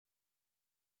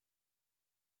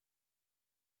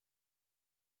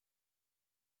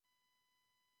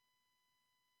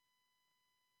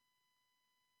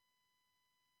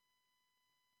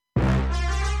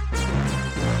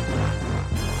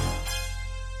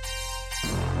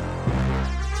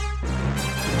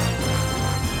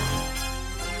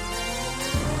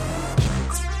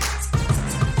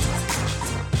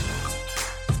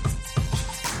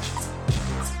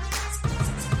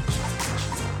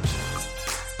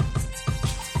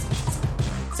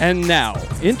And now,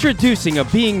 introducing a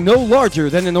being no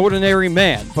larger than an ordinary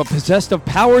man, but possessed of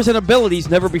powers and abilities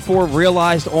never before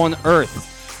realized on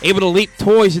Earth. Able to leap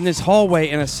toys in this hallway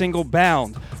in a single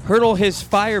bound, hurdle his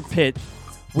fire pit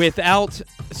without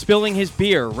spilling his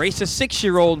beer, race a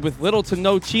 6-year-old with little to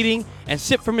no cheating, and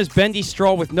sip from his bendy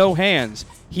straw with no hands.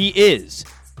 He is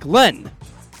Glenn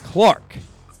Clark.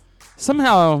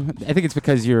 Somehow, I think it's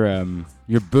because you're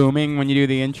booming when you do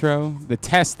the intro. The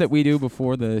test that we do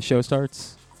before the show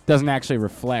starts doesn't actually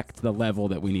reflect the level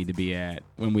that we need to be at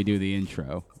when we do the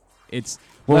intro. It's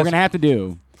what we're going to have to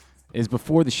do is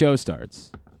before the show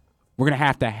starts, we're going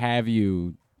to have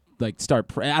you like start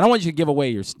I don't want you to give away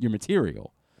your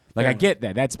material. Like, I get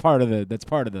that. That's part of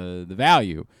the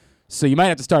value. So you might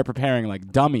have to start preparing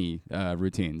like dummy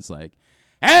routines, like,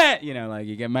 like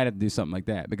you might have to do something like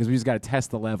that, because we just got to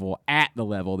test the level at the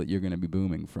level that you're going to be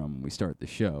booming from when we start the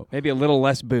show. Maybe a little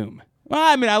less boom. Well,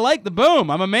 I mean, I like the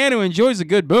boom. I'm a man who enjoys a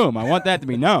good boom. I want that to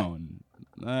be known.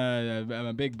 I'm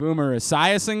a big Boomer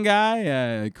Esiason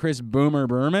guy, Chris Boomer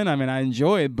Berman. I mean, I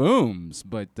enjoy booms,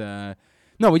 but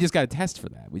no, we just got to test for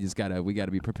that. We got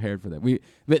to be prepared for that.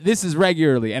 But this is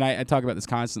regularly, and I talk about this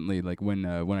constantly, like when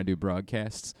I do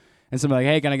broadcasts, and somebody's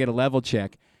like, hey, can I get a level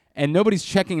check? And nobody's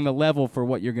checking the level for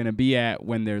what you're going to be at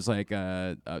when there's like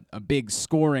a big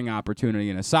scoring opportunity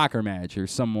in a soccer match, or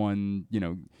someone,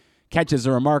 catches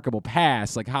a remarkable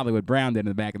pass like Hollywood Brown did in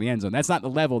the back of the end zone. That's not the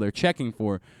level they're checking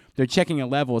for. They're checking a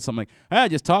level of something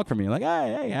like, just talk for me. Like,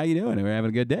 hey, how you doing? We're having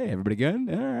a good day. Everybody good?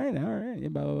 All right,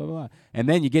 blah, blah, blah, blah. And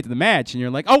then you get to the match, and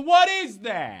you're like, oh, what is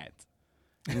that?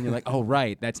 And you're like, oh,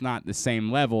 right, that's not the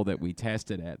same level that we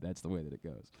tested at. That's the way that it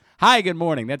goes. Hi, good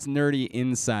morning. That's nerdy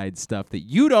inside stuff that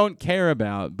you don't care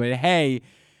about. But, hey,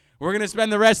 we're going to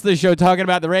spend the rest of the show talking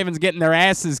about the Ravens getting their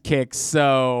asses kicked.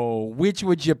 So which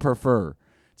would you prefer?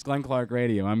 It's Glenn Clark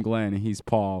Radio. I'm Glenn. He's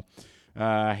Paul.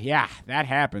 That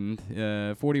happened.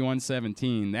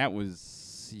 41-17. That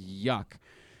was yuck.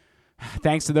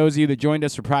 Thanks to those of you that joined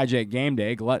us for Project Game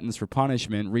Day, Gluttons for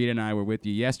Punishment. Rita and I were with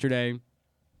you yesterday.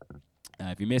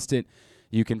 If you missed it,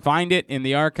 you can find it in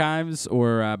the archives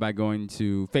or by going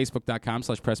to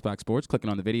facebook.com/PressBoxSports, clicking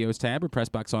on the videos tab, or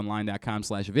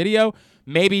PressBoxOnline.com/video.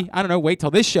 Maybe, I don't know, wait till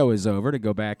this show is over to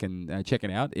go back and check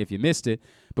it out if you missed it.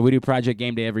 But we do Project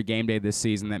Game Day every game day this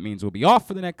season. That means we'll be off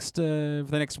for the next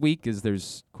week, as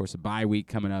there's, of course, a bye week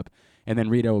coming up. And then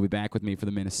Rita will be back with me for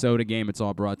the Minnesota game. It's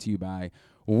all brought to you by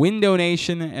Window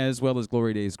Nation, as well as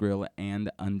Glory Days Grill and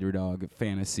Underdog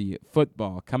Fantasy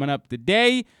Football. Coming up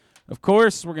today, of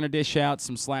course, we're going to dish out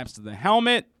some slaps to the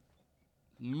helmet.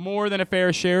 More than a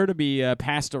fair share to be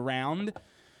passed around.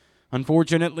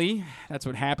 Unfortunately, that's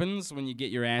what happens when you get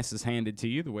your asses handed to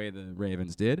you the way the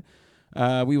Ravens did.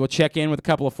 We will check in with a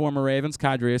couple of former Ravens,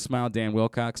 Kadri Ismail, Dan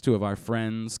Wilcox, two of our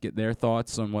friends, get their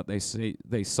thoughts on what they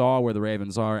saw where the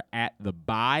Ravens are at the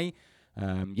bye.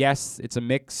 Yes, it's a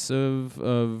mix of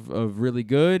really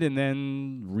good and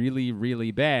then really,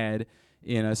 really bad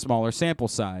in a smaller sample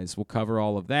size. We'll cover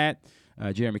all of that.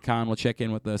 Jeremy Kahn will check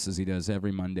in with us as he does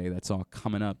every Monday. That's all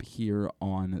coming up here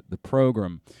on the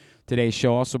program. Today's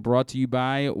show also brought to you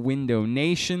by Window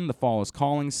Nation. The Fall is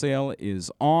Calling sale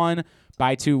is on.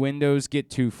 Buy 2 windows,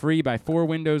 get 2 free. Buy 4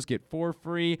 windows, get 4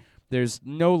 free. There's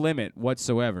no limit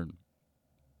whatsoever.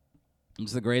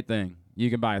 It's the great thing. You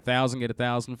can buy 1,000, get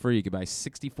 1,000 free. You can buy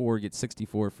 64, get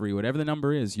 64 free. Whatever the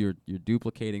number is, you're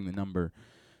duplicating the number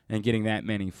and getting that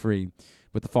many free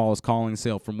with the Fall is Calling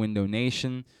sale from Window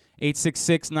Nation.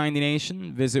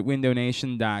 866-90Nation. Visit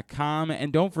windownation.com.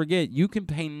 And don't forget, you can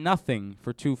pay nothing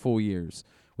for 2 full years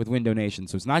with Window Nation.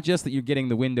 So it's not just that you're getting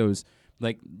the windows.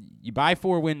 Like, you buy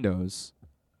 4 windows,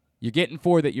 you're getting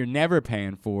 4 that you're never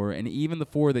paying for, and even the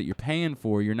 4 that you're paying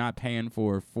for, you're not paying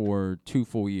for 2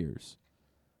 full years.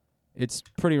 It's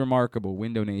pretty remarkable.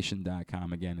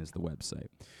 windownation.com, again, is the website.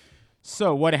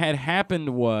 So what had happened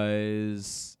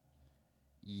was,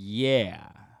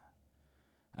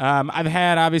 I've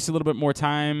had, obviously, a little bit more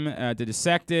time to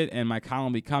dissect it, and my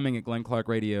column will be coming at Glenn Clark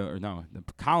Radio, the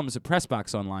column is at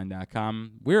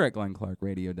PressBoxOnline.com. We're at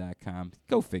GlennClarkRadio.com.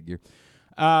 Go figure.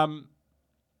 I'm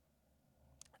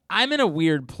in a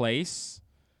weird place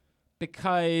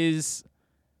because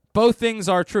both things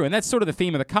are true, and that's sort of the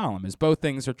theme of the column, is both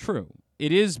things are true.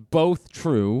 It is both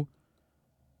true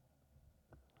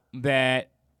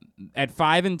that at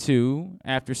 5-2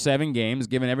 after 7 games,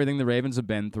 given everything the Ravens have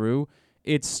been through,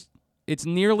 it's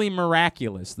nearly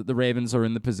miraculous that the Ravens are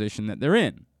in the position that they're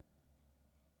in.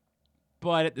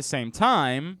 But at the same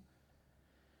time,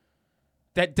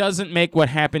 that doesn't make what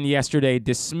happened yesterday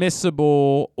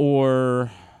dismissible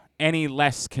or any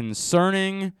less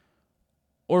concerning,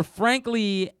 or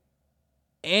frankly,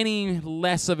 any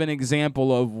less of an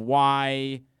example of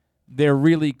why there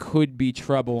really could be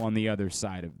trouble on the other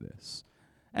side of this.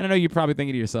 And I know you're probably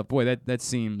thinking to yourself, boy, that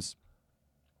seems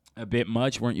a bit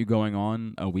much. Weren't you going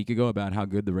on a week ago about how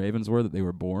good the Ravens were, that they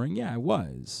were boring? Yeah, I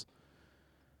was.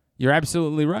 You're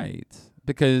absolutely right,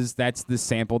 because that's the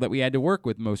sample that we had to work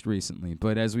with most recently.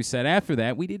 But as we said after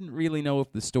that, we didn't really know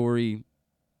if the story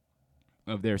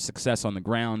of their success on the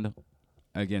ground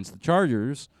against the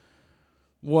Chargers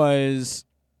was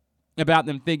about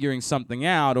them figuring something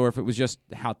out, or if it was just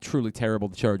how truly terrible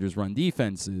the Chargers' run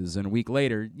defense is. And a week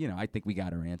later, I think we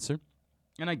got our answer.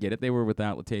 And I get it. They were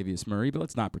without Latavius Murray, but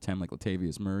let's not pretend like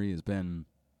Latavius Murray has been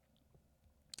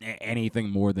anything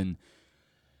more than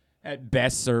at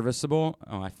best serviceable.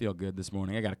 Oh, I feel good this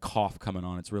morning. I got a cough coming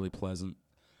on. It's really pleasant.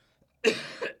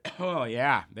 Oh,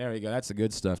 yeah. There you go. That's the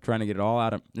good stuff. Trying to get it all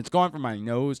out of... It's going from my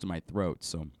nose to my throat,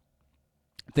 so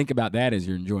think about that as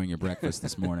you're enjoying your breakfast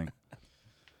this morning.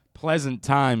 Pleasant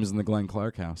times in the Glenn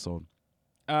Clark household.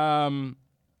 The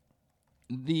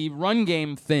run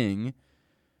game thing,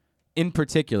 in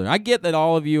particular, I get that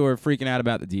all of you are freaking out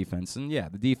about the defense, and yeah,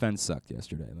 the defense sucked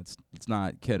yesterday. Let's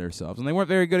not kid ourselves, and they weren't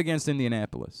very good against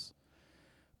Indianapolis.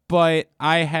 But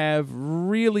I have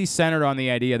really centered on the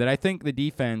idea that I think the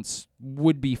defense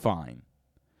would be fine.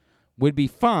 Would be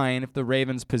fine if the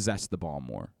Ravens possessed the ball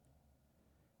more.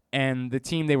 And the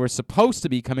team they were supposed to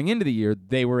be coming into the year,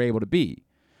 they were able to be.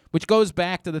 Which goes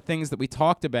back to the things that we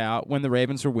talked about when the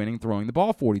Ravens were winning, throwing the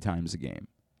ball 40 times a game.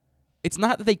 It's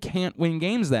not that they can't win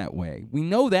games that way. We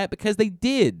know that because they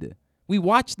did. We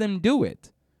watched them do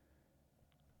it.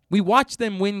 We watched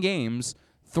them win games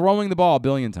throwing the ball a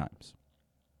billion times.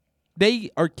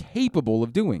 They are capable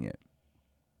of doing it.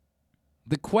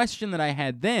 The question that I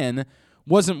had then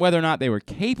wasn't whether or not they were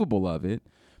capable of it.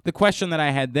 The question that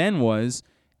I had then was,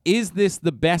 is this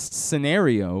the best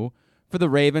scenario for the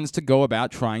Ravens to go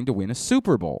about trying to win a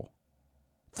Super Bowl,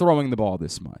 throwing the ball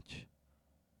this much?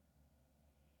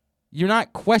 You're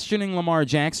not questioning Lamar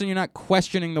Jackson. You're not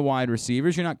questioning the wide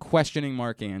receivers. You're not questioning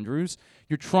Mark Andrews.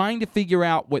 You're trying to figure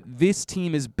out what this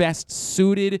team is best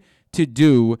suited to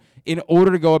do in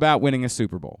order to go about winning a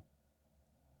Super Bowl.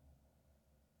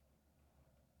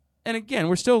 And again,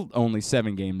 we're still only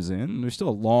 7 games in. There's still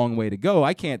a long way to go.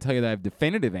 I can't tell you that I have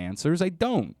definitive answers. I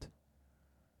don't.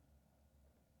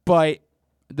 But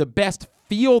the best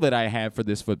feel that I have for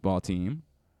this football team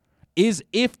is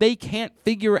if they can't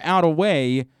figure out a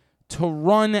way to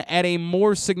run at a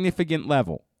more significant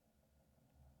level.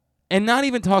 And not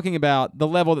even talking about the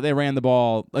level that they ran the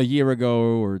ball a year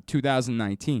ago or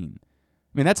 2019. I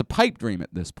mean, that's a pipe dream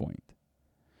at this point.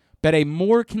 But a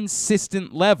more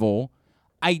consistent level,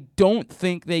 I don't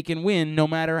think they can win no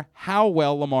matter how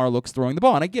well Lamar looks throwing the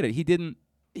ball. And I get it.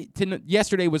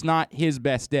 Yesterday was not his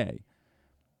best day.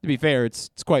 To be fair, it's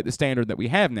quite the standard that we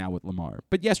have now with Lamar.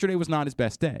 But yesterday was not his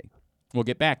best day. We'll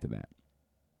get back to that.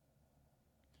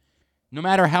 No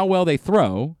matter how well they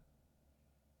throw,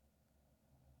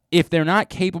 if they're not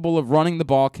capable of running the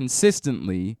ball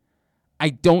consistently, I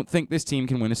don't think this team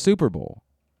can win a Super Bowl.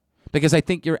 Because I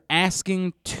think you're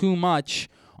asking too much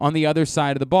on the other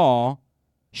side of the ball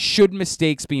should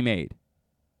mistakes be made.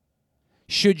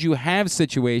 Should you have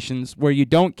situations where you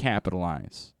don't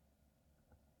capitalize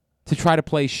to try to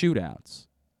play shootouts?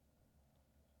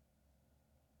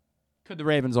 Could the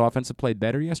Ravens' offense have played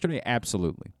better yesterday?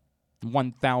 Absolutely.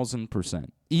 1,000%.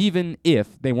 Even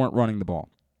if they weren't running the ball.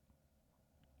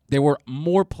 There were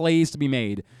more plays to be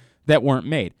made that weren't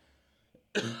made.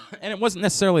 And it wasn't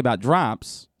necessarily about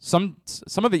drops. Some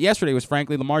of it yesterday was,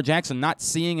 frankly, Lamar Jackson not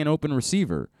seeing an open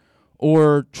receiver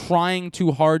or trying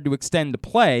too hard to extend the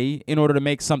play in order to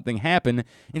make something happen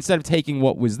instead of taking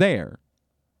what was there.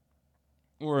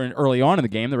 Or early on in the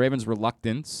game, the Ravens'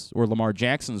 reluctance, or Lamar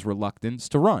Jackson's reluctance,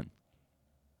 to run.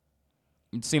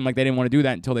 It seemed like they didn't want to do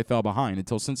that until they fell behind,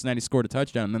 until Cincinnati scored a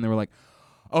touchdown, and then they were like,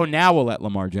 oh, now we'll let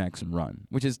Lamar Jackson run,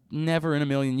 which has never in a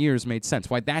million years made sense.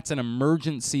 Why, that's an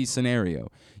emergency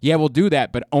scenario. Yeah, we'll do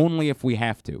that, but only if we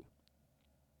have to.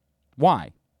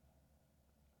 Why?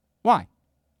 Why?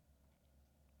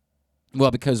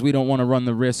 Well, because we don't want to run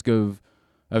the risk of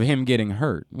him getting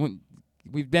hurt.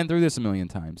 We've been through this a million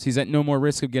times. He's at no more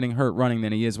risk of getting hurt running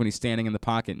than he is when he's standing in the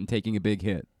pocket and taking a big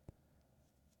hit.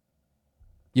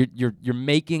 You're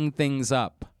making things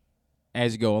up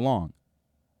as you go along.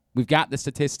 We've got the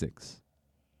statistics.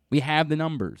 We have the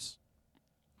numbers.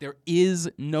 There is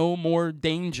no more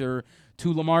danger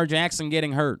to Lamar Jackson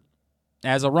getting hurt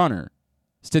as a runner,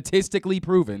 statistically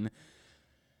proven,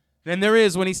 than there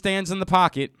is when he stands in the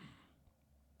pocket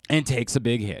and takes a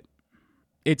big hit.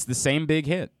 It's the same big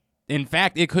hit. In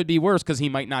fact, it could be worse because he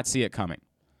might not see it coming.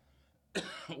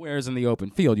 Whereas in the open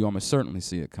field, you almost certainly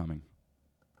see it coming.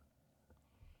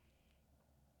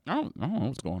 I don't know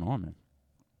what's going on, man.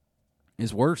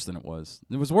 It's worse than it was.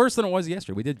 It was worse than it was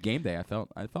yesterday. We did game day. I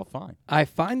felt fine. I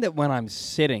find that when I'm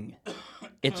sitting,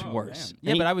 it's worse.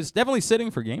 Yeah, but I was definitely sitting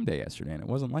for game day yesterday, and it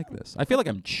wasn't like this. I feel like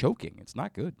I'm choking. It's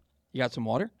not good. You got some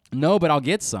water? No, but I'll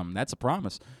get some. That's a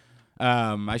promise.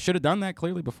 I should have done that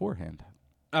clearly beforehand.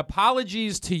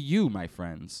 Apologies to you, my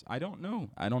friends. I don't know.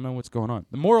 I don't know what's going on.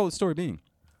 The moral of the story being,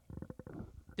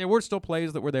 there were still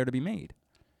plays that were there to be made.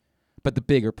 But the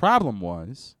bigger problem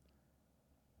was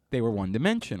they were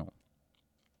one-dimensional.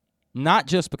 Not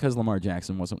just because Lamar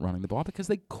Jackson wasn't running the ball, because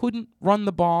they couldn't run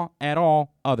the ball at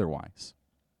all otherwise.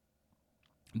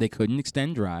 They couldn't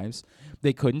extend drives.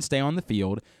 They couldn't stay on the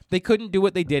field. They couldn't do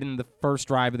what they did in the first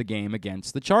drive of the game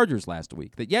against the Chargers last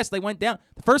week. That, yes, they went down.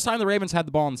 The first time the Ravens had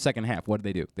the ball in the second half, what did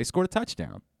they do? They scored a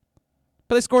touchdown.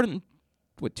 But they scored it in,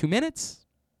 2 minutes?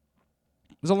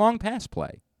 It was a long pass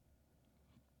play.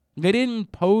 They didn't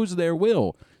impose their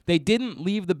will. They didn't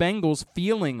leave the Bengals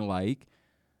feeling like,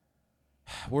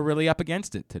 we're really up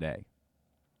against it today.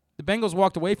 The Bengals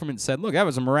walked away from it and said, look, that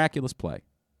was a miraculous play.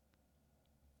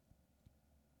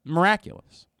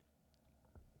 Miraculous.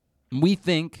 We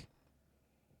think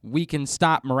we can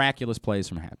stop miraculous plays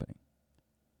from happening.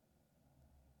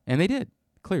 And they did,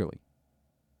 clearly,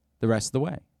 the rest of the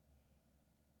way.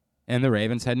 And the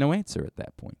Ravens had no answer at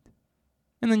that point.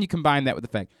 And then you combine that with the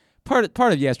fact, part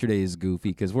of yesterday is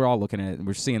goofy because we're all looking at it and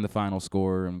we're seeing the final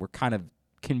score and we're kind of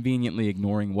conveniently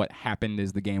ignoring what happened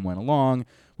as the game went along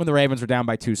when the Ravens were down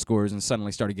by 2 scores and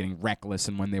suddenly started getting reckless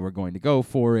and when they were going to go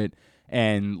for it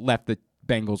and left the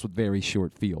Bengals with very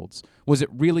short fields. Was it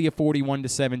really a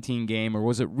 41-17 game, or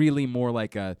was it really more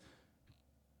like a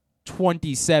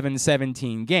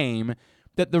 27-17 game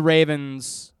that the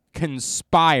Ravens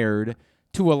conspired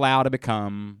to allow to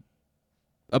become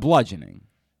a bludgeoning?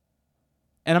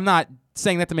 And I'm not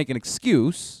saying that to make an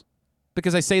excuse,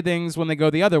 because I say things when they go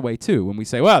the other way, too. When we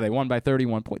say, well, they won by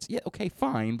 31 points. Yeah, okay,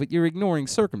 fine, but you're ignoring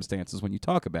circumstances when you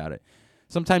talk about it.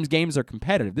 Sometimes games are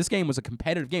competitive. This game was a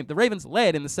competitive game. The Ravens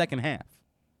led in the second half.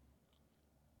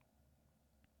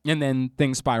 And then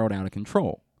things spiraled out of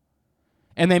control.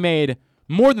 And they made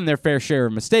more than their fair share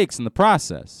of mistakes in the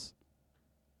process.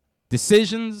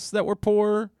 Decisions that were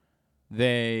poor.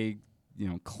 They,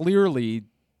 clearly...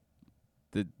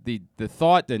 The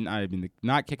thought that,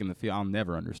 not kicking the field, I'll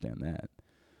never understand that.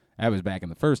 That was back in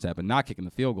the first half, but not kicking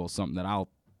the field goal is something that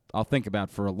I'll think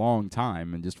about for a long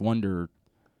time and just wonder,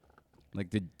 like,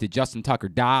 did Justin Tucker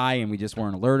die and we just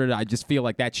weren't alerted? I just feel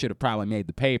like that should have probably made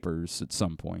the papers at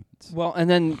some point. Well, and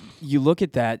then you look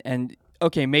at that and,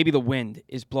 okay, maybe the wind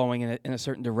is blowing in a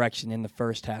certain direction in the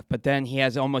first half, but then he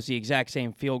has almost the exact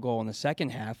same field goal in the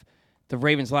second half. The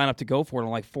Ravens line up to go for it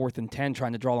on like 4th and 10,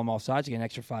 trying to draw them off sides to get an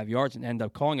extra 5 yards and end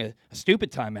up calling a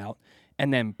stupid timeout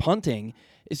and then punting.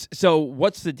 So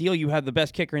what's the deal? You have the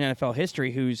best kicker in NFL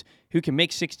history who can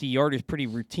make 60-yarders pretty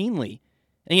routinely,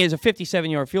 and he has a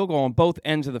 57-yard field goal on both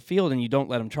ends of the field, and you don't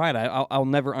let him try it. I'll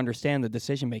never understand the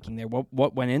decision-making there.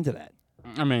 What went into that?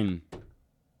 I mean,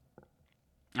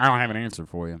 I don't have an answer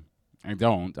for you. I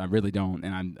don't. I really don't.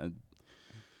 And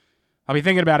I'll be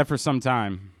thinking about it for some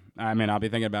time. I'll be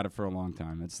thinking about it for a long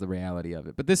time. That's the reality of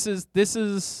it. But this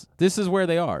is where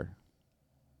they are.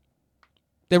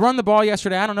 They run the ball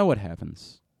yesterday. I don't know what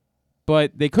happens.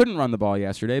 But they couldn't run the ball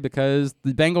yesterday because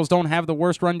the Bengals don't have the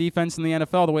worst run defense in the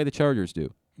NFL the way the Chargers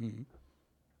do. Mm-hmm.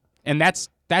 And that's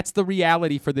the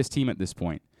reality for this team at this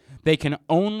point. They can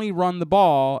only run the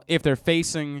ball if they're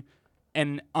facing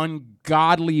an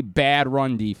ungodly bad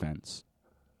run defense.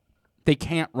 They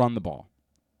can't run the ball.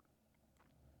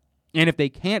 And if they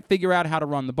can't figure out how to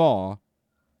run the ball,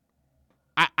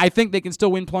 I think they can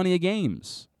still win plenty of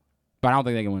games. But I don't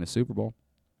think they can win a Super Bowl.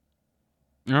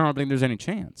 I don't think there's any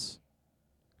chance.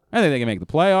 I think they can make the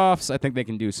playoffs. I think they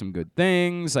can do some good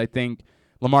things. I think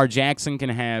Lamar Jackson can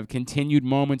have continued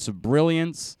moments of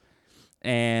brilliance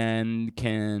and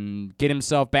can get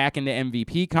himself back into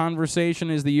MVP conversation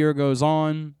as the year goes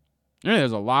on.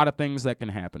 There's a lot of things that can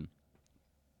happen,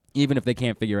 even if they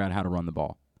can't figure out how to run the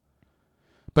ball.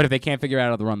 But if they can't figure out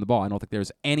how to run the ball, I don't think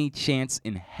there's any chance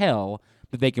in hell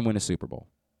that they can win a Super Bowl.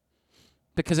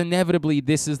 Because inevitably,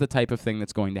 this is the type of thing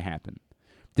that's going to happen.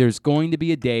 There's going to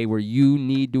be a day where you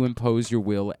need to impose your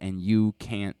will and you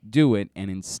can't do it, and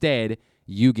instead,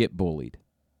 you get bullied.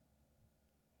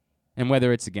 And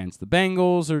whether it's against the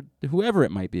Bengals or whoever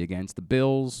it might be against, the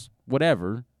Bills,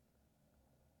 whatever.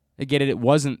 Again, it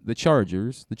wasn't the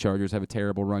Chargers. The Chargers have a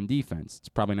terrible run defense. It's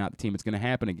probably not the team it's going to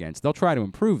happen against. They'll try to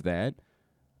improve that.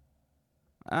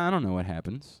 I don't know what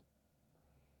happens.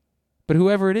 But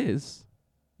whoever it is,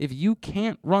 if you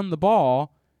can't run the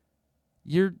ball,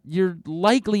 you're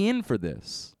likely in for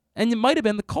this. And it might have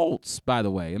been the Colts, by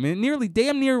the way. I mean, it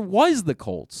damn near was the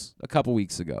Colts a couple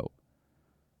weeks ago.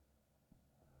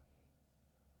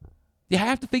 You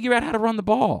have to figure out how to run the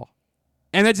ball.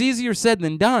 And that's easier said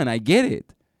than done. I get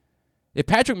it. If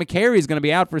Patrick McCary is going to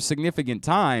be out for a significant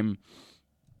time,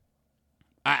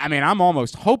 I mean, I'm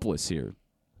almost hopeless here.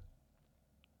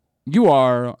 You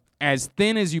are as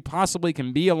thin as you possibly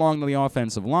can be along the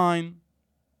offensive line.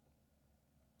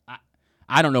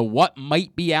 I don't know what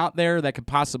might be out there that could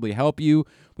possibly help you.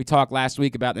 We talked last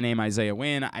week about the name Isaiah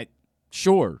Wynn.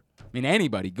 Sure. I mean,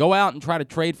 anybody. Go out and try to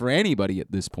trade for anybody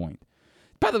at this point.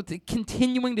 By the way,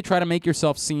 continuing to try to make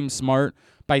yourself seem smart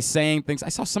by saying things. I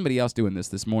saw somebody else doing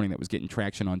this morning that was getting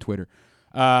traction on Twitter.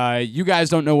 You guys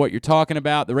don't know what you're talking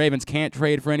about. The Ravens can't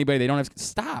trade for anybody. They don't have.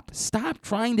 Stop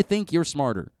trying to think you're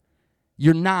smarter.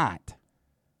 You're not.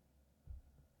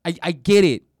 I get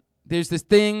it. There's this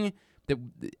thing that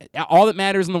all that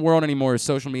matters in the world anymore is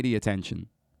social media attention.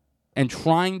 And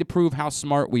trying to prove how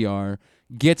smart we are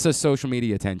gets us social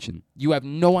media attention. You have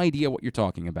no idea what you're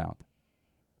talking about.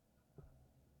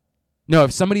 No,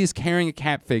 if somebody is carrying a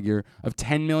cap figure of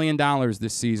 $10 million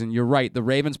this season, you're right. The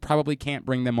Ravens probably can't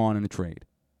bring them on in a trade.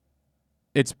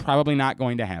 It's probably not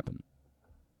going to happen.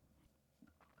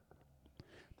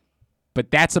 But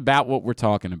that's about what we're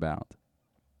talking about.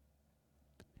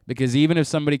 Because even if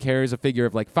somebody carries a figure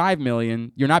of like $5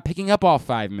 million, you're not picking up all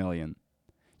 $5 million.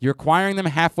 You're acquiring them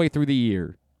halfway through the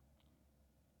year.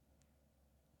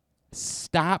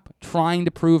 Stop trying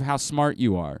to prove how smart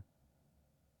you are.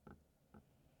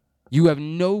 You have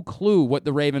no clue what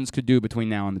the Ravens could do between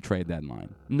now and the trade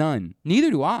deadline. None.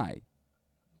 Neither do I.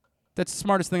 That's the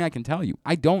smartest thing I can tell you.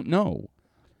 I don't know.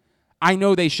 I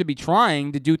know they should be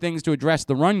trying to do things to address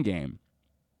the run game.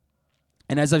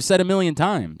 And as I've said a million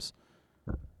times,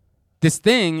 this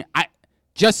thing,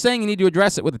 just saying you need to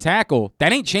address it with a tackle,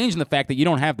 that ain't changing the fact that you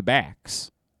don't have the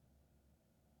backs.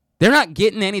 They're not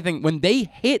getting anything. When they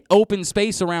hit open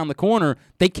space around the corner,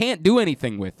 they can't do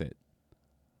anything with it.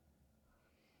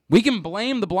 We can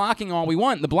blame the blocking all we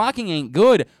want. The blocking ain't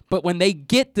good, but when they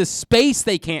get the space,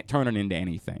 they can't turn it into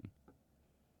anything.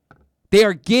 They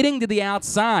are getting to the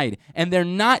outside, and they're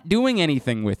not doing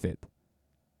anything with it.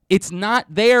 It's not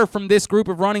there from this group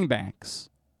of running backs.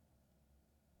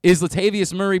 Is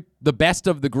Latavius Murray the best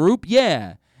of the group?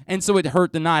 Yeah. And so it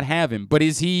hurt to not have him. But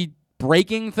is he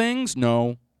breaking things?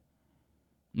 No.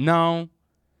 No.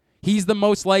 He's the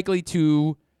most likely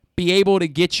to be able to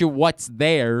get you what's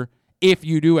there if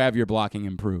you do have your blocking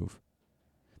improve.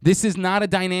 This is not a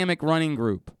dynamic running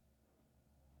group.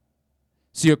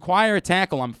 So you acquire a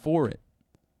tackle, I'm for it.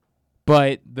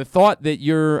 But the thought that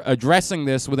you're addressing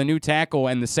this with a new tackle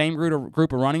and the same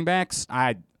group of running backs,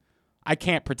 I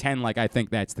can't pretend like I think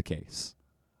that's the case.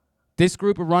 This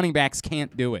group of running backs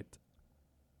can't do it.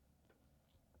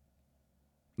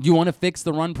 You want to fix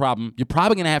the run problem, you're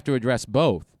probably going to have to address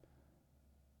both.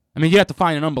 I mean, you have to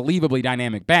find an unbelievably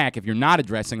dynamic back if you're not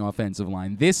addressing offensive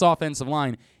line. This offensive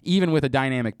line, even with a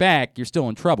dynamic back, you're still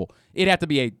in trouble. It'd have to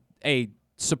be a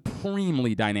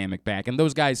supremely dynamic back, and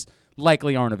those guys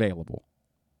likely aren't available.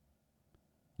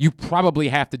 You probably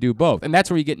have to do both. And that's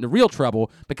where you get into real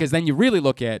trouble, because then you really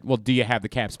look at, well, do you have the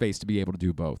cap space to be able to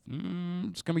do both?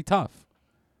 It's going to be tough.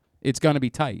 It's going to be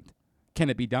tight. Can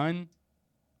it be done?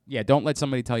 Yeah, don't let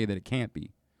somebody tell you that it can't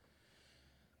be.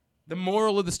 The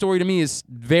moral of the story to me is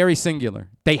very singular.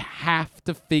 They have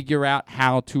to figure out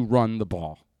how to run the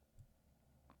ball.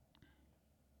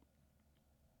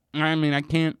 I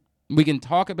mean, we can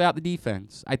talk about the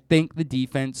defense. I think the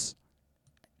defense,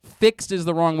 fixed is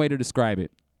the wrong way to describe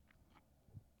it.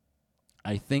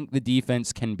 I think the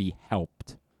defense can be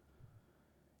helped,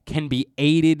 can be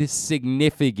aided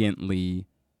significantly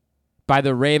by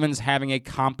the Ravens having a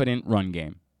competent run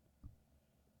game.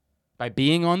 By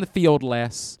being on the field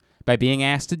less, by being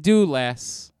asked to do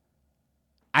less,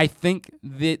 I think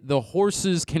that the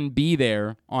horses can be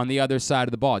there on the other side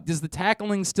of the ball. Does the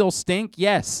tackling still stink?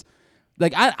 Yes.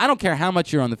 Like, I don't care how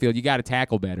much you're on the field, you got to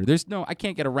tackle better. I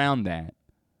can't get around that.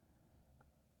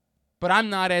 But I'm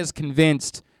not as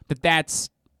convinced that that's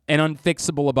an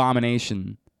unfixable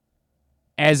abomination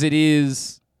as it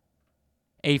is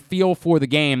a feel for the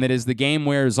game that as the game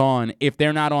wears on, if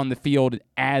they're not on the field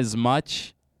as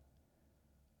much,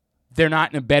 they're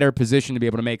not in a better position to be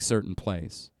able to make certain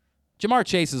plays. Jamar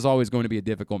Chase is always going to be a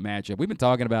difficult matchup. We've been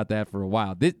talking about that for a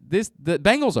while. The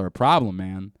Bengals are a problem,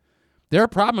 man. They're a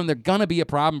problem. They're going to be a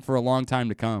problem for a long time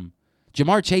to come.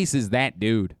 Jamar Chase is that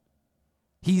dude.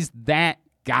 He's that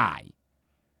guy.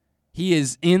 He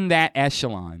is in that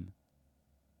echelon.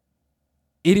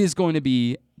 It is going to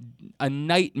be a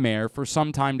nightmare for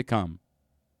some time to come.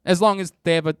 As long as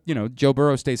they have Joe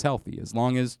Burrow stays healthy, as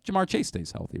long as Jamar Chase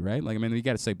stays healthy, right? You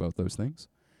got to say both those things.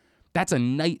 That's a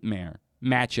nightmare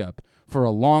matchup for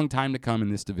a long time to come in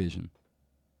this division.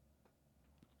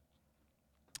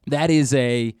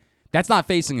 That's not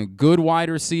facing a good wide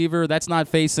receiver. That's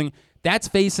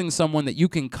facing someone that you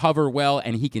can cover well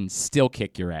and he can still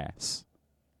kick your ass.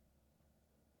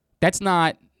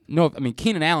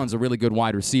 Keenan Allen's a really good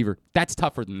wide receiver. That's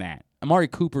tougher than that. Amari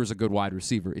Cooper's a good wide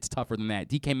receiver. It's tougher than that.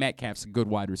 DK Metcalf's a good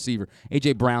wide receiver.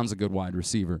 A.J. Brown's a good wide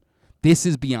receiver. This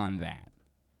is beyond that.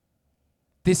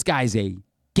 This guy's a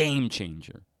game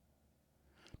changer.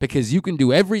 Because you can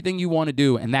do everything you want to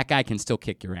do, and that guy can still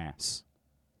kick your ass.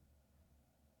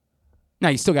 Now,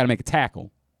 you still got to make a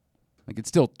tackle. It's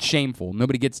still shameful.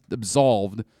 Nobody gets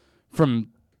absolved from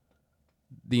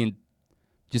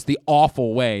just the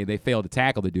awful way they failed to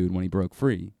tackle the dude when he broke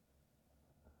free.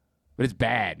 But it's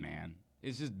bad, man.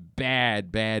 It's just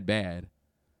bad, bad, bad.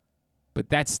 But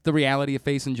that's the reality of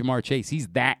facing Jamar Chase. He's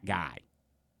that guy.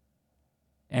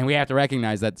 And we have to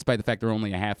recognize that despite the fact they're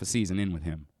only a half a season in with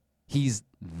him. He's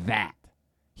that.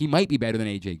 He might be better than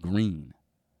A.J. Green.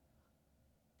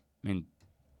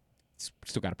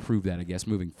 Still got to prove that, I guess,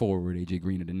 moving forward. A.J.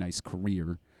 Green had a nice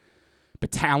career.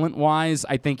 But talent-wise,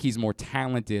 I think he's more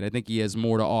talented. I think he has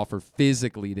more to offer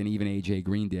physically than even A.J.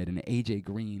 Green did. And A.J.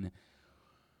 Green...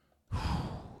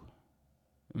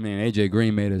 A.J.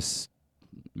 Green made us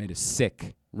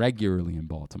sick regularly in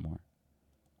Baltimore.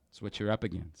 That's what you're up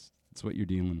against. That's what you're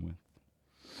dealing with.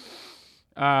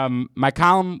 My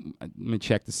column, let me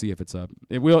check to see if it's up.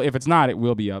 It will. If it's not, it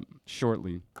will be up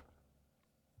shortly.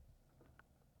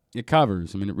 It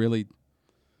covers.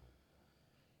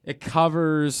 It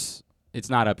covers. It's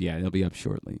not up yet. It'll be up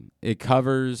shortly. It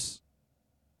covers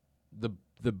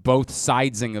the both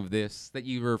sidesing of this that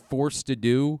you were forced to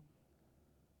do.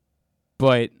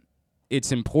 But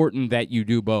it's important that you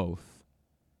do both.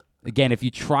 Again, if you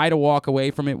try to walk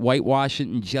away from it, whitewash it,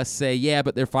 and just say, yeah,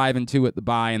 but they're 5-2 at the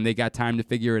bye and they got time to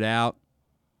figure it out.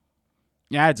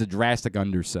 Yeah, it's a drastic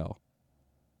undersell.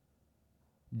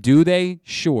 Do they?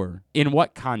 Sure. In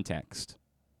what context?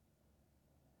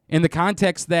 In the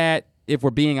context that, if we're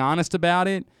being honest about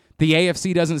it, the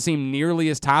AFC doesn't seem nearly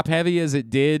as top-heavy as it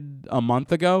did a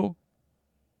month ago.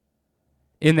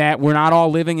 In that we're not all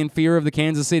living in fear of the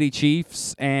Kansas City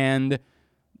Chiefs, and,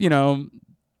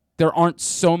 there aren't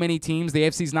so many teams. The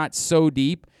AFC's not so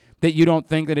deep that you don't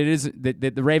think that it is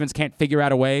that the Ravens can't figure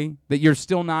out a way, that you're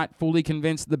still not fully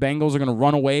convinced the Bengals are going to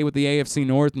run away with the AFC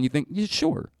North, and you think, yeah,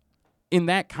 sure. In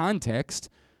that context,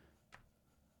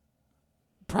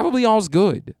 probably all's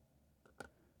good.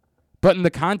 But in the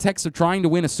context of trying to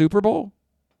win a Super Bowl,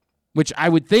 which I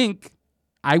would think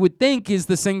is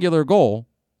the singular goal,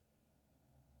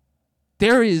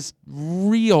 there is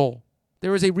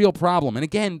a real problem. And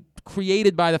again,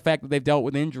 created by the fact that they've dealt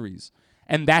with injuries.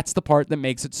 And that's the part that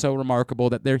makes it so remarkable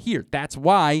that they're here. That's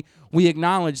why we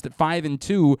acknowledge that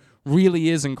 5-2 really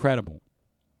is incredible.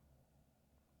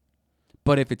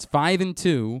 But if it's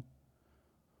 5-2,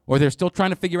 or they're still trying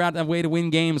to figure out a way to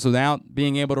win games without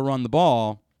being able to run the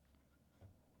ball,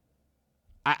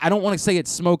 I don't want to say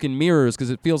it's smoke and mirrors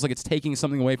because it feels like it's taking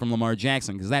something away from Lamar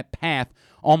Jackson, because that path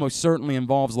almost certainly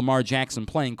involves Lamar Jackson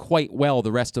playing quite well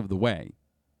the rest of the way.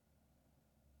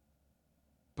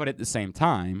 But at the same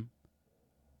time,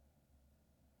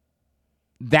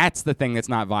 that's the thing that's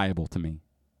not viable to me.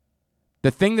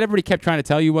 The thing that everybody kept trying to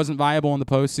tell you wasn't viable in the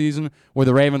postseason, where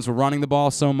the Ravens were running the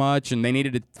ball so much and they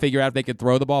needed to figure out if they could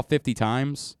throw the ball 50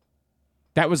 times,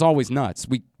 that was always nuts.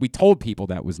 We told people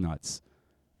that was nuts.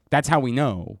 That's how we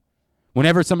know.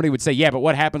 Whenever somebody would say, yeah, but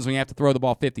what happens when you have to throw the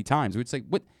ball 50 times? We'd say,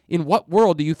 in what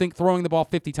world do you think throwing the ball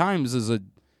 50 times is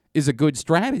a good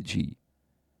strategy?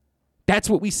 That's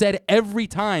what we said every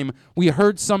time we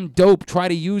heard some dope try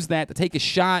to use that to take a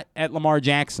shot at Lamar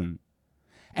Jackson.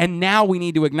 And now we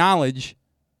need to acknowledge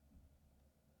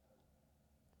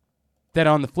that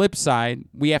on the flip side,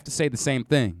 we have to say the same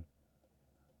thing.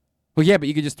 Well, yeah, but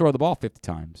you could just throw the ball 50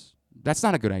 times. That's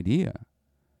not a good idea.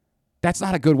 That's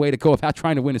not a good way to go about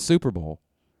trying to win a Super Bowl.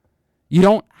 You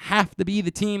don't have to be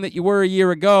the team that you were a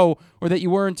year ago or that you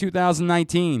were in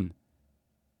 2019.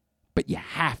 But you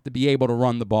have to be able to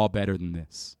run the ball better than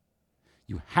this.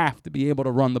 You have to be able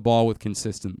to run the ball with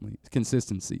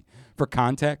consistency. For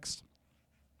context,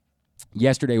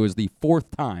 yesterday was the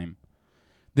fourth time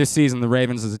this season the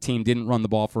Ravens as a team didn't run the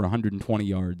ball for 120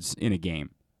 yards in a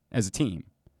game as a team.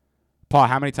 Paul,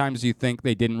 how many times do you think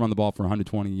they didn't run the ball for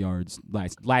 120 yards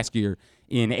last year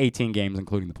in 18 games,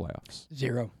 including the playoffs?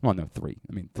 0. Well, no, 3.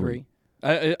 I mean, 3.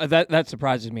 That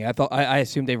surprises me. I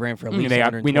assumed they ran for at least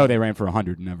 120. We know they ran for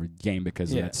 100 in every game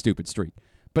because of that stupid streak.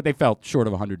 But they fell short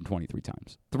of 123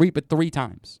 times. Three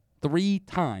times. 3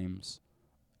 times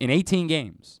in 18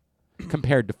 games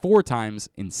compared to 4 times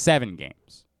in 7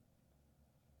 games.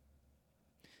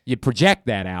 You project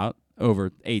that out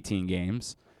over 18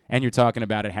 games, and you're talking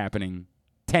about it happening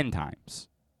 10 times.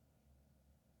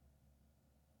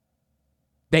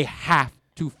 They have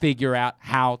to figure out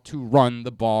how to run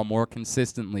the ball more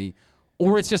consistently,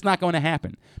 or it's just not going to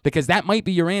happen. Because that might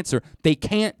be your answer. They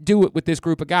can't do it with this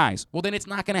group of guys. Well, then it's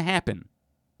not going to happen.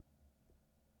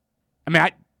 I mean,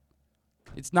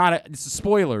 it's a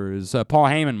spoiler, as Paul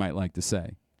Heyman might like to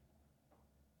say.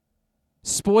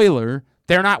 Spoiler,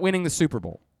 they're not winning the Super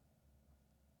Bowl.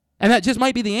 And that just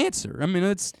might be the answer. I mean,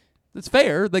 it's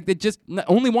fair. Like,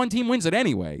 only one team wins it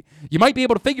anyway. You might be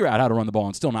able to figure out how to run the ball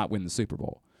and still not win the Super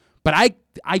Bowl. But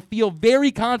I feel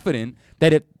very confident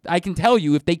that I can tell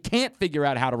you if they can't figure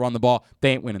out how to run the ball,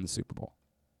 they ain't winning the Super Bowl.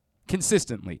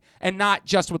 Consistently. And not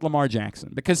just with Lamar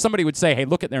Jackson. Because somebody would say, hey,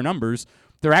 look at their numbers.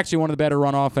 They're actually one of the better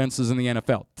run offenses in the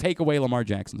NFL. Take away Lamar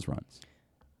Jackson's runs.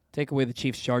 Take away the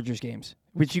Chiefs-Chargers games,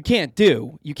 which you can't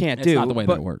do. It's not the way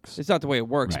that works. It's not the way it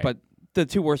works, right. But the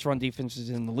 2 worst run defenses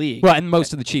in the league. Well, and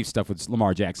most of the Chiefs stuff was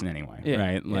Lamar Jackson anyway, yeah,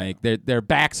 right? Yeah. Like, their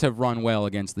backs have run well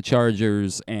against the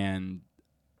Chargers and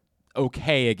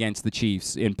okay against the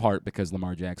Chiefs, in part because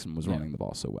Lamar Jackson was running the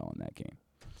ball so well in that game.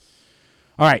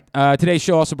 All right, today's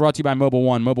show also brought to you by Mobil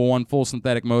 1. Mobil 1 full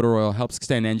synthetic motor oil helps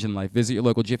extend engine life. Visit your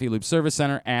local Jiffy Lube service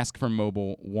center. Ask for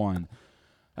Mobil 1.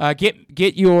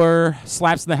 Get your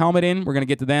slaps to the helmet in. We're going to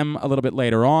get to them a little bit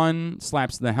later on.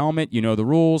 Slaps to the helmet, you know the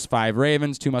rules. 5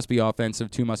 Ravens, 2 must be offensive,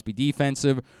 2 must be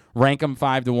defensive. Rank them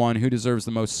 5-1. Who deserves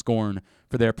the most scorn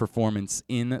for their performance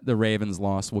in the Ravens'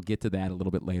 loss? We'll get to that a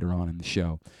little bit later on in the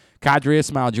show. Kadri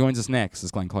Ismail joins us next. This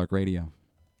is Glenn Clark Radio.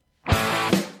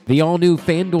 The all-new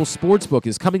FanDuel Sportsbook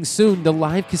is coming soon to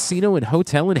Live Casino and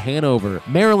Hotel in Hanover.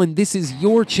 Maryland, this is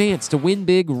your chance to win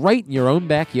big right in your own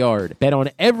backyard. Bet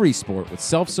on every sport with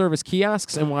self-service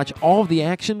kiosks and watch all of the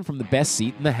action from the best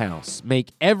seat in the house.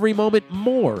 Make every moment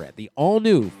more at the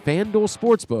all-new FanDuel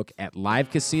Sportsbook at Live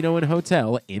Casino and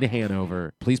Hotel in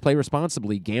Hanover. Please play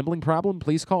responsibly. Gambling problem?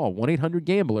 Please call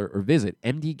 1-800-GAMBLER or visit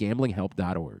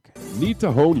mdgamblinghelp.org. Need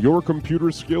to hone your computer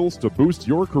skills to boost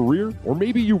your career? Or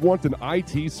maybe you want an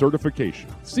IT certification.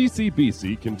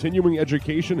 CCBC Continuing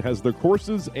Education has the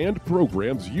courses and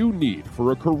programs you need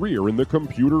for a career in the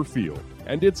computer field.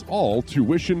 And it's all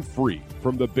tuition-free.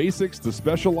 From the basics to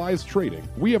specialized training,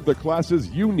 we have the classes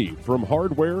you need, from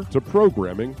hardware to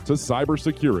programming to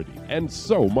cybersecurity, and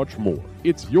so much more.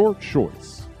 It's your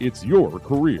choice. It's your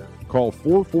career. Call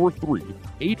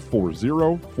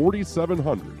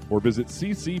 443-840-4700 or visit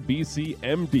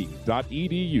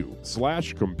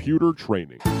ccbcmd.edu/computer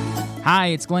training. Hi,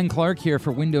 it's Glenn Clark here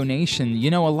for Window Nation.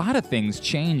 You know, a lot of things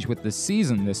change with the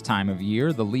season this time of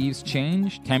year. The leaves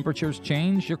change, temperatures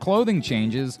change, your clothing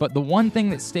changes, but the one thing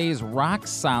that stays rock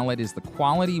solid is the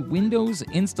quality windows,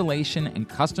 installation, and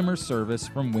customer service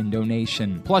from Window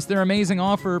Nation. Plus their amazing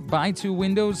offer, buy 2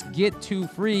 windows, get 2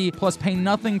 free, plus pay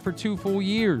nothing for 2 full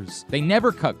years. They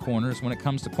never cut corners when it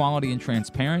comes to quality and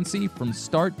transparency from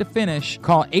start to finish.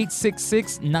 Call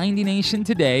 866-90Nation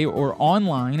today or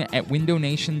online at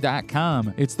windownation.com.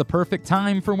 It's the perfect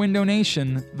time for Window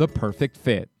Nation, the perfect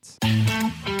fit.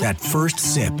 That first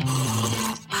sip.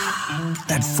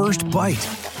 That first bite.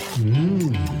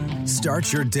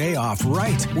 Start your day off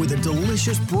right with a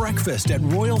delicious breakfast at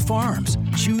Royal Farms.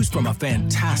 Choose from a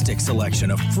fantastic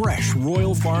selection of fresh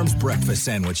Royal Farms breakfast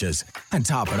sandwiches and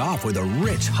top it off with a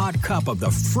rich hot cup of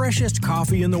the freshest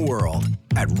coffee in the world.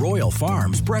 At Royal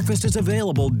Farms, breakfast is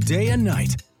available day and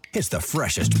night. It's the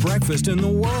freshest breakfast in the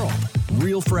world.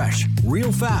 Real fresh,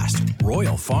 real fast.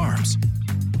 Royal Farms.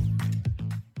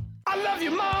 I love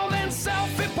you more than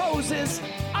selfie poses.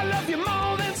 I love you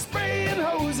more than spraying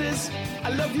hoses.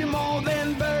 I love you more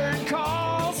than bird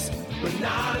calls, but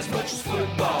not as much as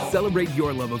football. Celebrate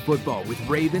your love of football with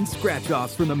Ravens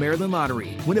scratch-offs from the Maryland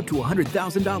Lottery. Win up to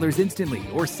 $100,000 instantly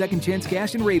or second chance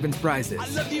cash and Ravens prizes. I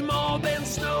love you more than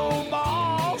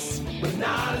snowballs, but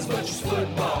not as much as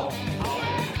football.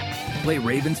 Play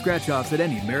Ravens scratch-offs at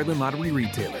any Maryland Lottery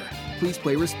retailer. Please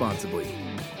play responsibly.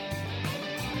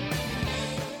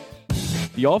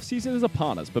 The offseason is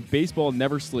upon us, but baseball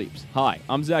never sleeps. Hi,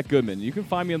 I'm Zach Goodman, and you can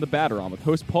find me on The Batter-On with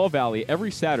host Paul Valley every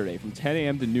Saturday from 10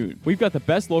 a.m. to noon. We've got the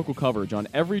best local coverage on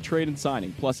every trade and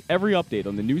signing, plus every update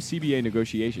on the new CBA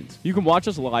negotiations. You can watch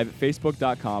us live at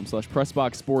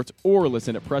facebook.com/PressBoxSports or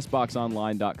listen at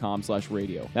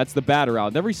PressBoxOnline.com/radio. That's The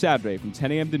Batter-On every Saturday from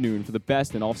 10 a.m. to noon for the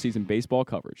best in offseason baseball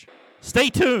coverage. Stay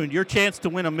tuned. Your chance to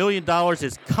win $1 million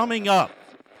is coming up.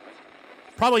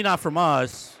 Probably not from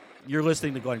us. You're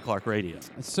listening to Glenn Clark Radio.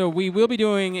 So we will be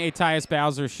doing a Tyus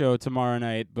Bowser show tomorrow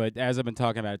night, but as I've been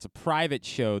talking about, it's a private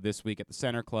show this week at the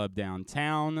Center Club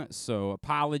downtown. So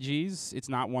apologies. It's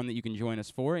not one that you can join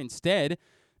us for. Instead,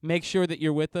 make sure that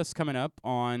you're with us coming up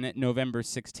on November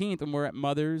 16th, and we're at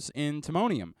Mother's in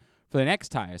Timonium for the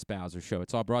next Tyus Bowser show.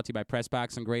 It's all brought to you by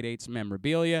Pressbox and Grade 8's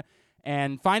Memorabilia.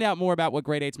 And find out more about what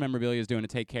Grade 8's Memorabilia is doing to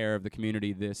take care of the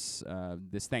community this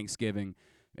Thanksgiving.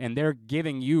 And they're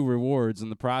giving you rewards in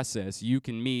the process. You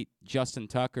can meet Justin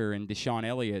Tucker and Deshaun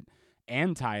Elliott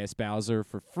and Tyus Bowser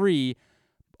for free.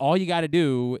 All you got to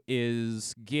do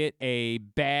is get a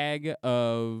bag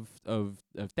of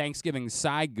Thanksgiving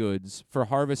side goods for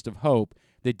Harvest of Hope.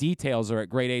 The details are at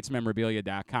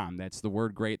grade8smemorabilia.com. That's the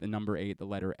word great, the number 8, the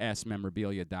letter S,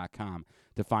 memorabilia.com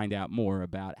to find out more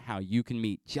about how you can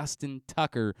meet Justin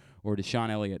Tucker or Deshaun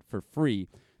Elliott for free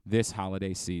this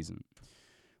holiday season.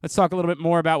 Let's talk a little bit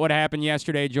more about what happened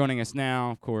yesterday. Joining us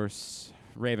now, of course,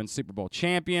 Ravens Super Bowl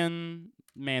champion,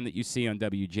 man that you see on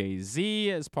WJZ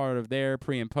as part of their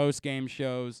pre- and post-game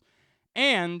shows.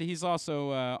 And he's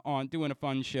also on doing a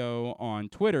fun show on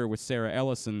Twitter with Sarah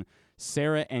Ellison,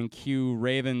 Sarah and Q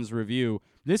Ravens Review.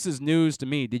 This is news to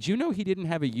me. Did you know he didn't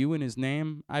have a U in his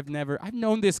name? I've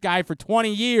known this guy for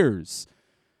 20 years.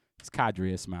 It's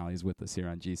Qadri Ismail. He's with us here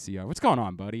on GCR. What's going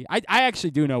on, buddy? I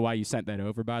actually do know why you sent that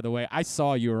over, by the way. I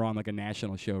saw you were on like a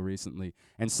national show recently,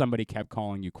 and somebody kept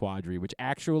calling you Quadri, which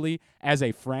actually, as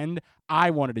a friend,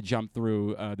 I wanted to jump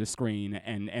through the screen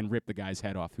and rip the guy's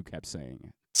head off who kept saying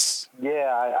it.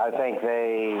 Yeah, I think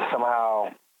they somehow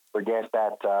forget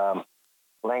that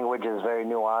language is very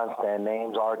nuanced and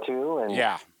names are too. And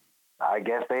yeah. I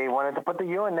guess they wanted to put the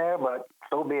U in there, but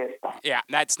so be it. Yeah,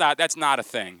 that's not a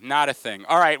thing. Not a thing.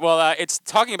 All right, well, it's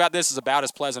talking about this is about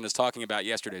as pleasant as talking about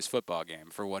yesterday's football game,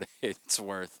 for what it's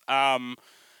worth. How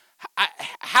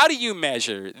do you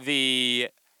measure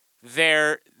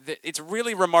it's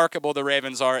really remarkable the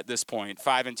Ravens are at this point,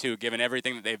 5-2, given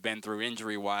everything that they've been through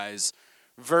injury-wise,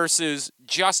 versus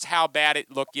just how bad it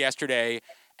looked yesterday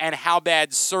and how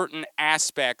bad certain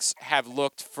aspects have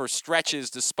looked for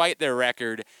stretches despite their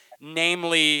record,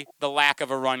 namely the lack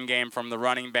of a run game from the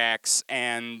running backs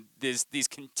and these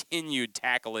continued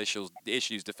tackle issues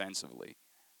defensively.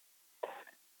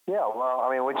 Yeah, well,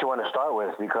 I mean, what you want to start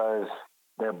with, because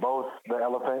they're both the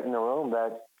elephant in the room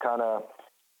that kind of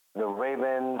the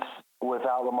Ravens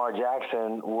without Lamar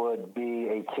Jackson would be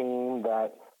a team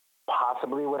that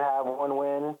possibly would have one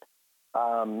win,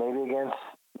 maybe against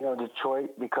Detroit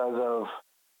because of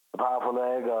the powerful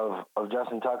leg of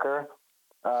Justin Tucker.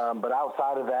 But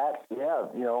outside of that, yeah,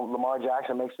 Lamar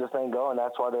Jackson makes this thing go, and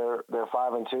that's why they're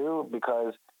 5-2,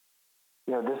 because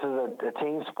this is a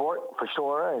team sport for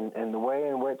sure, and the way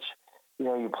in which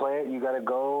you play it, you got to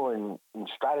go and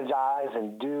strategize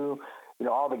and do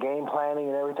all the game planning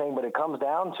and everything. But it comes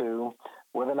down to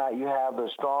whether or not you have the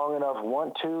strong enough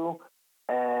want to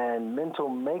and mental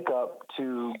makeup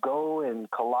to go and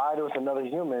collide with another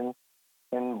human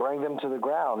and bring them to the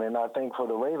ground. And I think for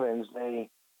the Ravens, they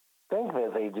think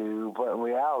that they do, but in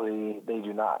reality, they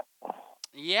do not.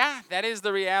 Yeah, that is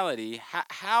the reality.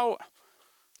 How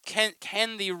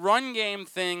can the run game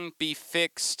thing be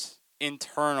fixed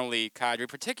internally, Qadri,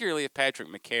 particularly if Patrick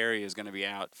McCary is going to be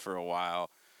out for a while?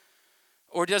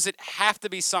 Or does it have to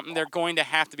be something they're going to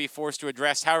have to be forced to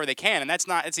address however they can? And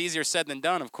it's easier said than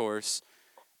done, of course.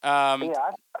 But I think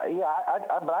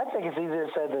it's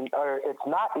it's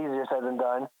not easier said than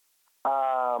done.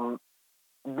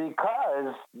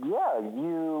 Because,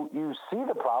 you see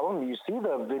the problem, you see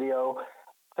the video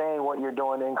saying what you're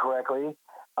doing incorrectly,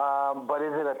 but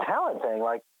is it a talent thing?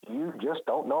 Like, you just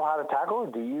don't know how to tackle?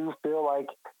 Do you feel like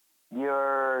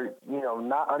you're,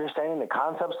 not understanding the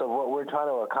concepts of what we're trying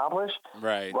to accomplish?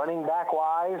 Right. Running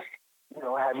back-wise,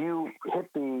 have you hit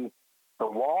the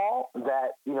wall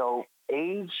that,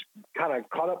 age kind of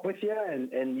caught up with you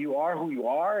and you are who you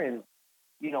are? And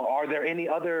are there any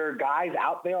other guys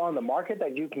out there on the market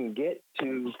that you can get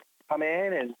to come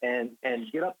in and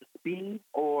get up to speed?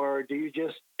 Or do you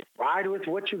just ride with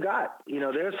what you got?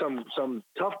 There's some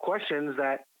tough questions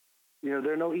that,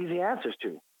 there are no easy answers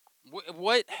to.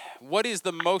 What is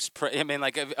the most,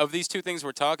 of these two things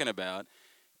we're talking about,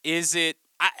 is it,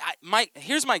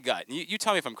 here's my gut. You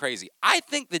tell me if I'm crazy. I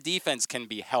think the defense can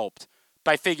be helped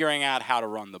by figuring out how to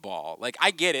run the ball. Like, I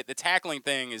get it. The tackling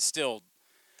thing is still,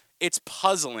 it's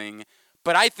puzzling,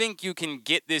 but I think you can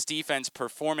get this defense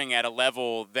performing at a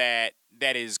level that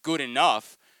is good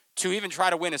enough to even try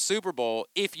to win a Super Bowl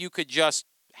if you could just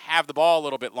have the ball a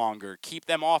little bit longer, keep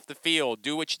them off the field,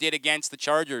 do what you did against the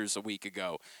Chargers a week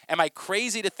ago. Am I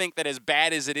crazy to think that as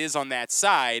bad as it is on that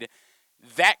side,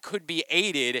 that could be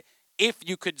aided if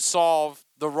you could solve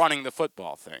the running the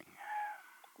football thing.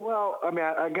 Well, I mean,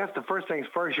 I guess the first things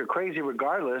first, you're crazy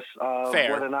regardless of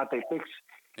Fair. whether or not they fix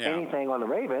anything on the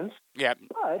Ravens. Yeah,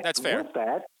 but that's fair. With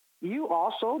that, you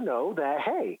also know that,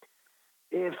 hey,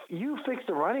 if you fix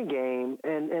the running game,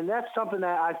 and that's something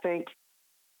that I think,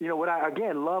 what I,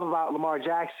 again, love about Lamar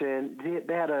Jackson,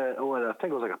 they had I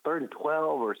think it was like a 3rd and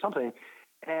 12 or something,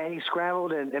 and he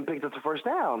scrambled and picked up the first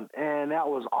down, and that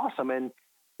was awesome. And,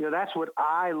 that's what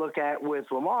I look at with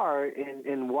Lamar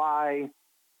and why,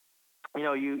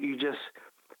 you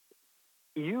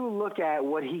look at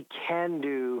what he can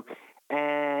do,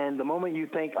 and the moment you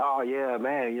think, oh, yeah,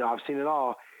 man, I've seen it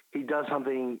all, he does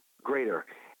something greater.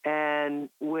 And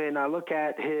when I look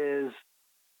at his,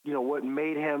 what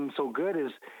made him so good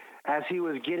is as he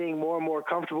was getting more and more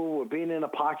comfortable with being in the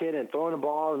pocket and throwing the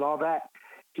ball and all that,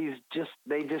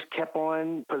 they just kept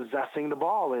on possessing the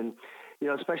ball. And,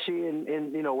 especially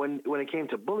in when it came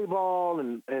to bully ball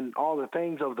and all the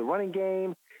things of the running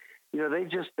game,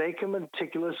 they can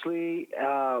meticulously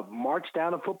march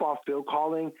down a football field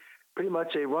calling pretty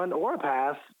much a run or a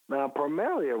pass,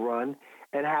 primarily a run,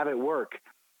 and have it work.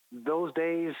 Those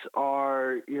days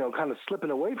are, kind of slipping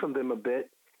away from them a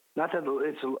bit. Not that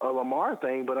it's a Lamar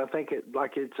thing, but I think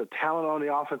it's a talent on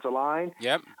the offensive line.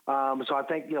 Yep. So I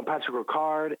think, Patrick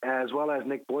Ricard as well as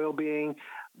Nick Boyle being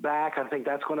back, I think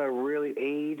that's going to really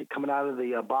aid coming out of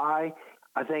the bye.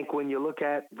 I think when you look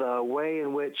at the way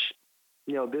in which,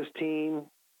 this team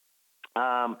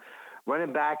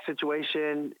running back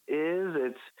situation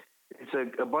it's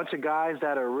a bunch of guys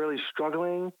that are really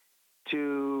struggling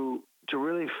to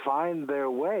really find their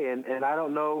way. And I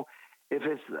don't know if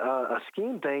it's a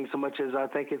scheme thing so much as I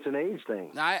think it's an age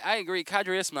thing. I agree.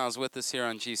 Kadri Ismail's with us here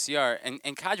on GCR.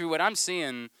 And Kadri, what I'm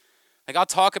seeing, like I'll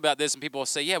talk about this and people will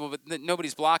say, yeah, well, but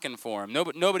nobody's blocking for him.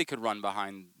 Nobody could run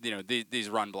behind, these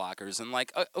run blockers. And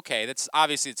like, okay, that's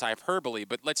obviously it's hyperbole,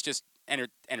 but let's just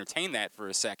entertain that for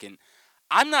a second.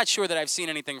 I'm not sure that I've seen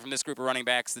anything from this group of running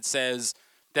backs that says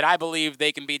that I believe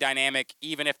they can be dynamic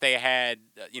even if they had,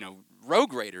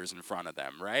 rogue raiders in front of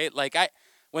them, right? Like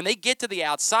when they get to the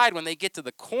outside, when they get to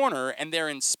the corner and they're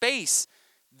in space,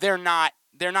 they're not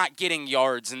getting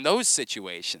yards in those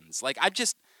situations. Like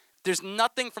there's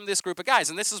nothing from this group of guys,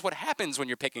 and this is what happens when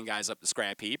you're picking guys up the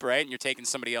scrap heap, right? And you're taking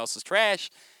somebody else's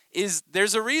trash.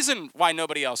 There's a reason why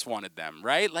nobody else wanted them,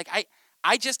 right? Like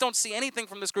I just don't see anything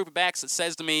from this group of backs that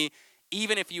says to me,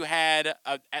 even if you had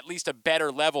at least a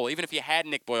better level, even if you had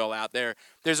Nick Boyle out there,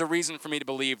 there's a reason for me to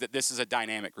believe that this is a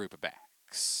dynamic group of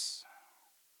backs.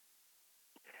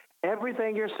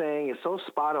 Everything you're saying is so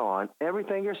spot on.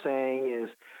 Everything you're saying is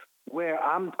where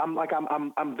I'm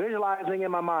visualizing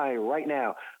in my mind right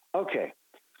now. Okay,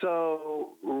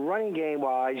 so running game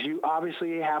wise, you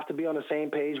obviously have to be on the same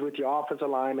page with your offensive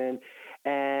lineman,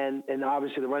 and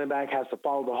obviously the running back has to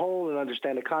follow the hole and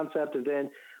understand the concept, and then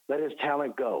let his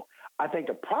talent go. I think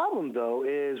the problem, though,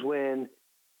 is when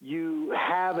you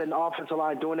have an offensive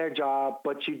line doing their job,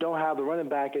 but you don't have the running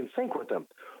back in sync with them.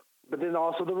 But then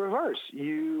also the reverse.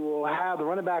 You will have the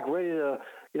running back ready to,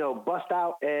 bust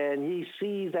out, and he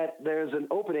sees that there's an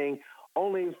opening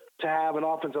only to have an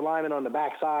offensive lineman on the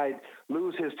backside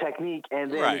lose his technique, and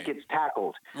then he gets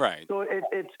tackled. Right. So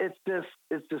it's this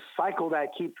cycle that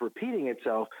keeps repeating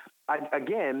itself. I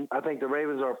think the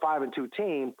Ravens are a 5-2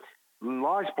 team, in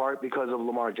large part because of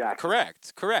Lamar Jackson.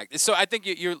 Correct. So I think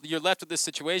you're left with this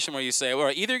situation where you say,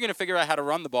 well, either you're going to figure out how to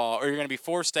run the ball, or you're going to be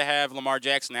forced to have Lamar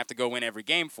Jackson have to go win every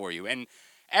game for you. And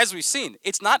as we've seen,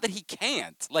 it's not that he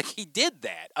can't. Like, he did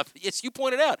that. As you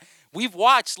pointed out, we've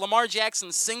watched Lamar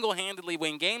Jackson single-handedly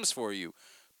win games for you.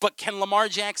 But can Lamar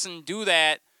Jackson do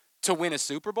that to win a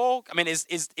Super Bowl? I mean,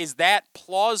 is that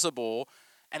plausible?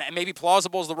 And maybe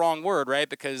plausible is the wrong word, right?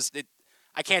 Because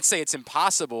I can't say it's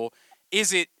impossible.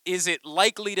 Is it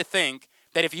likely to think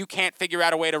that if you can't figure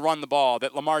out a way to run the ball,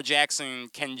 that Lamar Jackson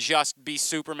can just be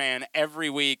Superman every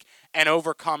week and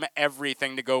overcome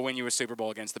everything to go win you a Super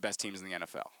Bowl against the best teams in the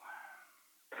NFL?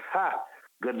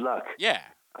 Good luck. Yeah.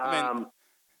 I mean,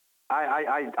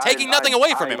 taking nothing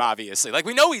away from him, obviously. Like,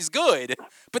 we know he's good,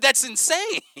 but that's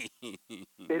insane.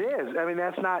 It is. I mean,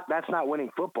 that's not winning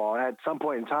football. At some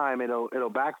point in time, it'll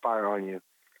backfire on you.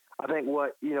 I think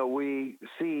what, we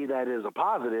see that is a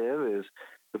positive is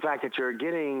the fact that you're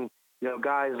getting,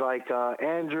 guys like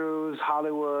Andrews,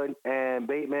 Hollywood, and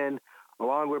Bateman,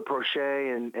 along with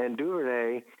Prochet and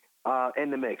Duvernay in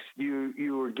the mix.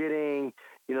 You were getting,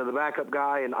 the backup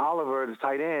guy and Oliver, the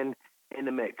tight end, in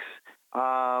the mix.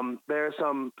 There's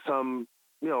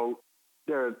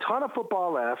there are a ton of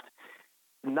football left.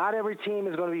 Not every team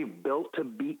is going to be built to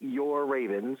beat your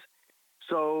Ravens.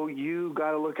 So you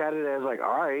got to look at it as like,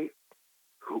 all right,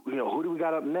 who do we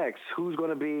got up next? Who's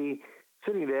going to be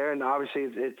sitting there, and obviously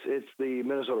it's the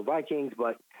Minnesota Vikings,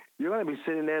 but you're going to be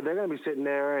sitting there. They're going to be sitting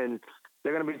there, and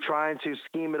they're going to be trying to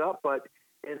scheme it up. But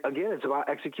again, it's about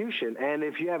execution. And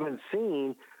if you haven't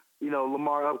seen,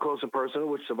 Lamar up close and personal,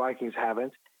 which the Vikings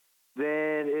haven't,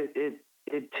 then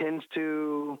it tends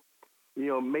to,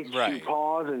 make you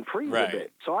pause and freeze a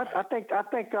bit. So I think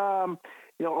all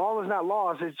is not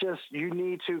lost. It's just you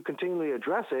need to continually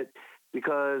address it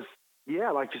because,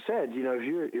 like you said,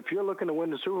 if you're looking to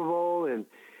win the Super Bowl and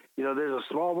there's a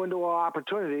small window of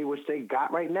opportunity which they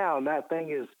got right now, and that thing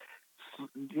is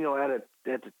at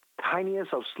the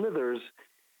tiniest of slithers,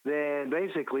 then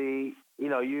basically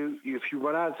if you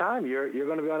run out of time, you're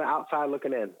going to be on the outside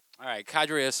looking in. All right,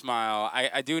 Qadry Ismail,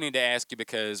 I do need to ask you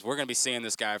because we're going to be seeing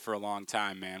this guy for a long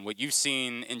time, man. What you've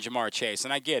seen in Ja'Marr Chase,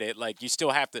 and I get it, like you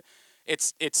still have to.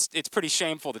 It's pretty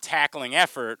shameful, the tackling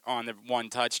effort on the one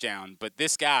touchdown, but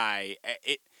this guy,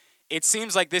 it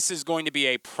seems like this is going to be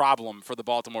a problem for the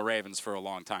Baltimore Ravens for a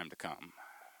long time to come.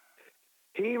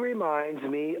 He reminds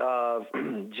me of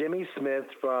Jimmy Smith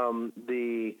from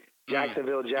the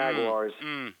Jacksonville Jaguars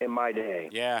in my day.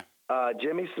 Yeah.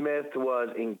 Jimmy Smith was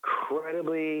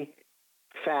incredibly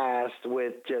fast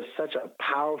with just such a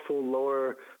powerful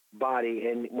lower body.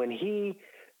 And when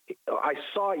I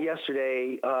saw it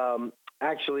yesterday,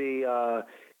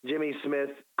 Jimmy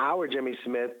Smith,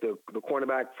 the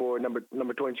cornerback for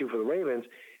number 22 for the Ravens,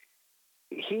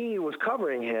 he was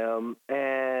covering him,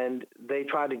 and they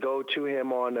tried to go to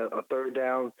him on a third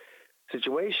down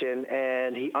situation,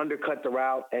 and he undercut the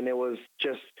route, and it was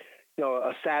just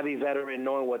a savvy veteran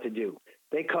knowing what to do.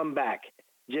 They come back.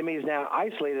 Jimmy's now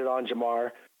isolated on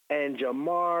Ja'Marr, and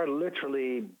Ja'Marr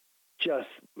literally just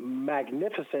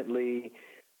magnificently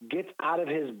gets out of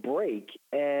his break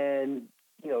and,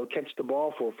 catch the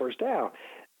ball for a first down.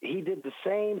 He did the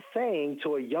same thing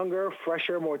to a younger,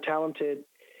 fresher, more talented,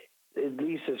 at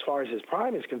least as far as his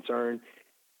prime is concerned,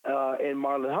 in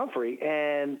Marlon Humphrey.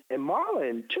 And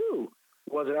Marlon, too,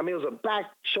 it was a back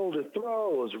shoulder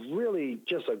throw. It was really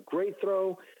just a great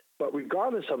throw. But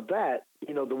regardless of that,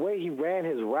 the way he ran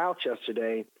his routes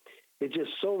yesterday, it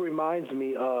just so reminds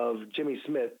me of Jimmy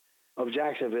Smith of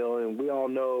Jacksonville. And we all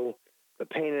know the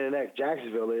pain in the neck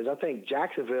Jacksonville is. I think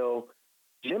Jacksonville,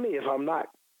 Jimmy, if I'm not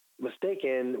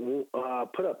mistaken,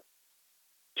 put up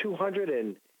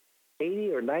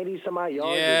 280 or 90 some odd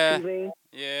yards receiving.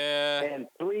 Yeah. And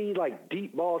 3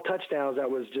 deep ball touchdowns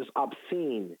that was just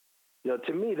obscene.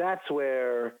 To me, that's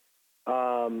where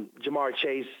Ja'Marr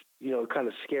Chase, kind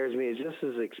of scares me, is just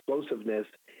his explosiveness.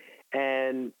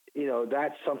 And,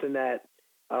 that's something that,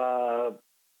 I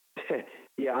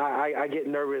get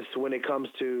nervous when it comes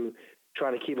to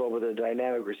trying to keep up with a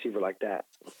dynamic receiver like that.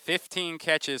 15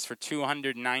 catches for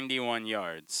 291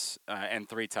 yards and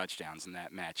 3 touchdowns in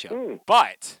that matchup.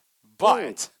 But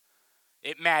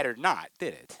it mattered not,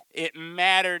 did it? It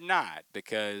mattered not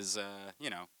because,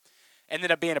 ended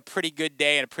up being a pretty good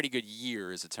day and a pretty good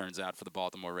year, as it turns out, for the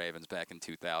Baltimore Ravens back in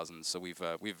 2000. So we've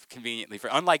conveniently,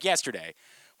 unlike yesterday,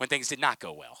 when things did not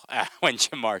go well, when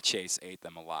Ja'Marr Chase ate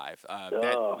them alive.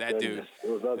 That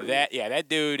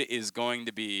dude is going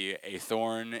to be a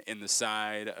thorn in the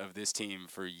side of this team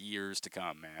for years to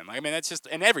come, man. That's just,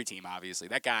 and every team, obviously.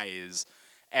 That guy is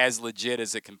as legit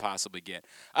as it can possibly get.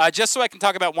 Just so I can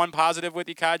talk about one positive with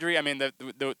you, Qadry.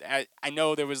 I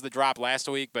know there was the drop last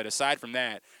week, but aside from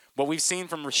that, what we've seen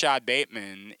from Rashad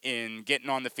Bateman in getting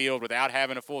on the field without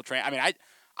having a full train.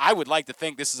 I would like to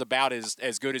think this is about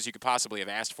as good as you could possibly have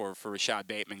asked for Rashad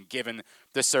Bateman, given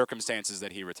the circumstances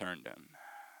that he returned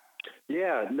in.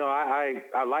 Yeah, no, I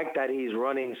like that he's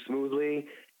running smoothly.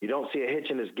 You don't see a hitch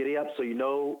in his giddy up, so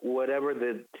whatever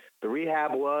the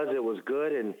rehab was, it was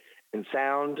good and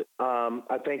sound.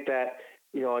 I think that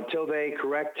until they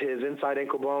correct his inside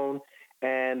ankle bone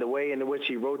and the way in which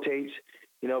he rotates,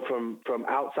 from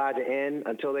outside to in,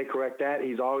 until they correct that,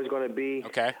 he's always going to be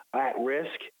at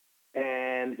risk.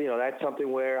 And, that's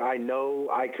something where I know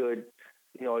I could,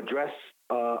 address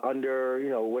under,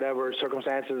 whatever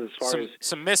circumstances as far as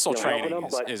some missile training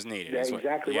is needed. Yeah,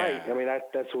 exactly right.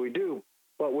 That's what we do.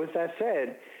 But with that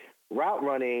said, route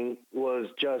running was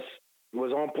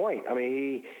on point.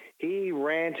 He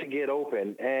ran to get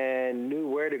open and knew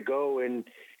where to go and,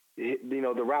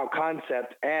 the route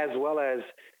concept as well as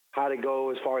how to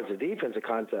go as far as the defensive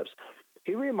concepts.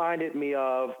 He reminded me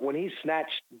of when he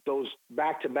snatched those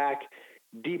back-to-back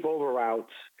deep over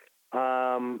routes.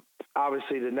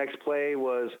 Obviously, the next play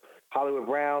was Hollywood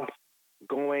Brown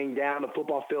going down the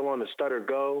football field on the stutter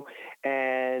go,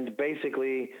 and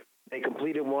basically they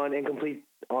completed one, incomplete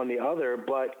on the other.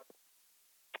 But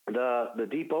the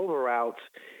deep over routes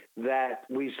that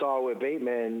we saw with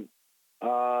Bateman,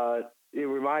 it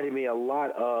reminded me a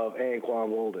lot of Anquan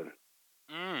Walden.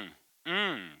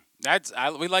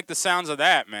 We like the sounds of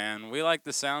that, man. We like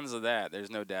the sounds of that.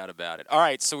 There's no doubt about it. All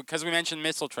right, so because we mentioned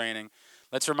missile training,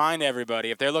 let's remind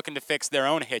everybody, if they're looking to fix their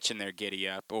own hitch in their giddy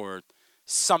up or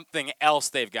something else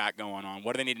they've got going on,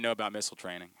 what do they need to know about missile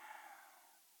training?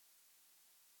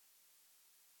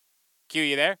 Q,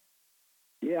 you there?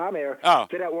 Yeah, I'm here. Oh.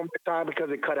 Say that one more time because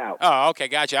it cut out. Oh, okay,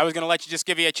 gotcha. I was going to let you just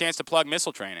give you a chance to plug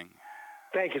missile training.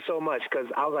 Thank you so much, because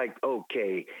I was like,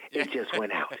 okay, it just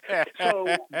went out.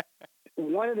 So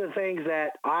one of the things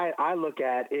that I look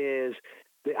at is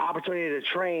the opportunity to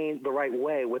train the right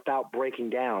way without breaking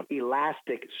down.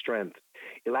 Elastic strength.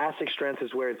 Elastic strength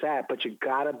is where it's at, but you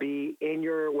got to be in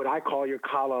your, what I call your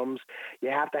columns. You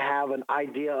have to have an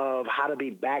idea of how to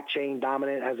be back chain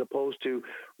dominant as opposed to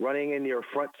running in your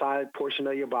front side portion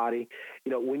of your body.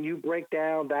 You know, when you break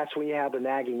down, that's when you have the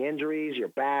nagging injuries, your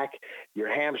back,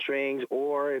 your hamstrings,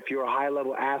 or if you're a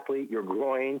high-level athlete, your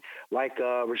groin, like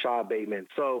Rashad Bateman.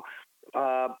 So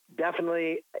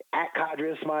definitely at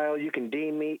Qadri Ismail, you can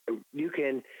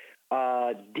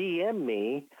DM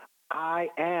me. I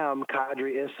am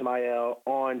Qadri Ismail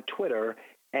on Twitter,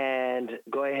 and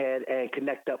go ahead and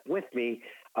connect up with me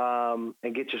and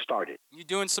get you started. You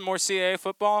doing some more CAA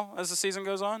football as the season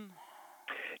goes on?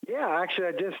 Yeah, actually,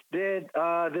 I just did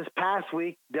this past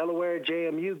week, Delaware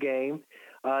JMU game,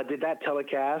 did that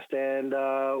telecast, and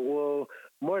will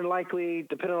more than likely,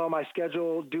 depending on my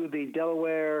schedule, do the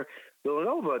Delaware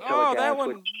Villanova telecast,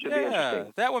 which should be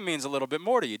interesting. That one means a little bit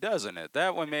more to you, doesn't it?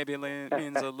 That one maybe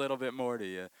means a little bit more to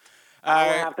you. I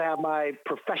will have to have my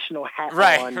professional hat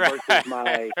on versus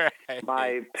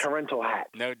my parental hat.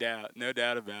 No doubt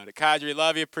about it. Qadri,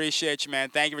 love you, appreciate you, man.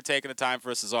 Thank you for taking the time for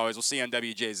us as always. We'll see you on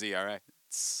WJZ, all right?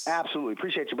 Absolutely.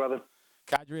 Appreciate you, brother.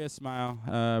 Qadri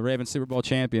Ismail, Ravens Super Bowl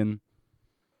champion.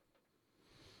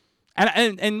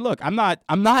 And look, I'm not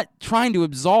trying to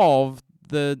absolve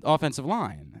the offensive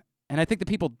line. And I think that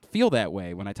people feel that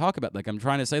way when I talk about, like, I'm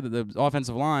trying to say that the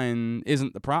offensive line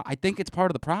isn't the problem. I think it's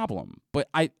part of the problem. But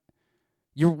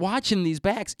you're watching these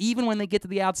backs even when they get to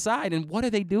the outside, and what are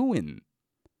they doing?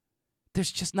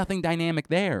 There's just nothing dynamic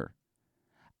there.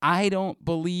 I don't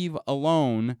believe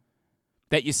alone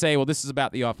that you say, well, this is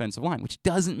about the offensive line, which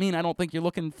doesn't mean I don't think you're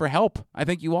looking for help. I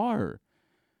think you are.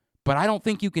 But I don't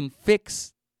think you can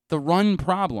fix the run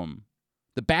problem,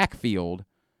 the backfield,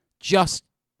 just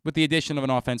with the addition of an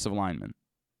offensive lineman.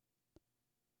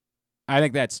 I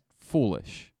think that's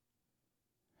foolish.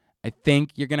 I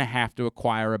think you're going to have to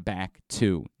acquire a back,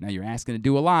 too. Now, you're asking to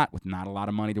do a lot with not a lot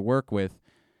of money to work with,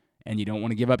 and you don't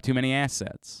want to give up too many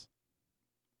assets.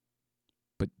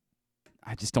 But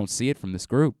I just don't see it from this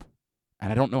group,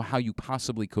 and I don't know how you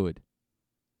possibly could.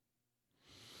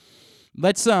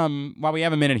 Let's, while we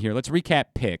have a minute here, let's recap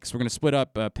picks. We're going to split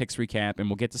up picks recap, and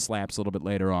we'll get to slaps a little bit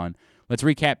later on. Let's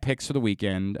recap picks for the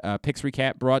weekend. Picks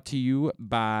recap brought to you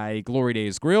by Glory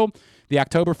Days Grill. The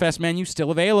Oktoberfest menu still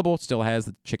available. It still has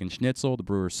the chicken schnitzel, the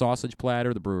brewer's sausage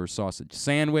platter, the brewer's sausage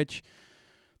sandwich,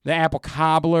 the apple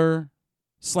cobbler,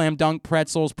 slam dunk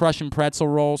pretzels, Prussian pretzel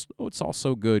rolls. Oh, it's all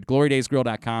so good.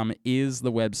 GloryDaysGrill.com is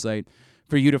the website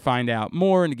for you to find out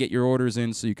more and to get your orders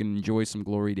in so you can enjoy some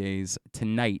Glory Days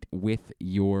tonight with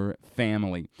your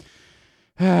family.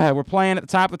 We're playing at the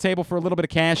top of the table for a little bit of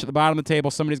cash. At the bottom of the table,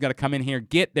 somebody's got to come in here,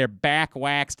 get their back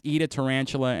waxed, eat a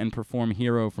tarantula, and perform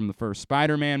Hero from the first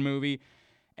Spider-Man movie.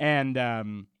 And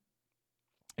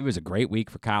it was a great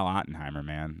week for Kyle Ottenheimer,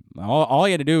 man. All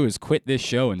he had to do was quit this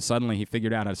show, and suddenly he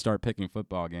figured out how to start picking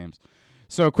football games.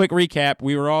 So a quick recap.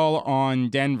 We were all on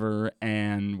Denver,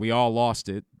 and we all lost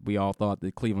it. We all thought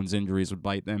that Cleveland's injuries would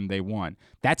bite them. They won.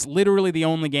 That's literally the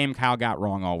only game Kyle got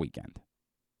wrong all weekend.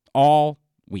 All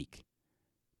week.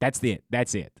 That's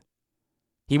it.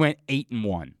 He went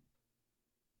 8-1.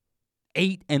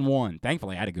 8-1.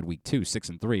 Thankfully, I had a good week too,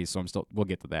 6-3. So we'll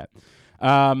get to that.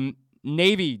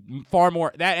 Navy, far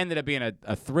more. That ended up being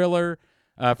a thriller.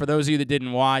 For those of you that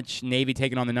didn't watch, Navy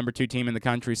taking on the number 2 team in the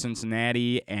country,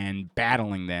 Cincinnati, and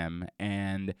battling them,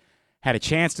 and had a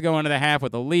chance to go into the half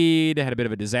with a lead. Had a bit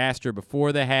of a disaster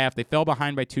before the half. They fell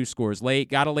behind by 2 scores late,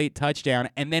 got a late touchdown,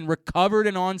 and then recovered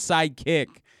an onside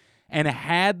kick, and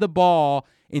had the ball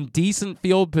in decent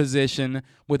field position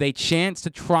with a chance to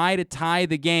try to tie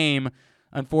the game.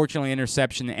 Unfortunately,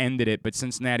 interception ended it, but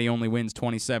Cincinnati only wins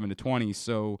 27-20.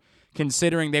 So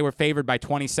considering they were favored by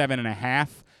 27.5,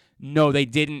 no, they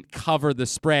didn't cover the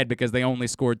spread because they only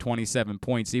scored 27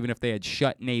 points. Even if they had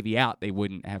shut Navy out, they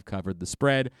wouldn't have covered the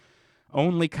spread.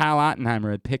 Only Kyle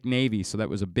Ottenheimer had picked Navy, so that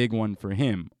was a big one for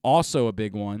him. Also a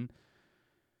big one,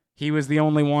 he was the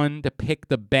only one to pick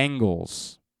the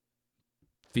Bengals.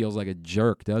 Feels like a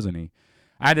jerk, doesn't he?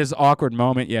 I had this awkward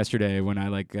moment yesterday when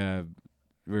I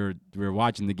we were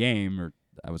watching the game, or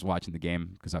I was watching the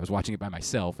game because I was watching it by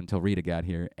myself until Rita got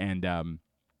here, and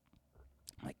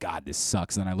my God, this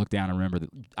sucks. And then I looked down and remember that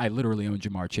I literally own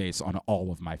Jamar Chase on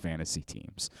all of my fantasy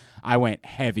teams. I went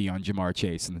heavy on Jamar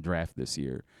Chase in the draft this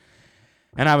year,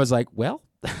 and I was like, well,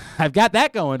 I've got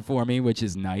that going for me, which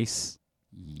is nice.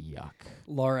 Yuck.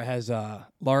 Laura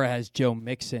has Joe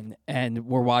Mixon, and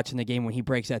we're watching the game when he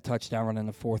breaks that touchdown run in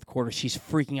the fourth quarter. She's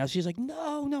freaking out. She's like,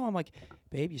 no. I'm like,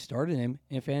 babe, you started him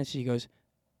in fantasy. She goes,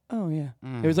 oh, yeah.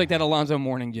 It was like that Alonzo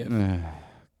Mourning gif.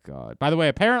 God. By the way,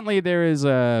 apparently there is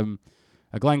a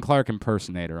Glenn Clark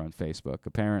impersonator on Facebook.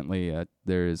 Apparently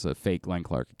there is a fake Glenn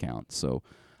Clark account. So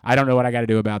I don't know what I got to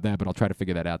do about that, but I'll try to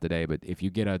figure that out today. But if you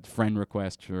get a friend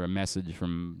request or a message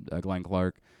from Glenn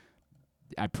Clark,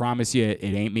 I promise you it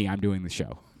ain't me. I'm doing the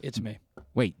show. It's me.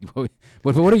 Wait,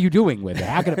 what are you doing with it?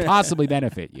 How could it possibly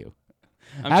benefit you?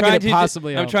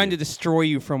 I'm trying to destroy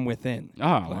you from within.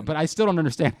 Oh, Glenn. But I still don't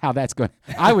understand how that's going.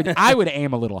 I would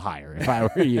aim a little higher if I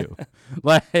were you.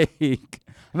 Like,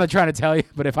 I'm not trying to tell you,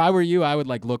 but if I were you, I would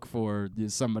look for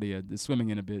somebody swimming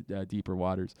in a bit deeper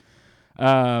waters.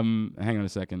 Hang on a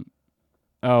second.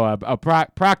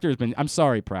 Proctor's been. I'm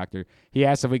sorry, Proctor. He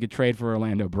asked if we could trade for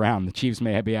Orlando Brown. The Chiefs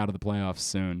may be out of the playoffs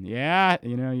soon. Yeah,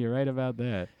 you're right about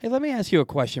that. Hey, let me ask you a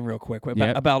question real quick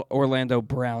about Orlando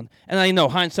Brown. And I know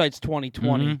hindsight's 20/20.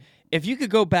 Mm-hmm. If you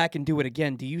could go back and do it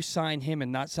again, do you sign him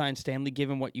and not sign Stanley,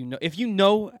 given what you know? If you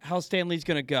know how Stanley's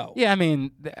going to go. Yeah, I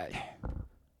mean.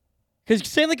 Because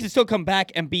Stanley can still come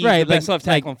back and be the best left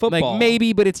tackle in football.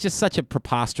 Maybe, but it's just such a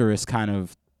preposterous kind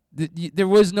of. There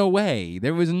was no way.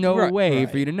 There was no way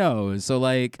for you to know. So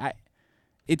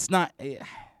it's not.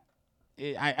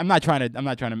 I'm not trying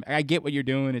to. I get what you're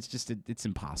doing. It's just it's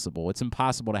impossible. It's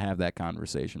impossible to have that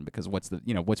conversation because what's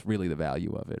really the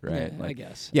value of it, right? Yeah, I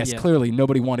guess. Yes, clearly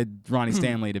nobody wanted Ronnie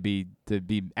Stanley to be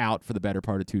out for the better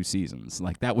part of 2 seasons.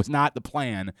 That was not the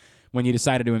plan when you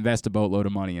decided to invest a boatload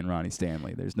of money in Ronnie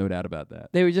Stanley. There's no doubt about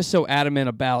that. They were just so adamant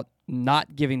about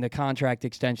not giving the contract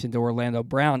extension to Orlando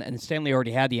Brown, and Stanley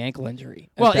already had the ankle injury.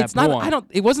 Well, it's not.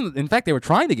 It wasn't. In fact, they were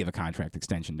trying to give a contract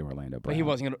extension to Orlando Brown, but he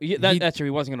wasn't going to. That's true.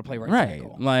 He wasn't going to play right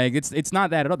tackle. It's not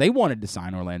that at all. They wanted to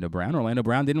sign Orlando Brown. Orlando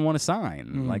Brown didn't want to sign.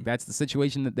 Mm-hmm. That's the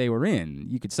situation that they were in.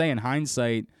 You could say in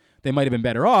hindsight they might have been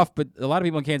better off, but a lot of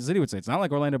people in Kansas City would say it's not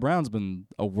like Orlando Brown's been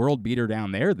a world beater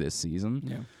down there this season.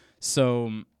 Yeah.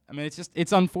 So. I mean,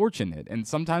 it's unfortunate, and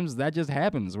sometimes that just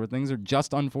happens where things are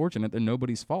just unfortunate. They're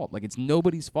nobody's fault. It's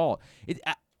nobody's fault.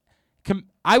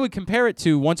 I would compare it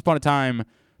to once upon a time,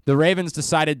 the Ravens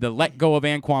decided to let go of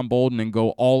Anquan Boldin and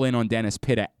go all in on Dennis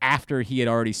Pitta after he had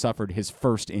already suffered his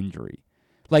first injury.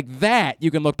 That,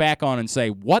 you can look back on and say,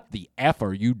 what the F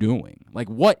are you doing?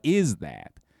 What is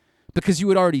that? Because you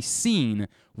had already seen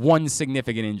one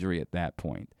significant injury at that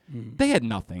point. They had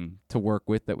nothing to work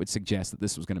with that would suggest that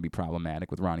this was going to be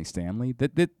problematic with Ronnie Stanley.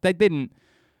 They didn't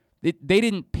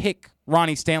pick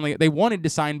Ronnie Stanley. They wanted to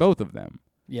sign both of them.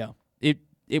 Yeah.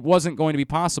 It wasn't going to be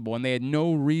possible, and they had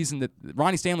no reason that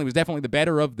Ronnie Stanley was definitely the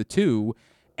better of the two,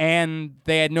 and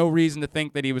they had no reason to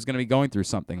think that he was going to be going through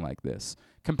something like this.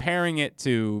 Comparing it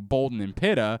to Boldin and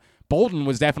Pitta, Boldin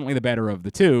was definitely the better of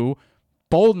the two.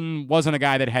 Boldin wasn't a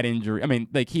guy that had injury. I mean,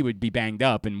 he would be banged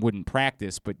up and wouldn't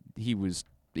practice, but he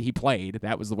played.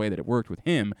 That was the way that it worked with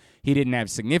him. He didn't have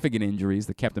significant injuries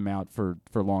that kept him out for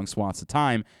long swaths of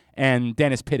time, and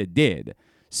Dennis Pitta did.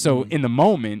 So in the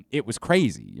moment, it was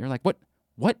crazy. You're like,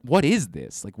 what is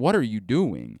this? What are you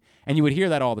doing? And you would hear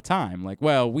that all the time.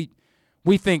 Well, we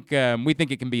think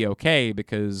it can be okay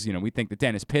because we think that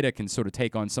Dennis Pitta can sort of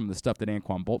take on some of the stuff that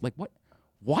Anquan Bolt.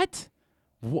 What?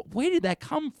 Where did that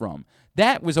come from?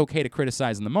 That was okay to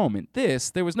criticize in the moment.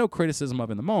 There was no criticism of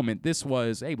in the moment. This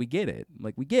was, hey, we get it.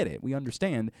 We get it. We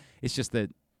understand. It's just that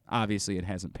obviously it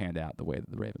hasn't panned out the way that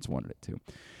the Ravens wanted it to.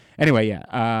 Anyway,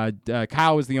 yeah.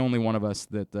 Kyle was the only one of us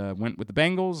that went with the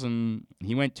Bengals, and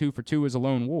he went 2 for 2 as a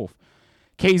lone wolf.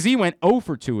 KZ went 0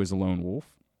 for 2 as a lone wolf,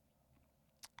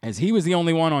 as he was the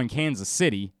only one on Kansas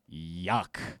City.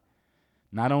 Yuck.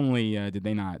 Not only did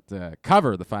they not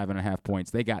cover the 5.5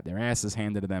 points, they got their asses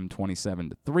handed to them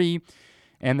 27-3.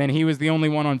 And then he was the only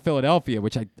one on Philadelphia,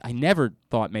 which I never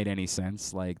thought made any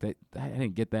sense. I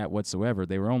didn't get that whatsoever.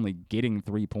 They were only getting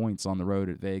 3 points on the road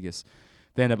at Vegas.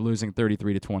 They ended up losing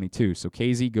 33-22. So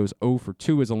KZ goes 0 for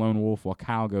 2 as a lone wolf, while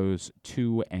Kyle goes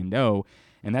 2-0.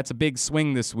 And that's a big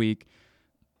swing this week.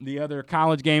 The other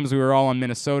college games, we were all on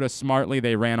Minnesota smartly.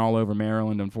 They ran all over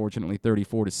Maryland, unfortunately,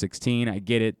 34-16. I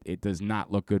get it. It does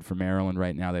not look good for Maryland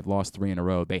right now. They've lost 3 in a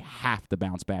row. They have to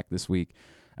bounce back this week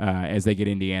as they get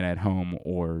Indiana at home,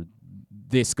 or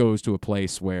this goes to a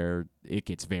place where it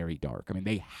gets very dark. I mean,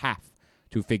 they have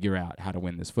to figure out how to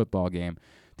win this football game.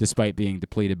 Despite being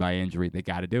depleted by injury, they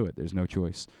got to do it. There's no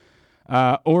choice.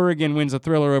 Oregon wins a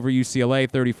thriller over UCLA,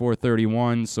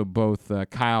 34-31. So both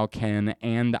Kyle, Ken,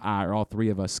 and I, or all three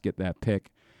of us, get that pick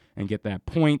and get that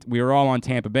point. We were all on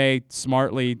Tampa Bay.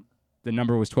 Smartly, the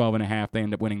number was 12.5. They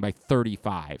end up winning by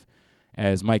 35.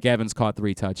 As Mike Evans caught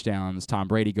 3 touchdowns. Tom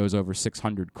Brady goes over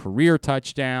 600 career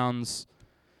touchdowns.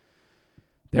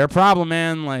 They're a problem,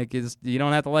 man. Like, you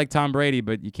don't have to like Tom Brady,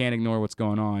 but you can't ignore what's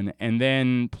going on. And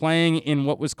then playing in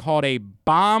what was called a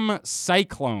bomb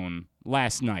cyclone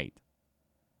last night.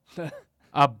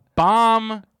 A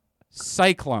bomb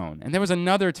cyclone. And there was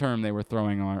another term they were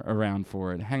throwing around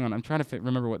for it. Hang on. I'm trying to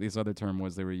remember what this other term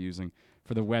was they were using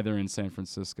for the weather in San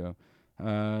Francisco.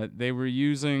 They were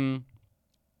using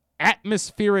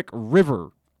atmospheric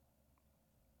river.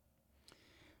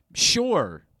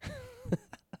 Sure.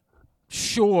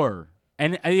 Sure.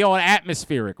 And, an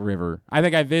atmospheric river. I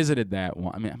think I visited that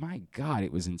one. I mean, my God,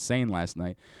 it was insane last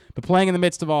night. But playing in the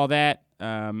midst of all that,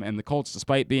 and the Colts,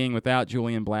 despite being without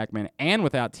Julian Blackmon and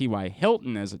without T.Y.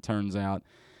 Hilton, as it turns out,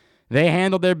 they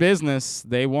handled their business.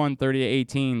 They won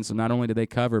 30-18, so not only did they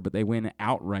cover, but they win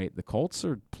outright. The Colts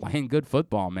are playing good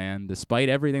football, man, despite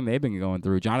everything they've been going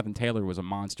through. Jonathan Taylor was a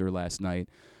monster last night.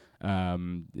 They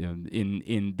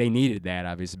needed that,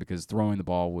 obviously, because throwing the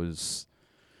ball was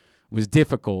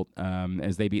difficult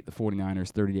as they beat the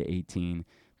 49ers 30-18.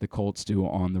 The Colts do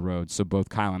on the road. So both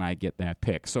Kyle and I get that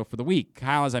pick. So for the week,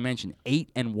 Kyle, as I mentioned,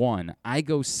 8-1. I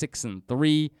go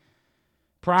 6-3.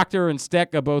 Proctor and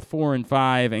Stetka both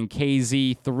 4-5, and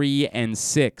KZ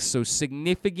 3-6. So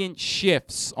significant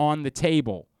shifts on the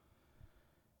table.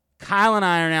 Kyle and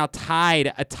I are now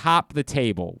tied atop the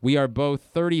table. We are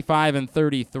both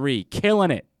 35-33, killing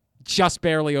it. Just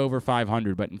barely over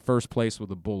 500, but in first place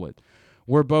with a bullet.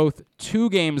 We're both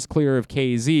 2 games clear of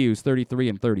KZ, who's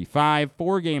 33-35,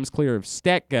 4 games clear of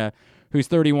Stetka, who's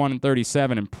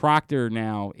 31-37, and Proctor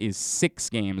now is 6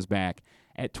 games back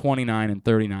at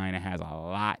 29-39. It has a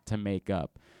lot to make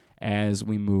up as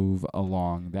we move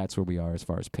along. That's where we are as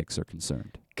far as picks are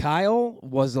concerned. Kyle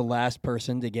was the last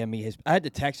person to give me his. I had to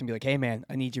text him and be like, "Hey man,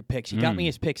 I need your picks." He got me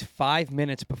his picks 5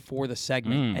 minutes before the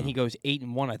segment, and he goes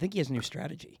 8-1. I think he has a new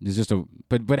strategy. It's just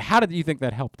but how did you think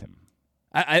that helped him?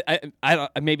 I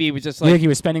don't. Maybe he was just You like. think he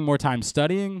was spending more time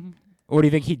studying, or do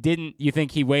you think he didn't? You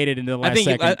think he waited until the last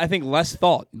second? I think less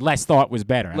thought. Less thought was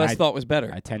better. Less thought was better.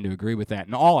 I tend to agree with that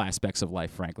in all aspects of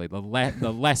life. Frankly, the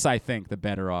less I think, the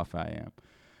better off I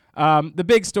am. The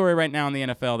big story right now in the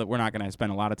NFL that we're not going to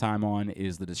spend a lot of time on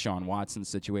is the Deshaun Watson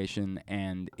situation,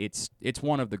 and it's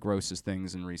one of the grossest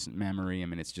things in recent memory. I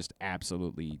mean, it's just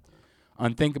absolutely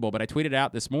unthinkable. But I tweeted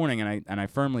out this morning, and I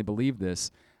firmly believe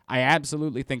this. I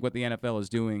absolutely think what the NFL is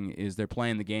doing is they're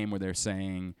playing the game where they're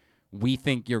saying, we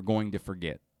think you're going to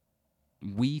forget.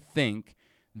 We think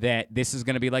that this is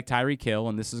going to be like Tyreek Hill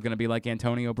and this is going to be like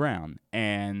Antonio Brown.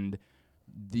 And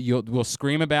we'll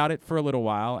scream about it for a little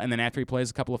while, and then after he plays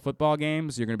a couple of football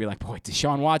games, you're going to be like, boy,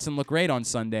 Deshaun Watson looked great on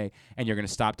Sunday, and you're going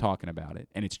to stop talking about it,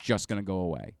 and it's just going to go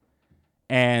away.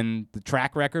 And the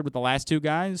track record with the last 2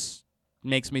 guys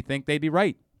makes me think they'd be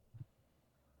right.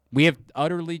 We have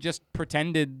utterly just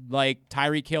pretended like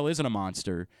Tyreek Hill isn't a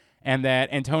monster and that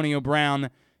Antonio Brown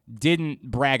didn't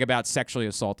brag about sexually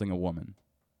assaulting a woman.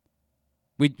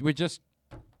 We're just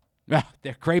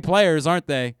they're great players, aren't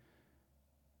they?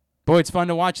 Boy, it's fun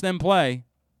to watch them play.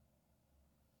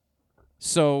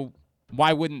 So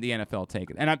why wouldn't the NFL take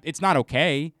it? And it's not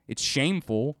okay. It's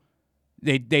shameful.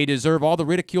 They deserve all the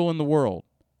ridicule in the world.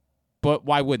 But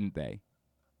why wouldn't they?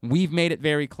 We've made it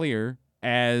very clear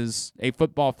as a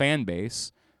football fan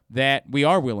base that we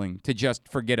are willing to just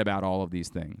forget about all of these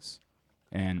things.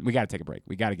 And we got to take a break.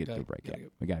 We got to get a break.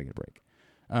 We got to get a break.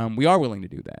 We are willing to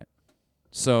do that.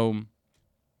 So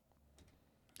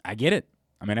I get it.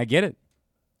 I mean, I get it.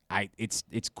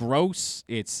 It's gross.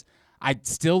 I'd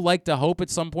still like to hope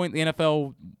at some point the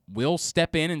NFL will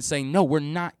step in and say, no, we're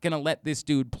not going to let this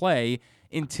dude play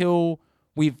until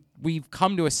we've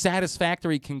come to a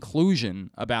satisfactory conclusion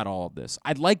about all of this.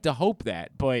 I'd like to hope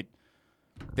that, but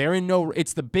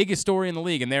it's the biggest story in the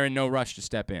league, and they're in no rush to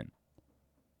step in.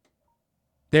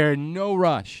 They're in no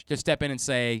rush to step in and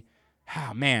say,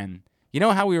 oh, man, you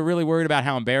know how we were really worried about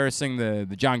how embarrassing the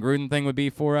John Gruden thing would be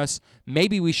for us?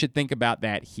 Maybe we should think about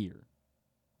that here.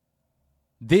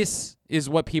 This is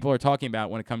what people are talking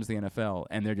about when it comes to the NFL,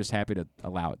 and they're just happy to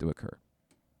allow it to occur.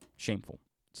 Shameful.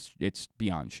 It's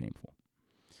beyond shameful.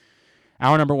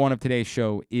 Hour number 1 of today's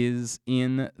show is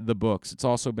in the books. It's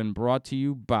also been brought to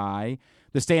you by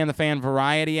the Stay on the Fan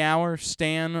Variety Hour.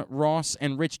 Stan Ross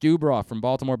and Rich Dubroff from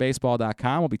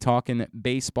BaltimoreBaseball.com. We'll be talking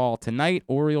baseball tonight,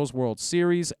 Orioles World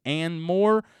Series, and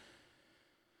more.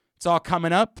 It's all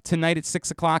coming up tonight at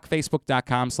 6 o'clock,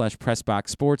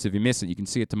 facebook.com/PressBoxSports. If you miss it, you can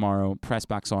see it tomorrow,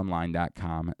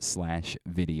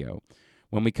 PressBoxOnline.com/video.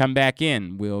 When we come back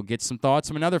in, we'll get some thoughts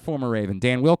from another former Raven,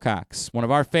 Dan Wilcox, one of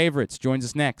our favorites, joins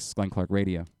us next, Glenn Clark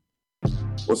Radio.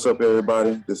 What's up,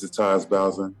 everybody? This is Tyus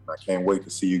Bowser. I can't wait to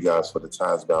see you guys for the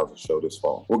Tyus Bowser Show this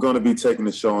fall. We're going to be taking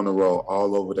the show on the road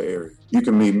all over the area. You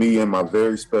can meet me and my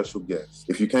very special guests.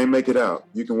 If you can't make it out,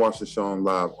 you can watch the show on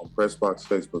live on PressBox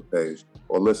Facebook page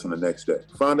or listen the next day.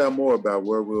 Find out more about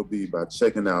where we'll be by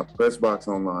checking out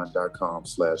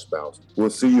PressBoxOnline.com/Bowser.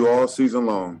 We'll see you all season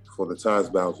long for the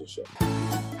Tyus Bowser Show.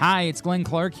 Hi, it's Glenn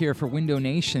Clark here for Window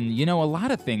Nation. You know, a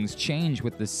lot of things change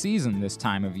with the season this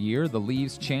time of year. The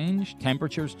leaves change,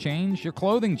 temperatures change, your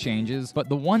clothing changes, but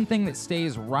the one thing that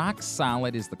stays rock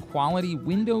solid is the quality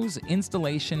windows,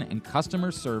 installation, and customer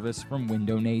service from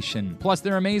Window Nation. Plus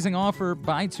their amazing offer,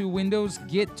 buy 2 windows,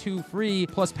 get 2 free,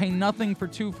 plus pay nothing for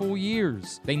 2 full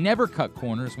years. They never cut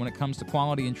corners when it comes to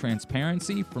quality and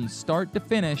transparency from start to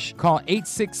finish. Call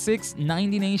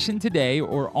 866-90NATION today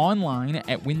or online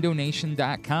at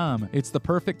windownation.com. It's the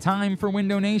perfect time for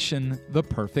Window Nation, the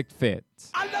perfect fit.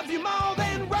 I love you more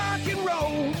than rock and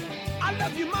roll. I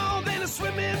love you more than a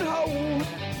swimming hole.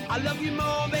 I love you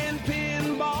more than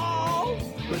pinball,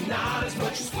 but not as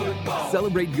much as football.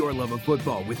 Celebrate your love of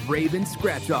football with Ravens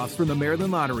scratch-offs from the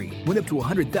Maryland Lottery. Win up to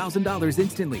 $100,000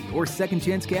 instantly or second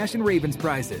chance cash and Ravens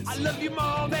prizes. I love you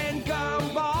more than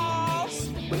gumballs,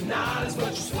 but not as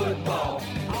much as football.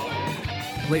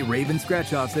 Play Ravens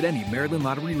scratch-offs at any Maryland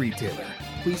Lottery retailer.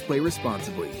 Please play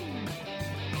responsibly.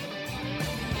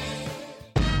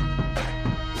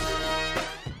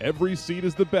 Every seat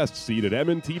is the best seat at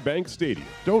M&T Bank Stadium.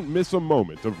 Don't miss a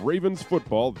moment of Ravens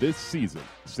football this season.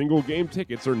 Single game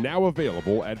tickets are now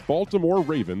available at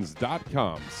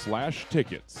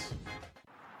BaltimoreRavens.com/tickets.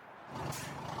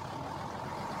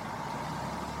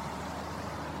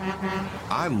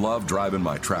 I love driving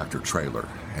my tractor trailer,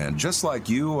 and just like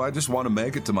you, I just want to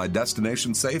make it to my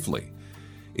destination safely.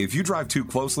 If you drive too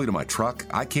closely to my truck,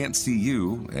 I can't see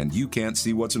you, and you can't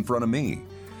see what's in front of me.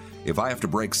 If I have to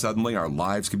brake suddenly, our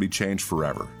lives can be changed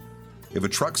forever. If a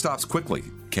truck stops quickly,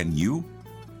 can you?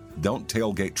 Don't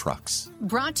tailgate trucks.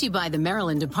 Brought to you by the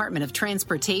Maryland Department of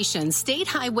Transportation State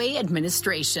Highway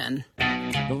Administration.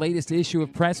 The latest issue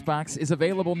of PressBox is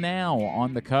available now.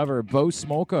 On the cover, Bo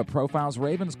Smolka profiles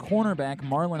Ravens cornerback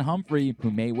Marlon Humphrey,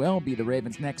 who may well be the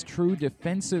Ravens' next true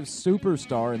defensive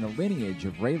superstar in the lineage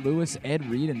of Ray Lewis, Ed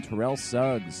Reed, and Terrell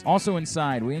Suggs. Also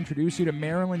inside, we introduce you to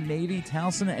Maryland, Navy,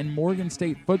 Towson, and Morgan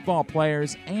State football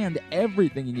players and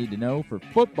everything you need to know for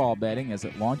football betting as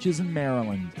it launches in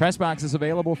Maryland. PressBox is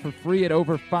available for free at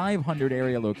over 500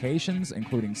 area locations,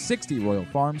 including 60 Royal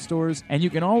Farm stores, and you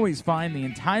can always find the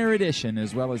entire edition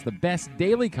as well as the best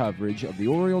daily coverage of the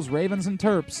Orioles, Ravens, and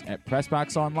Terps at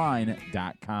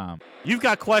PressBoxOnline.com. You've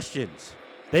got questions.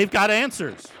 They've got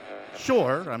answers.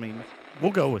 Sure, I mean,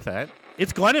 we'll go with that.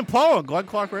 It's Glenn and Paul on Glenn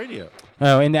Clark Radio.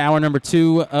 Oh, into hour number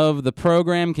 2 of the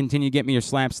program. Continue to get me your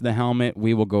slaps to the helmet.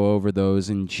 We will go over those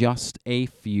in just a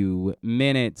few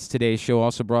minutes. Today's show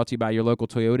also brought to you by your local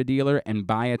Toyota dealer and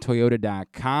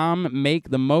buyatoyota.com. Make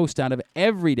the most out of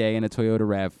every day in a Toyota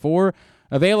RAV4.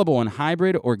 Available in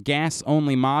hybrid or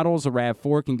gas-only models, a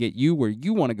RAV4 can get you where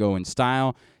you want to go in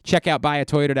style. Check out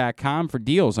buyatoyota.com for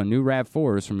deals on new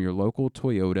RAV4s from your local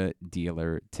Toyota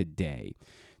dealer today.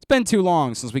 It's been too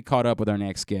long since we caught up with our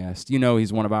next guest. You know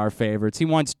he's one of our favorites. He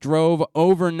once drove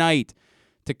overnight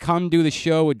to come do the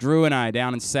show with Drew and I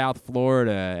down in South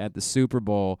Florida at the Super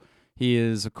Bowl. He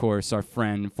is, of course, our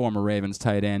friend, former Ravens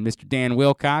tight end, Mr. Dan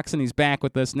Wilcox, and he's back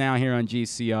with us now here on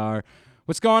GCR.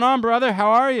 What's going on, brother? How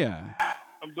are you?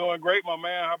 I'm doing great, my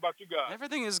man. How about you guys?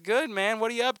 Everything is good, man. What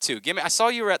are you up to? I saw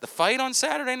you were at the fight on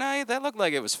Saturday night. That looked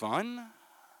like it was fun.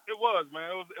 It was,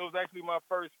 man. It was actually my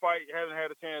first fight. Hadn't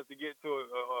had a chance to get to an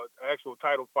actual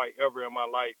title fight ever in my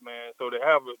life, man. So to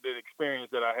have the experience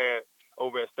that I had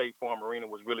over at State Farm Arena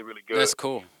was really, really good. That's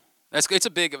cool.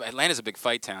 Atlanta's a big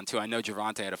fight town too. I know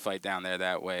Gervonta had a fight down there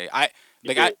that way. I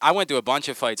went to a bunch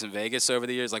of fights in Vegas over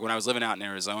the years. Like when I was living out in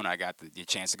Arizona, I got the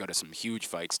chance to go to some huge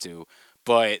fights too.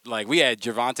 But like we had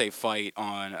Gervonta fight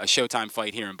on a Showtime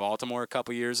fight here in Baltimore a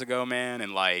couple years ago, man,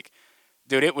 and like,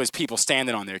 dude, it was people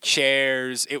standing on their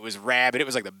chairs. It was rabid. It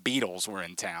was like the Beatles were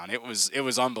in town. It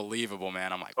was unbelievable,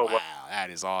 man. I'm like, wow,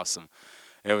 that is awesome.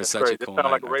 It was such a cool night. It sounded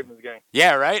like a Ravens game.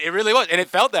 Yeah, right? It really was. And it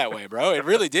felt that way, bro. It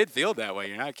really did feel that way.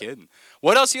 You're not kidding.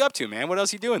 What else you up to, man? What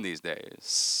else you doing these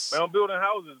days? Man, I'm building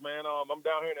houses, man. I'm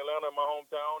down here in Atlanta, my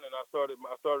hometown, and I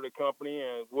started a company,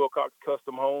 and Wilcox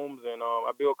Custom Homes, and I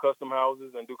build custom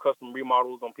houses and do custom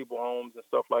remodels on people's homes and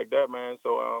stuff like that, man.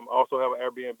 So I also have an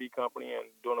Airbnb company and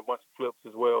doing a bunch of flips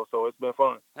as well. So it's been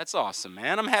fun. That's awesome,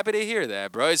 man. I'm happy to hear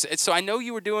that, bro. So I know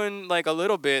you were doing like a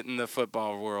little bit in the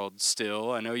football world still.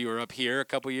 I know you were up here a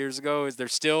couple years ago. Is there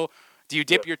still? Do you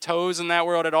dip your toes in that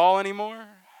world at all anymore?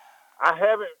 I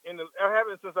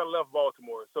haven't since I left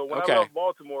Baltimore. So when I left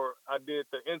Baltimore, I did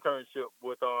the internship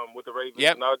with the Ravens,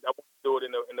 and I wanted to do it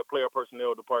in the player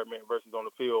personnel department versus on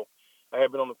the field. I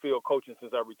have been on the field coaching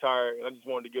since I retired, and I just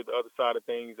wanted to give the other side of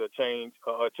things a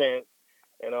chance.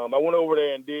 And I went over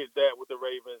there and did that with the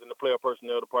Ravens and the player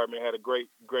personnel department. Had a great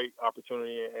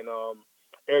opportunity, and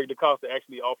Eric DeCosta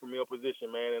actually offered me a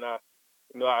position, man. And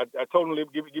I told him,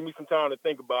 give me some time to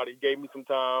think about it. He gave me some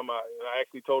time. I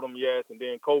actually told him yes, and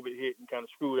then COVID hit and kind of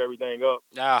screwed everything up.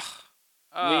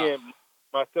 Me and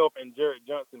myself and Jared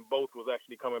Johnson both was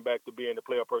actually coming back to be in the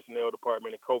player personnel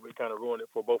department, and COVID kind of ruined it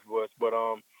for both of us. But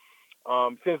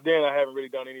since then, I haven't really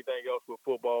done anything else with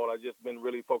football. I've just been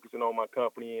really focusing on my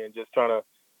company and just trying to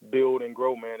build and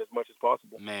grow, man, as much as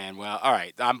possible. Man, well, all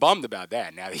right. I'm bummed about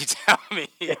that now that you tell me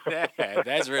that.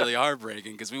 That's really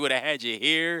heartbreaking because we would have had you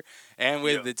here and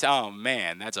with the Tom.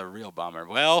 Man, that's a real bummer.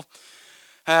 Well,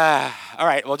 all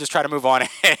right. We'll just try to move on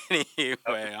anyway.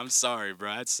 I'm sorry,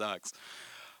 bro. That sucks.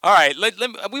 All right,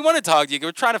 we want to talk to you.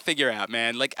 We're trying to figure out,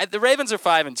 man. Like the Ravens are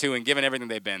 5-2, and given everything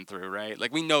they've been through, right?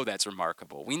 Like we know that's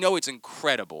remarkable. We know it's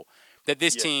incredible that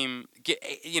this team,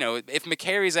 if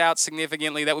McCary's out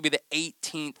significantly, that would be the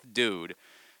 18th dude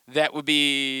that would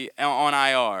be on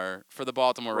IR for the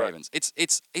Baltimore Ravens.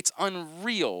 It's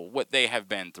unreal what they have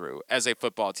been through as a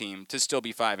football team to still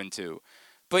be 5-2,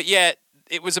 but yet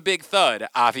it was a big thud,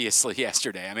 obviously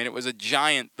yesterday. I mean, it was a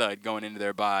giant thud going into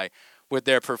their bye with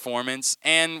their performance,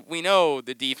 and we know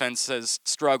the defense has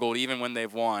struggled even when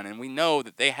they've won, and we know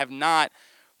that they have not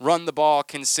run the ball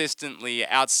consistently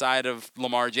outside of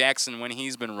Lamar Jackson when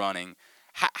he's been running.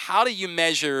 How do you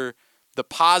measure the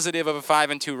positive of a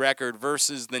 5-2 record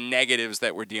versus the negatives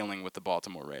that we're dealing with the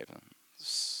Baltimore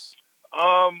Ravens?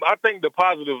 I think the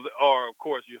positives are, of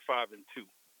course, you're 5-2,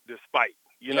 despite.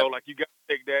 You know, like you got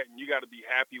to take that and you got to be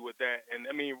happy with that. And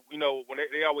I mean, when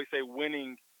they always say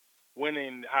winning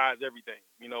hides everything,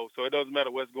 so it doesn't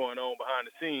matter what's going on behind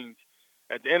the scenes.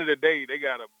 At the end of the day, they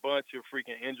got a bunch of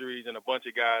freaking injuries and a bunch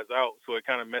of guys out, so it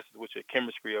kind of messes with your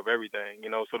chemistry of everything,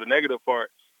 So the negative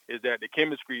part is that the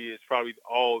chemistry is probably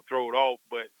all thrown off,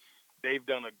 but they've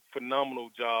done a phenomenal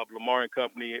job, Lamar and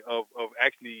company, of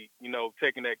actually,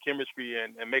 taking that chemistry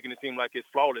and making it seem like it's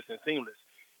flawless and seamless.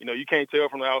 You can't tell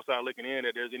from the outside looking in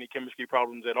that there's any chemistry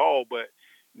problems at all, but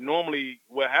normally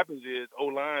what happens is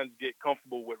O-lines get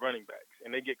comfortable with running backs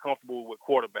and they get comfortable with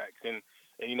quarterbacks and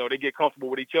they get comfortable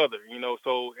with each other,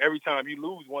 So every time you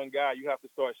lose one guy, you have to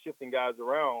start shifting guys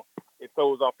around. It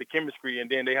throws off the chemistry, and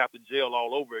then they have to gel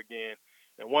all over again.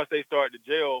 And once they start to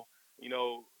gel,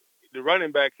 the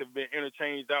running backs have been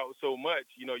interchanged out so much.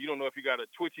 You don't know if you got a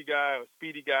twitchy guy, a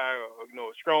speedy guy, or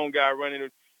a strong guy running.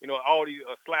 All these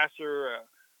a slasher,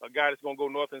 a guy that's going to go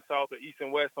north and south or east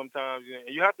and west sometimes.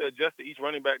 And you have to adjust to each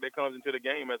running back that comes into the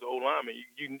game as an old lineman.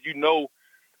 You know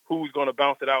who's going to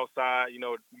bounce it outside.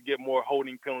 You get more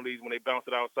holding penalties when they bounce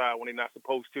it outside when they're not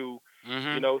supposed to.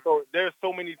 Mm-hmm. So there's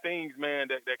so many things, man,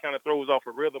 that kind of throws off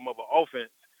a rhythm of an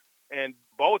offense. And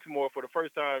Baltimore, for the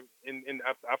first time in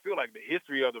I feel like the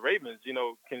history of the Ravens,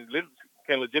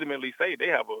 can legitimately say they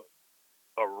have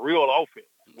a real offense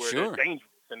where they're dangerous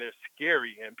and they're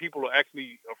scary, and people are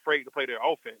actually afraid to play their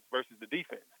offense versus the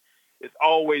defense. It's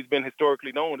always been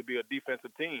historically known to be a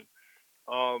defensive team.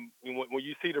 When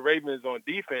you see the Ravens on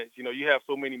defense, you have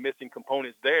so many missing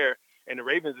components there, and the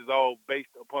Ravens is all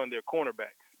based upon their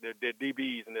cornerbacks, their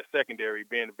DBs and their secondary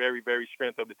being the very, very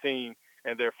strength of the team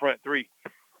and their front three.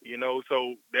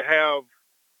 So they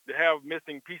have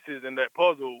missing pieces in that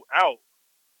puzzle out.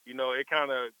 It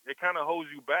kind of holds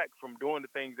you back from doing the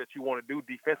things that you want to do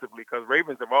defensively, because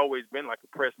Ravens have always been like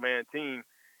a press man team,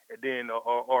 and then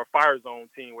or a fire zone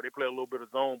team where they play a little bit of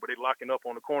zone, but they're locking up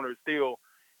on the corners still.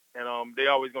 And they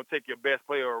always going to take your best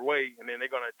player away, and then they're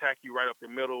going to attack you right up the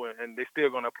middle, and they're still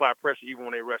going to apply pressure even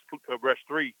when they rush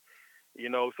three.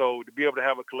 So to be able to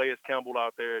have a Calais Campbell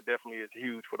out there definitely is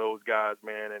huge for those guys,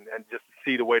 man, and just to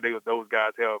see the way those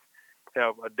guys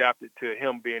have adapted to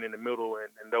him being in the middle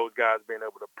and those guys being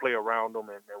able to play around them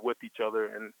and with each other.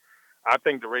 And I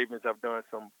think the Ravens have done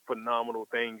some phenomenal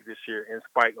things this year in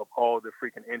spite of all the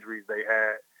freaking injuries they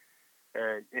had.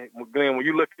 And Glenn, when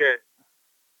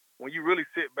you really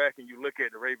sit back and you look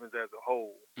at the Ravens as a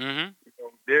whole,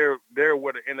 they're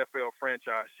what an NFL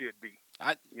franchise should be.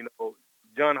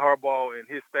 John Harbaugh and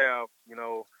his staff,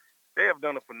 they have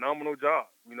done a phenomenal job,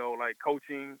 like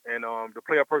coaching and the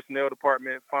player personnel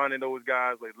department, finding those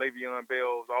guys like Le'Veon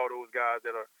Bell, all those guys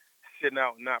that are sitting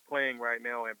out and not playing right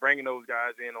now, and bringing those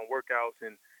guys in on workouts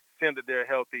and 100% that they're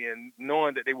healthy and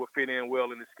knowing that they will fit in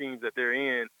well in the schemes that they're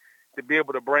in, to be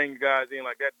able to bring guys in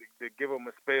like that to give them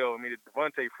a spell. I mean, the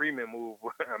Devontae Freeman move,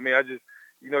 I mean,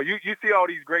 you see all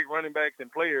these great running backs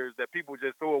and players that people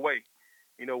just throw away.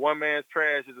 One man's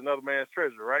trash is another man's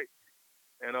treasure, right?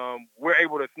 And we're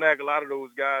able to snag a lot of those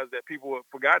guys that people have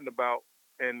forgotten about,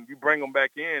 and you bring them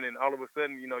back in, and all of a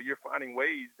sudden, you're finding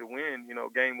ways to win,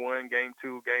 game 1, game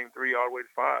 2, game 3, all the way to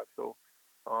 5. So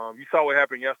you saw what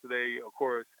happened yesterday, of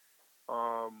course.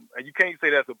 And you can't say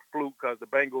that's a fluke because the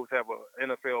Bengals have an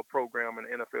NFL program and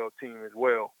an NFL team as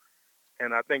well.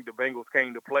 And I think the Bengals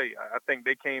came to play. I think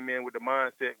they came in with the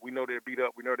mindset, we know they're beat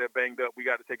up, we know they're banged up, we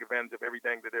got to take advantage of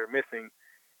everything that they're missing.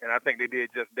 And I think they did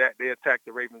just that. They attacked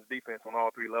the Ravens defense on all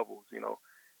 3 levels, and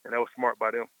that was smart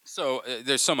by them. So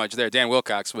there's so much there. Dan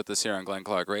Wilcox with us here on Glenn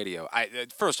Clark Radio. I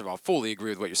first of all, fully agree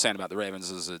with what you're saying about the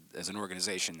Ravens as an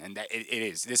organization, and that it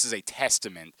is. This is a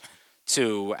testament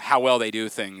to how well they do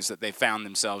things, that they found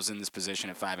themselves in this position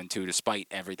at 5-2 despite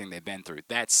everything they've been through.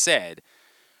 That said,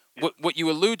 what you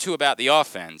allude to about the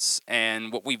offense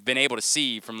and what we've been able to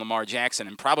see from Lamar Jackson,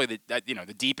 and probably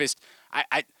the deepest.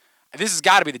 This has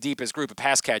got to be the deepest group of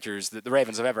pass catchers that the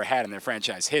Ravens have ever had in their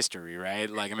franchise history, right?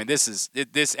 Like, I mean, this,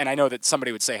 and I know that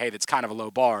somebody would say, hey, that's kind of a low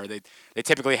bar. They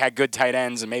typically had good tight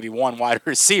ends and maybe one wide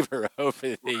receiver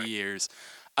over the years.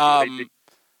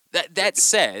 That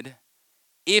said,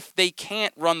 if they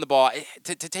can't run the ball,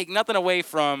 to take nothing away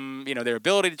from their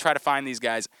ability to try to find these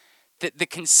guys, the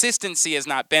consistency has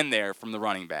not been there from the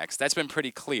running backs. That's been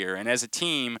pretty clear. And as a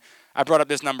team, I brought up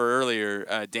this number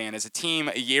earlier, Dan. As a team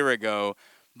a year ago,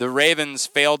 the Ravens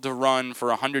failed to run for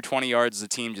 120 yards as a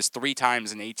team just 3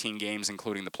 times in 18 games,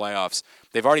 including the playoffs.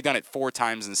 They've already done it 4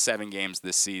 times in 7 games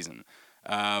this season.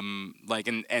 And I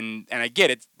get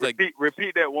it. Like,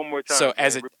 repeat that one more time. So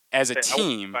as a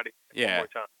team,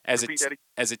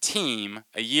 as a team,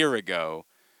 a year ago,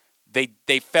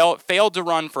 they failed to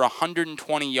run for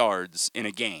 120 yards in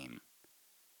a game,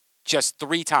 just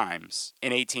 3 times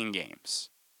in 18 games.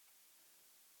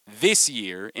 This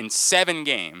year, in 7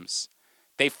 games,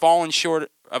 they've fallen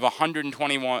short of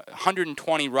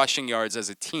 120 rushing yards as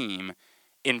a team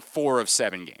in 4 of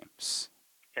 7 games.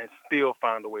 And still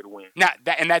find a way to win. Now,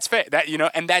 that's fair.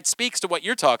 And that speaks to what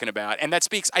you're talking about. And that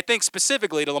speaks, I think,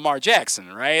 specifically to Lamar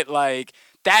Jackson, right? Like,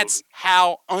 that's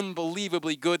how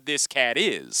unbelievably good this cat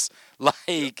is.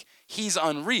 Like, he's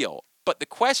unreal. But the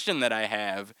question that I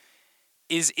have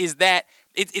is that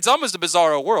it's almost a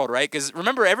bizarro world, right? Because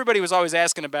remember, everybody was always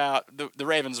asking about the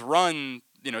Ravens' run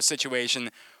situation.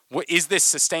 Is this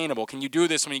sustainable? Can you do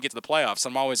this when you get to the playoffs?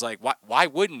 I'm always like, why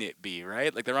wouldn't it be,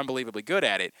 right? Like, they're unbelievably good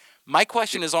at it. My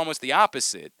question is almost the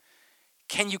opposite.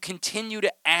 Can you continue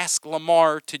to ask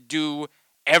Lamar to do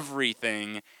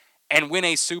everything and win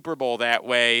a Super Bowl that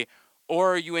way,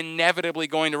 or are you inevitably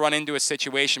going to run into a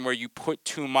situation where you put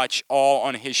too much all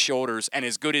on his shoulders, and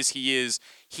as good as he is,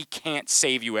 he can't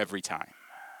save you every time?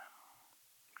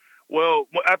 Well,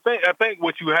 I think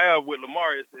what you have with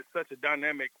Lamar is such a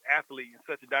dynamic athlete and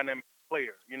such a dynamic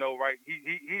player, right?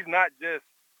 He's not just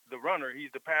the runner,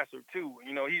 he's the passer too.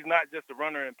 He's not just the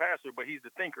runner and passer, but he's the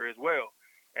thinker as well.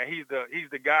 And he's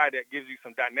the guy that gives you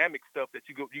some dynamic stuff that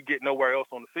you get nowhere else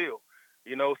on the field.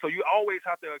 So you always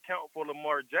have to account for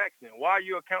Lamar Jackson. While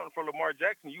you're accounting for Lamar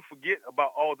Jackson, you forget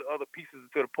about all the other pieces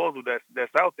to the puzzle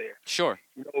that's out there. Sure.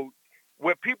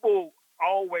 What people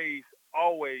always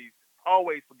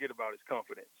forget about is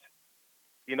confidence.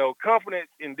 Confidence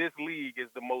in this league is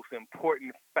the most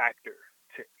important factor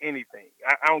to anything.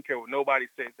 I don't care what nobody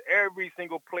says. Every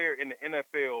single player in the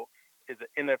NFL is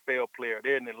an NFL player.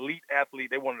 They're an elite athlete.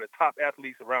 They're one of the top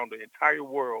athletes around the entire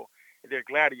world. They're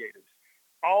gladiators.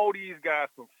 All these guys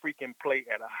can freaking play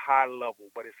at a high level,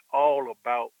 but it's all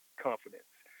about confidence.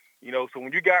 So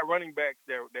when you got running backs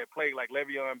that play like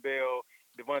Le'Veon Bell,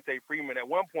 Devontae Freeman, at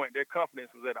one point their confidence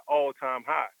was at an all-time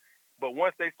high. But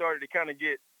once they started to kind of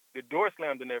get the door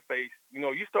slammed in their face,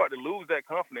 you start to lose that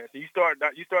confidence. And you start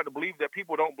to believe that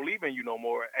people don't believe in you no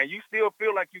more. And you still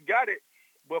feel like you got it,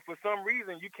 but for some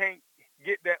reason you can't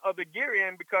get that other gear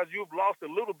in because you've lost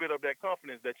a little bit of that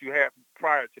confidence that you had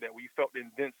prior to that, where you felt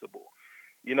invincible.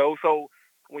 So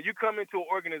when you come into an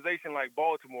organization like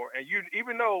Baltimore, and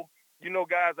even though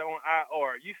guys are on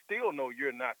IR, you still know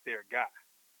you're not their guy.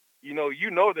 You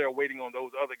know they're waiting on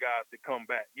those other guys to come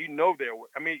back. You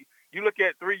look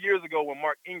at 3 years ago when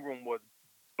Mark Ingram was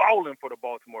balling for the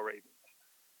Baltimore Ravens.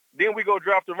 Then we go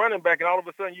draft a running back, and all of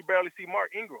a sudden you barely see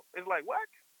Mark Ingram. It's like, what?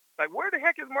 Like, where the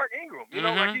heck is Mark Ingram? The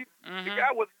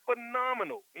guy was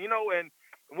phenomenal. And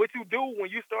what you do when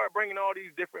you start bringing all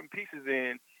these different pieces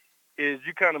in is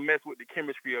you kind of mess with the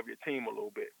chemistry of your team a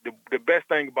little bit. The best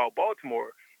thing about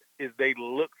Baltimore is they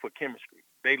look for chemistry.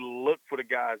 They look for the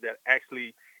guys that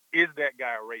actually is that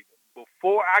guy a Raven.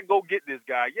 Before I go get this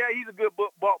guy, yeah, he's a good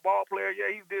ball player.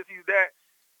 Yeah, he's this, he's that.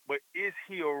 But is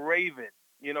he a Raven?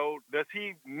 You know, does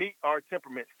he meet our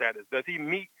temperament status? Does he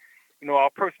meet, you know,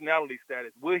 our personality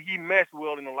status? Will he mesh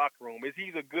well in the locker room? Is he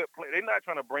a good player? They're not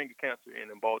trying to bring a cancer in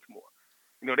Baltimore.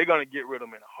 You know, they're going to get rid of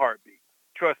him in a heartbeat.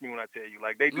 Trust me when I tell you.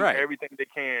 Like, they do everything they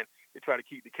can to try to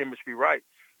keep the chemistry right.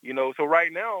 You know, so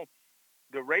right now,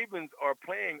 the Ravens are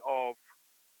playing off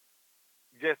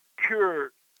just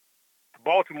pure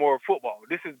Baltimore football.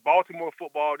 This is Baltimore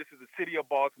football. This is the city of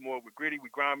Baltimore. We're gritty, we're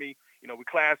grimy, you know, we're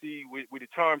classy, we're the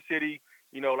charm city.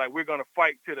 You know, like, we're gonna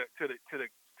fight to the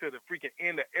freaking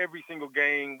end of every single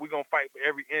game. We're gonna fight for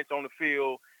every inch on the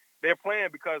field. They're playing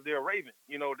because they're a Raven.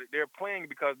 You know, they're playing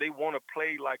because they want to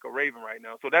play like a Raven right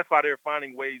now. So that's why they're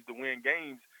finding ways to win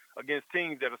games against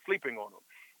teams that are sleeping on them.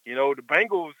 You know, the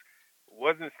Bengals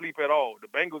wasn't asleep at all. The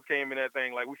Bengals came in that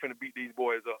thing like, we finna beat these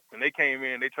boys up. And they came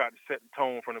in, they tried to set the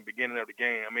tone from the beginning of the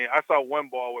game. I mean, I saw one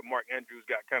ball where Mark Andrews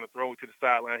got kind of thrown to the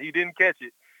sideline. He didn't catch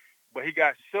it, but he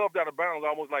got shoved out of bounds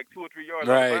almost like 2 or 3 yards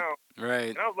out of bounds. Right.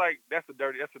 And I was like, that's a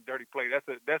dirty play.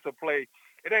 That's a play.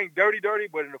 It ain't dirty,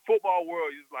 but in the football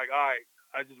world, it's like, all right,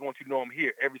 I just want you to know I'm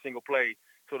here every single play.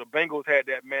 So the Bengals had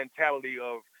that mentality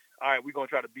of, all right, we're going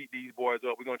to try to beat these boys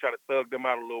up. We're going to try to thug them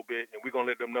out a little bit, and we're going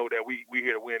to let them know that we're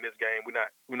here to win this game. We're not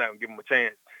going to give them a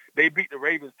chance. They beat the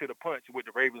Ravens to the punch, what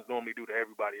the Ravens normally do to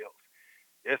everybody else.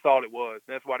 That's all it was.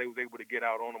 That's why they was able to get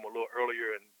out on them a little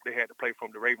earlier, and the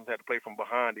Ravens had to play from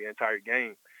behind the entire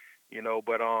game. You know,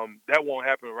 but that won't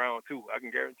happen in round 2. I can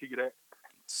guarantee you that.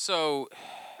 So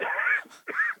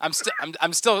I'm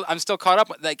still caught up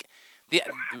with, like, the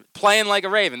playing like a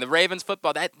Raven. The Ravens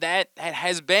football that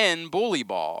has been bully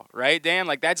ball, right, Dan?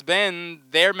 Like, that's been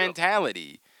their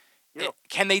mentality. Yep.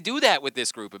 Can they do that with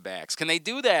this group of backs? Can they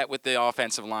do that with the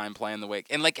offensive line playing the way?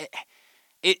 And, like,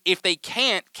 if they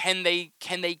can't, can they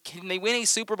win a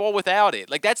Super Bowl without it?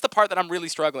 Like, that's the part that I'm really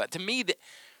struggling at. To me,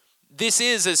 this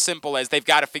is as simple as they've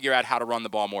got to figure out how to run the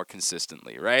ball more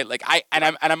consistently, right? Like,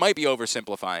 I might be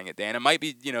oversimplifying it, Dan. It might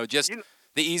be, you know, just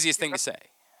the easiest thing to say.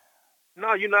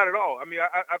 No, you're not at all. I mean,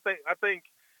 I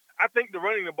think the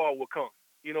running the ball will come.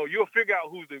 You know, you'll figure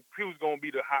out who's going to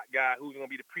be the hot guy, who's going to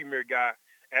be the premier guy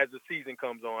as the season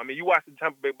comes on. I mean, you watched the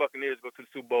Tampa Bay Buccaneers go to the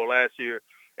Super Bowl last year,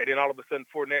 and then all of a sudden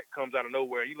Fournette comes out of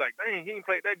nowhere. You're like, dang, he ain't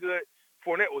played that good.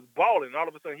 Fournette was balling. All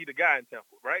of a sudden, he the guy in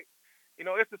Tampa, right? You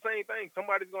know, it's the same thing.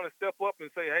 Somebody's going to step up and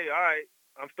say, hey, all right,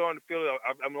 I'm starting to feel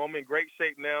I'm in great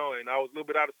shape now, and I was a little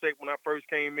bit out of shape when I first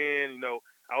came in. You know,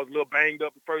 I was a little banged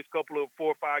up the first couple of 4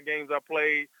 or 5 games I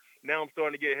played. Now I'm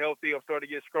starting to get healthy. I'm starting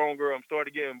to get stronger. I'm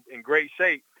starting to get in great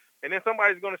shape. And then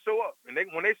somebody's going to show up. And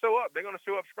when they show up, they're going to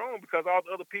show up strong because all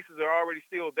the other pieces are already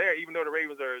still there. Even though the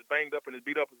Ravens are as banged up and as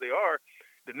beat up as they are,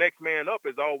 the next man up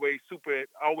has always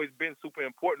been super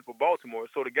important for Baltimore.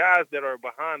 So the guys that are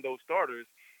behind those starters,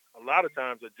 a lot of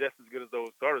times are just as good as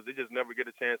those starters. They just never get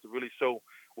a chance to really show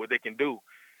what they can do.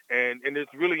 And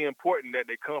it's really important that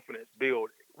their confidence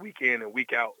build week in and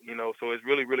week out, you know. So it's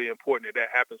really, really important that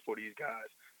happens for these guys.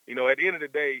 You know, at the end of the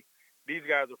day, these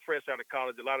guys are fresh out of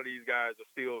college. A lot of these guys are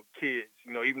still kids,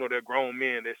 you know, even though they're grown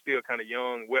men, they're still kind of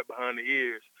young, wet behind the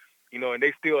ears, you know, and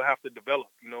they still have to develop.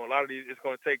 You know, a lot of these, it's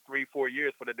going to take 3-4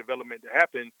 years for the development to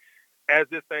happen. As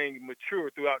this thing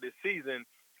matures throughout this season,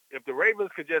 if the Ravens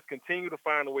could just continue to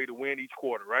find a way to win each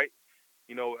quarter, right?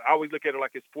 You know, I always look at it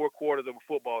like it's 4 quarters of a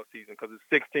football season because it's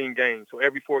 16 games. So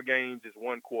every 4 games is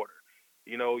 1 quarter.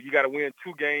 You know, you got to win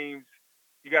 2 games.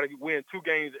 You got to win 2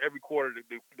 games every quarter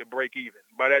to break even.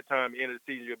 By that time, the end of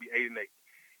the season, you'll be 8-8.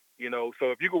 You know,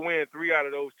 so if you can win 3 out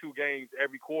of those 2 games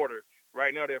every quarter,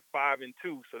 right now they're 5-2,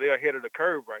 so they're ahead of the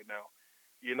curve right now.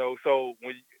 You know, so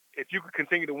if you could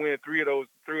continue to win 3 of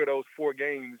those 4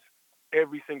 games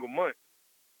every single month,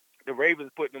 the Ravens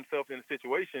putting themselves in a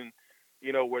situation,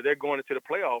 you know, where they're going into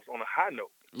the playoffs on a high note.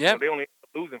 Yeah, so they only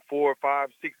losing 4, 5,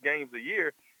 6 games a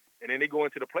year. And then they go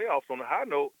into the playoffs on a high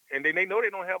note, and then they know they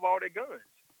don't have all their guns.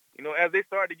 You know, as they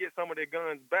start to get some of their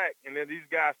guns back, and then these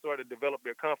guys start to develop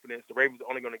their confidence, the Ravens are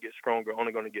only going to get stronger,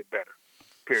 only going to get better,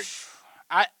 period.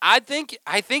 I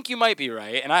think you might be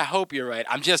right, and I hope you're right.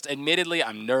 I'm just, admittedly,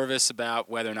 I'm nervous about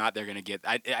whether or not they're going to get –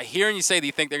 I hearing you say that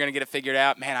you think they're going to get it figured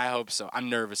out, man, I hope so. I'm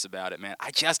nervous about it, man.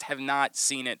 I just have not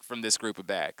seen it from this group of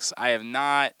backs. I have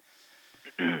not –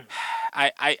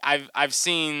 I've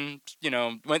seen, you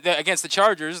know, against the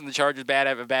Chargers, and the Chargers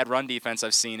have a bad run defense.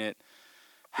 I've seen it.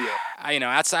 Yeah. You know,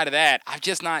 outside of that, I've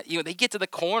just not. You know, they get to the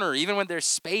corner, even when there's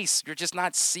space, you're just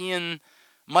not seeing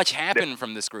much happen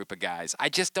from this group of guys. I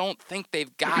just don't think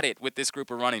they've got it with this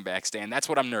group of running backs, Dan. That's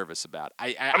what I'm nervous about.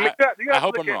 I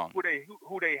hope I'm wrong.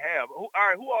 Who they have. All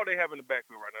all they have in the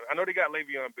backfield right now? I know they got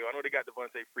Le'Veon Bell. I know they got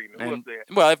Devontae Freeman. Who else they have?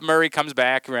 Well, if Murray comes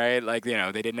back, right, like,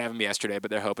 they didn't have him yesterday,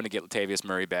 but they're hoping to get Latavius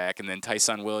Murray back. And then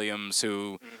Tyson Williams,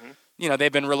 who,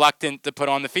 they've been reluctant to put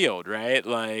on the field, right?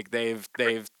 Like,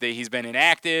 he's been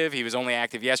inactive. He was only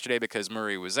active yesterday because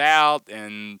Murray was out.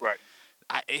 And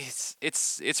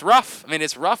it's rough. I mean,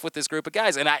 it's rough with this group of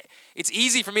guys. And it's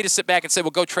easy for me to sit back and say, well,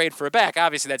 go trade for a back.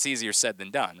 Obviously, that's easier said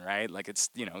than done, right? Like, it's,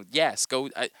 yes, go.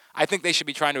 I think they should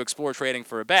be trying to explore trading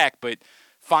for a back, but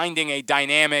finding a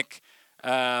dynamic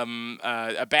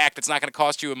a back that's not going to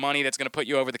cost you money, that's going to put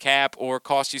you over the cap or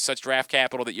cost you such draft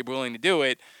capital that you're willing to do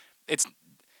it,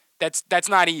 that's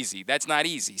not easy. That's not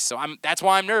easy. So that's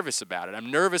why I'm nervous about it. I'm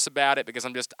nervous about it because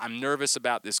I'm nervous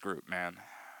about this group, man.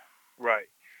 Right.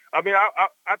 I mean,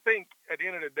 I think at the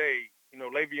end of the day,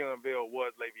 Le'Veon Bell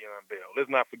was Le'Veon Bell. Let's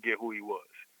not forget who he was.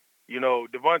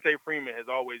 Devontae Freeman has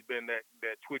always been that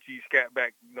twitchy, scat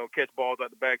back, catch balls out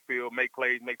the backfield, make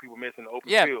plays, make people miss in the open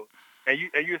field. And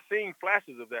you're seeing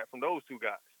flashes of that from those two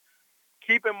guys.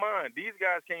 Keep in mind, these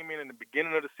guys came in the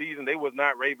beginning of the season. They was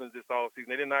not Ravens this offseason.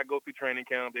 They did not go through training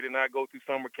camp. They did not go through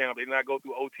summer camp. They did not go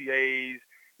through OTAs,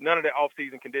 none of the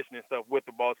offseason conditioning stuff with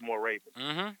the Baltimore Ravens.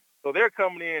 Mm-hmm. So they're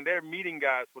coming in, they're meeting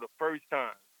guys for the first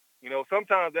time.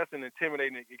 Sometimes that's an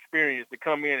intimidating experience to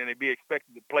come in and to be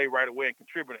expected to play right away and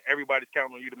contribute, and everybody's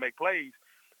counting on you to make plays.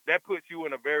 That puts you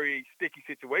in a very sticky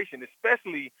situation,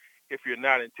 especially if you're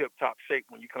not in tip-top shape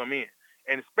when you come in,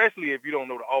 and especially if you don't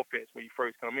know the offense when you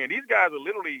first come in. These guys are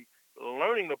literally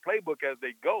learning the playbook as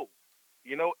they go.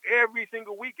 Every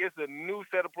single week it's a new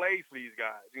set of plays for these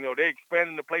guys. They're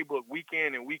expanding the playbook week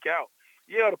in and week out.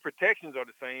 Yeah, the protections are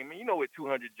the same. And you know what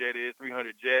 200 jet is,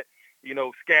 300 jet,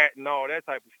 scat and all that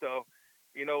type of stuff.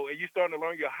 And you're starting to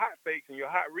learn your hot fakes and your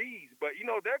hot reads. But,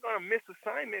 they're going to miss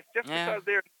assignments just because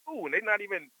they're new. And they're not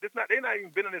even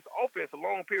been in this offense a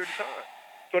long period of time.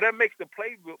 So that makes the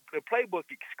playbook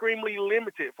extremely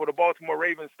limited for the Baltimore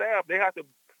Ravens staff. They have to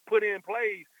put in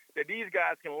plays that these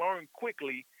guys can learn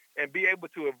quickly and be able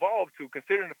to evolve to,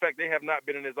 considering the fact they have not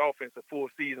been in this offense a full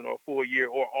season or a full year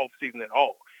or off season at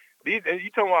all. And you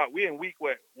talking about we in week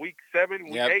 7,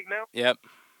 week 8 now? Yep.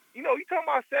 You talking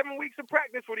about 7 weeks of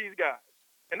practice for these guys.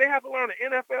 And they have to learn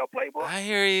an NFL playbook. I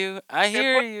hear you.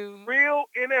 Real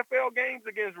NFL games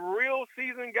against real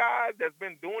seasoned guys that's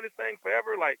been doing this thing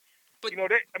forever. The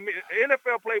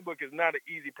NFL playbook is not an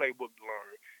easy playbook to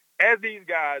learn. As these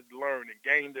guys learn and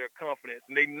gain their confidence,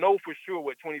 and they know for sure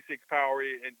what 26 power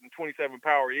is and 27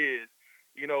 power is,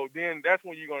 then that's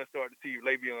when you're going to start to see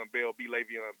Le'Veon Bell be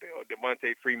Le'Veon Bell,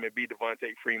 Devontae Freeman be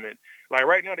Devontae Freeman. Like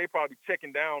right now, they probably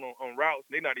checking down on routes.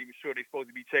 They're not even sure they're supposed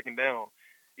to be checking down.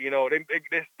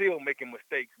 They're still making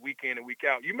mistakes week in and week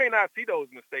out. You may not see those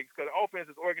mistakes because the offense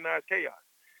is organized chaos.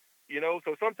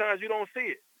 So sometimes you don't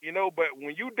see it. But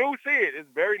when you do see it, it's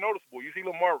very noticeable. You see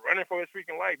Lamar running for his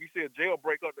freaking life. You see a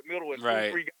jailbreak up the middle and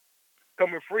 2-3 guys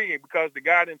coming free because the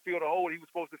guy didn't fill the hole he was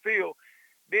supposed to fill.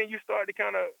 Then you start to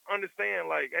kind of understand,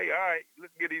 like, hey, all right,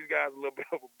 let's give these guys a little bit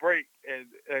of a break,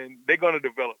 and they're going to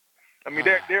develop. I mean,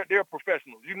 they're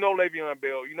professionals. Le'Veon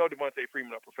Bell, Devontae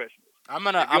Freeman are professionals. I'm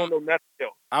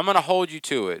gonna hold you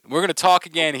to it. We're gonna talk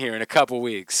again here in a couple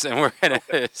weeks, and we're gonna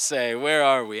say where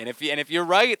are we. And if you're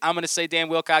right, I'm gonna say Dan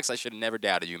Wilcox. I should have never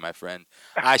doubted you, my friend.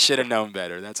 I should have known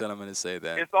better. That's what I'm gonna say.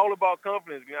 Then it's all about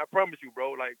confidence. I promise you,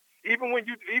 bro. Like even when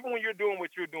you're doing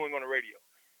what you're doing on the radio.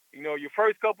 Your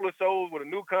first couple of shows with a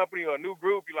new company or a new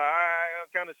group, you're like, all right,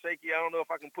 I'm kind of shaky. I don't know if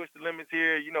I can push the limits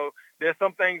here. There's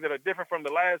some things that are different from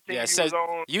the last team you was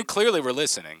on. You clearly were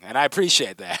listening, and I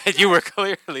appreciate that. You were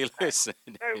clearly listening.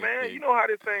 Hey, man, you know how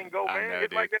this thing go, man.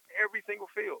 It's like that in every single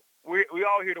field. We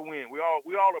all here to win. We all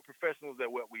are professionals at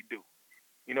what we do.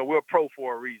 We're a pro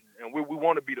for a reason, and we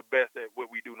want to be the best at what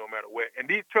we do no matter what.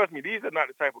 And trust me, these are not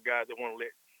the type of guys that want to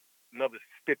let another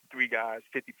 53 guys,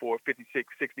 54,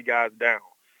 56, 60 guys down.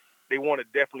 They want to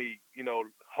definitely,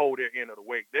 hold their end of the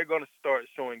weight. They're going to start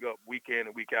showing up week in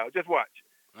and week out. Just watch.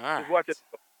 Just watch it.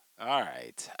 All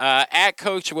right. At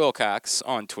Coach Wilcox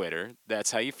on Twitter.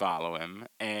 That's how you follow him.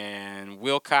 And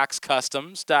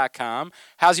WilcoxCustoms.com.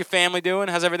 How's your family doing?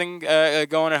 How's everything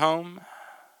going at home?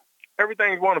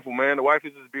 Everything's wonderful, man. The wife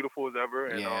is as beautiful as ever.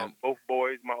 And both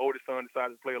boys, my oldest son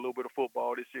decided to play a little bit of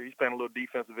football this year. He's playing a little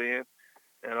defensive end.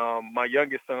 And my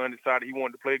youngest son decided he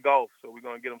wanted to play golf, so we're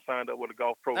going to get him signed up with a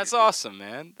golf program. That's awesome,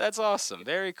 man. That's awesome.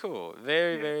 Very cool.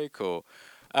 Very cool.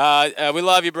 We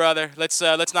love you, brother. Let's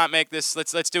not make this.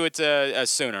 Let's do it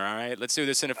sooner. All right. Let's do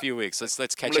this in a few weeks.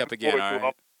 Let's catch up again. All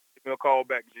right. Give me a call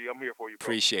back, G. I'm here for you, bro.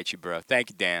 Appreciate you, bro.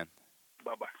 Thank you, Dan.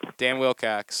 Bye-bye. Dan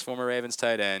Wilcox, former Ravens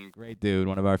tight end. Great dude,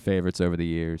 one of our favorites over the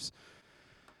years.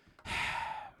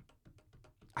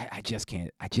 I just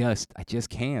can't. I can't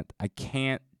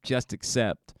just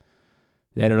accept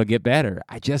that it'll get better.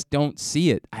 I just don't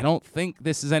see it. I don't think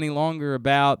this is any longer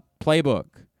about playbook.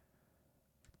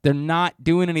 They're not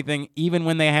doing anything even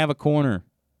when they have a corner.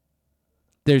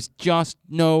 There's just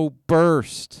no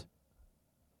burst.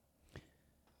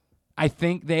 I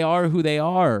think they are who they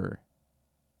are.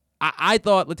 I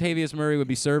thought Latavius Murray would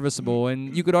be serviceable,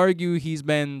 and you could argue he's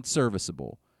been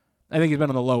serviceable. I think he's been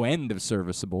on the low end of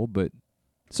serviceable, but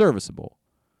serviceable.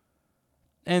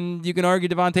 And you can argue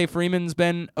Devontae Freeman's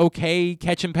been okay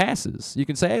catching passes. You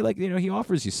can say, he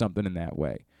offers you something in that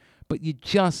way. But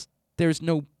there's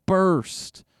no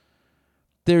burst.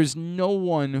 There's no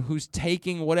one who's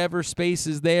taking whatever space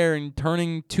is there and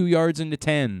turning 2 yards into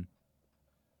 10.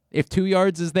 If 2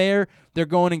 yards is there, they're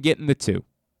going and getting the 2.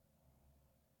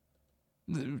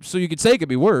 So you could say it could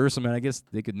be worse. I mean, I guess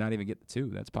they could not even get the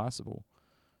 2. That's possible.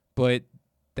 But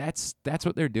that's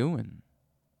what they're doing.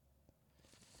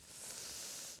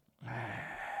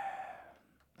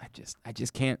 I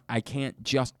just can't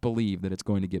just believe that it's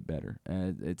going to get better.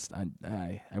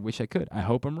 I wish I could. I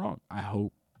hope I'm wrong. I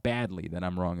hope badly that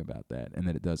I'm wrong about that and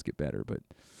that it does get better, but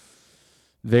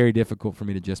very difficult for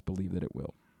me to just believe that it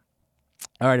will.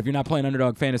 All right, if you're not playing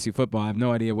Underdog Fantasy Football, I have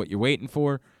no idea what you're waiting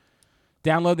for.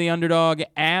 Download the Underdog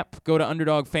app. Go to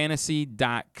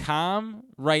UnderdogFantasy.com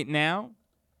right now.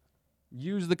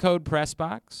 Use the code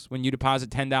PressBox. When you deposit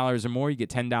 $10 or more, you get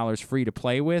 $10 free to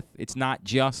play with. It's not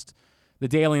just the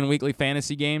daily and weekly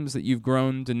fantasy games that you've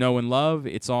grown to know and love.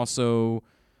 It's also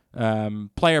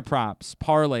player props,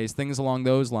 parlays, things along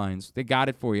those lines. They got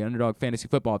it for you. Underdog Fantasy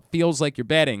Football. It feels like you're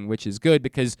betting, which is good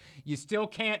because you still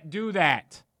can't do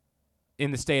that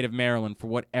in the state of Maryland for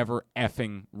whatever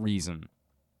effing reason.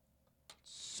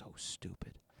 So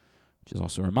stupid. Which is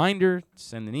also a reminder,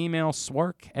 send an email,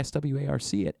 SWARC,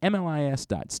 S-W-A-R-C, at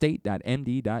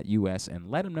mlis.state.md.us,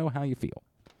 and let them know how you feel.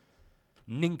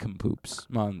 Nincompoops.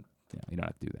 Well, you don't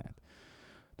have to do that.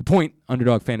 The point,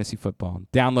 Underdog Fantasy Football.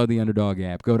 Download the Underdog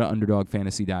app. Go to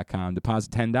UnderdogFantasy.com.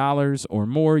 Deposit $10 or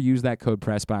more. Use that code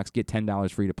PressBox. Get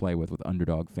 $10 free to play with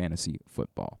Underdog Fantasy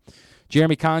Football.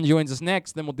 Jeremy Kahn joins us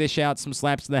next. Then we'll dish out some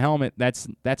slaps to the helmet. That's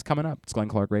coming up. It's Glenn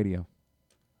Clark Radio.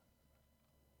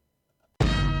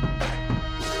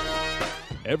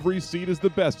 Every seat is the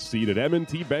best seat at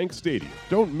M&T Bank Stadium.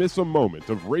 Don't miss a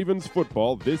moment of Ravens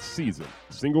football this season.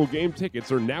 Single game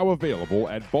tickets are now available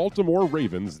at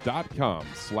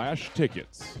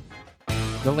BaltimoreRavens.com/tickets.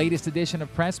 The latest edition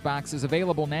of PressBox is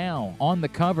available now. On the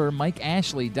cover, Mike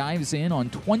Ashley dives in on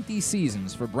 20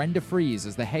 seasons for Brenda Frese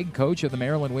as the head coach of the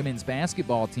Maryland women's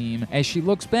basketball team as she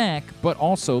looks back, but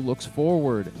also looks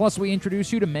forward. Plus, we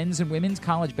introduce you to men's and women's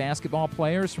college basketball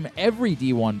players from every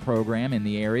D1 program in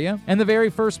the area, and the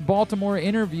very first Baltimore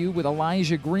interview with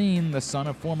Elijah Green, the son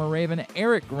of former Raven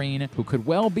Eric Green, who could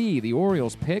well be the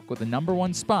Orioles pick with the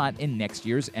 #1 spot in next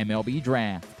year's MLB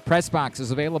draft. PressBox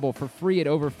is available for free at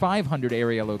over 500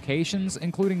 area locations,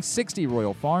 including 60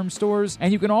 Royal Farm stores,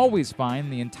 and you can always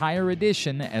find the entire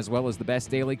edition as well as the best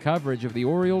daily coverage of the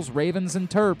Orioles, Ravens, and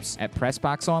Terps at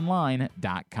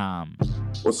PressBoxOnline.com.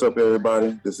 What's up,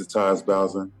 everybody? This is Tyus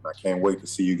Bowser. I can't wait to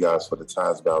see you guys for the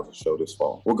Tyus Bowser Show this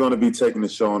fall. We're going to be taking the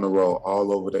show on the road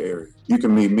all over the area. You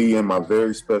can meet me and my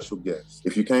very special guests.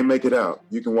 If you can't make it out,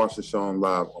 you can watch the show on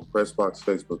live on PressBox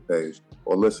Facebook page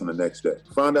or listen the next day.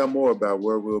 Find out more about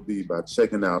where we'll be by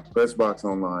checking out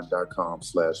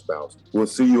PressBoxOnline.com/Bowser. We'll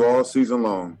see you all season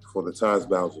long for the Tyus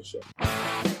Bowser Show.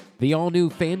 The all-new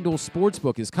FanDuel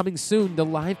Sportsbook is coming soon to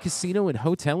Live Casino and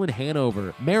Hotel in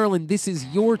Hanover. Maryland, this is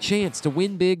your chance to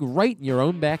win big right in your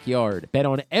own backyard. Bet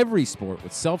on every sport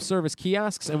with self-service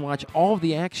kiosks and watch all of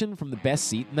the action from the best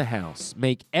seat in the house.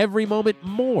 Make every moment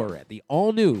more at the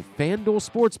all-new FanDuel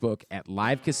Sportsbook at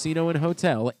Live Casino and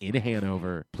Hotel in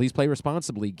Hanover. Please play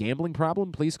responsibly. Gambling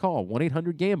problem? Please call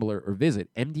 1-800-GAMBLER or visit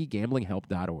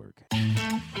mdgamblinghelp.org.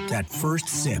 That first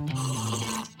sip.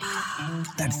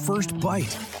 That first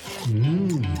bite.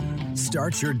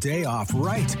 Start your day off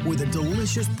right with a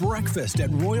delicious breakfast at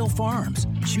Royal Farms.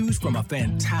 Choose from a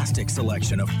fantastic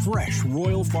selection of fresh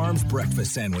Royal Farms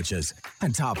breakfast sandwiches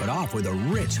and top it off with a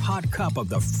rich hot cup of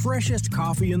the freshest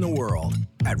coffee in the world.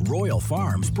 At Royal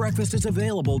Farms, breakfast is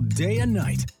available day and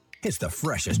night. It's the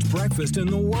freshest breakfast in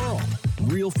the world.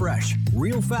 Real fresh,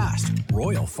 real fast.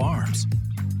 Royal Farms.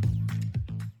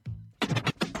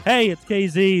 Hey, it's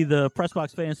KZ. The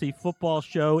Pressbox Fantasy Football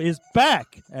Show is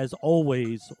back, as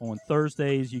always, on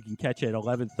Thursdays. You can catch it at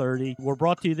 11:30. We're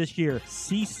brought to you this year,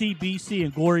 CCBC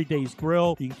and Glory Days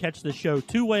Grill. You can catch the show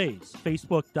two ways,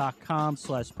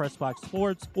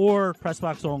 facebook.com/PressboxSports or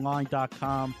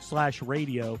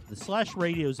PressboxOnline.com/radio. The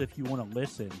 /radio is if you want to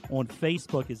listen. On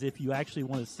Facebook is if you actually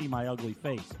want to see my ugly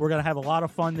face. We're going to have a lot of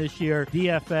fun this year.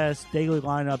 DFS, daily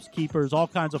lineups, keepers, all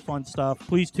kinds of fun stuff.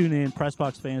 Please tune in,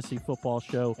 Pressbox Fantasy Football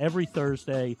Show, every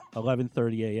Thursday,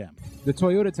 11:30 a.m. The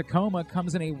Toyota Tacoma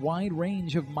comes in a wide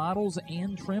range of models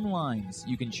and trim lines.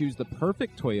 You can choose the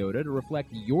perfect Toyota to reflect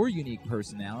your unique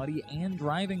personality and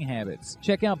driving habits.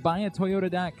 Check out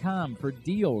buyatoyota.com for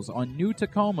deals on new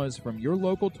Tacomas from your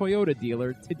local Toyota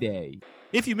dealer today.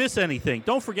 If you miss anything,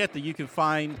 don't forget that you can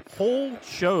find whole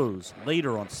shows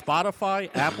later on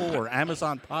Spotify, Apple, or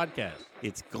Amazon Podcasts.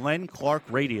 It's Glenn Clark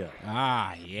Radio.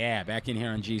 Ah, yeah, back in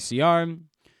here on GCR.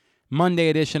 Monday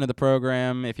edition of the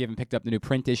program. If you haven't picked up the new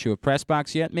print issue of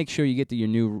Pressbox yet, make sure you get to your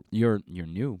new.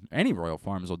 Any Royal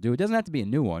Farms will do. It doesn't have to be a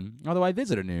new one. Although I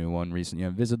visited a new one recently. I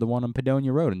visited the one on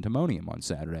Padonia Road in Timonium on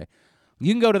Saturday.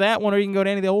 You can go to that one, or you can go to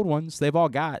any of the old ones. They've all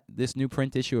got this new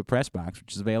print issue of Pressbox,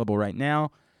 which is available right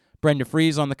now. Brenda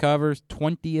Frese on the covers,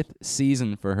 20th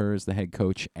season for her as the head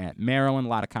coach at Maryland. A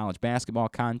lot of college basketball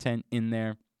content in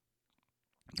there.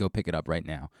 Go pick it up right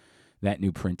now. That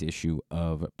new print issue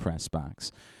of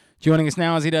Pressbox. Joining us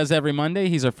now, as he does every Monday,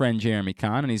 he's our friend Jeremy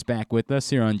Kahn, and he's back with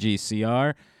us here on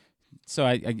GCR. So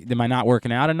am I not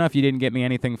working out enough? You didn't get me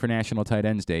anything for National Tight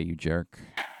Ends Day, you jerk.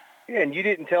 Yeah, and you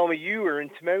didn't tell me you were in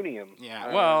Timonium.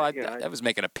 Yeah, well, I was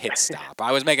making a pit stop.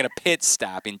 I was making a pit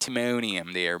stop in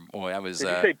Timonium there. Boy, I was... Did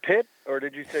you say pit, or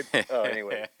did you say... Oh,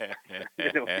 anyway. I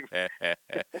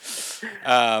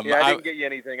didn't get you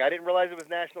anything. I didn't realize it was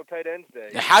National Tight Ends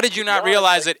Day. How did you not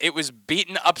realize it? It was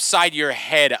beaten upside your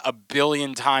head a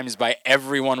billion times by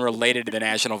everyone related to the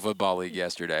National Football League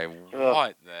yesterday.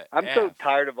 What the I'm so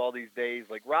tired of all these days.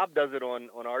 Like, Rob does it on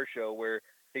our show where...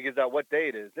 He gives out what day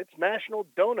it is. It's National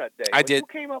Donut Day. Who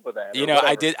came up with that? You know,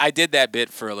 I did that bit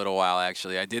for a little while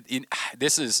actually. I did.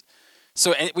 This is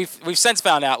so, and we've since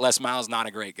found out Les Miles not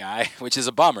a great guy, which is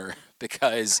a bummer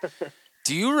because.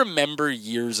 Do you remember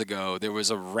years ago there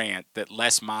was a rant that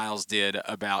Les Miles did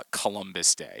about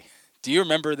Columbus Day? Do you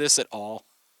remember this at all?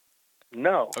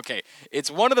 No. Okay, it's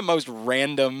one of the most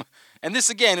random, and this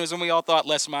again was when we all thought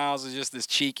Les Miles was just this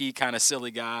cheeky kind of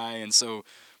silly guy, and so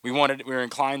we were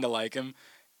inclined to like him.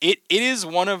 It is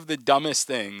one of the dumbest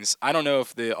things. I don't know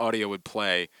if the audio would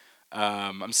play.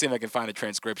 I'm seeing if I can find a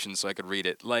transcription so I could read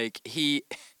it. Like he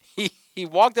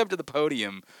walked up to the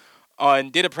podium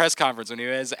and did a press conference when he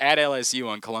was at LSU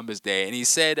on Columbus Day, and he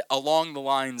said along the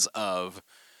lines of,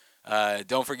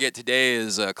 "Don't forget today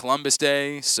is Columbus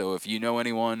Day. So if you know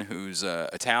anyone who's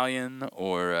Italian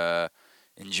or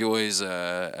enjoys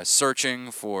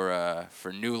searching for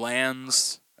new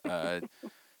lands,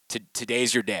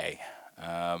 today's your day."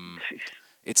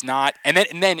 It's not, and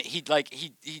then he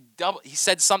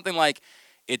said something like,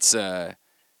 it's not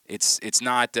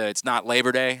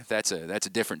Labor Day. That's a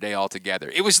different day altogether.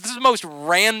 It was the most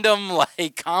random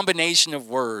combination of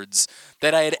words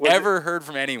that I had ever heard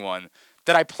from anyone.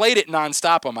 That I played it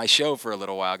nonstop on my show for a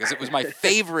little while because it was my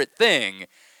favorite thing.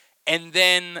 And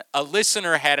then a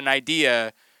listener had an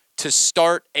idea to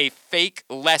start a fake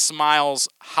Les Miles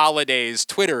Holidays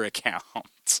Twitter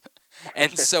account.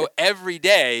 And so every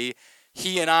day,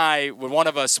 one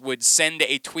of us would send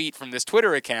a tweet from this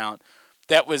Twitter account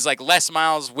that was like Les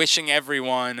Miles wishing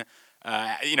everyone,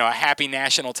 a happy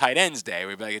National Tight Ends Day.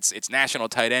 We'd be like, it's National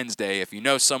Tight Ends Day. If you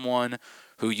know someone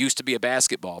who used to be a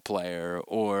basketball player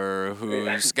or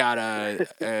who's got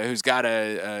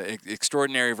a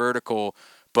extraordinary vertical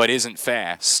but isn't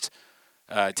fast,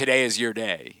 today is your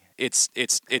day.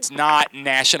 It's not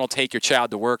National Take Your Child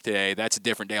to Work Today. That's a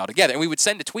different day altogether. And we would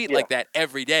send a tweet like that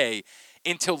every day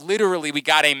until literally we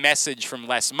got a message from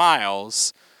Les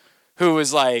Miles who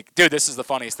was like, dude, this is the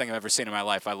funniest thing I've ever seen in my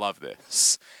life. I love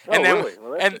this. Oh, and then, really?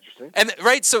 Well, that's interesting. And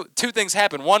right, so two things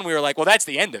happened. One, we were like, well, that's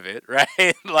the end of it, right?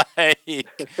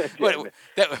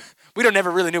 We never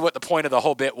really knew what the point of the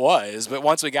whole bit was. But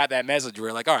once we got that message, we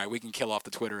were like, all right, we can kill off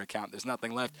the Twitter account. There's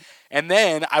nothing left. And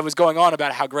then I was going on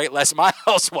about how great Les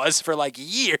Miles was for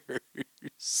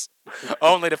years.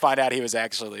 Only to find out he was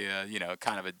actually,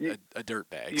 kind of a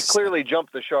dirtbag. You clearly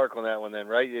jumped the shark on that one, then,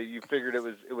 right? You figured it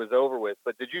was over with.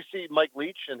 But did you see Mike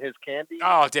Leach and his candy?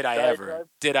 Oh, did I ever?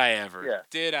 Did I ever? Yeah.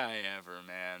 Did I ever,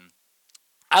 man?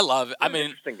 I love it. I mean,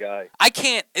 interesting guy. I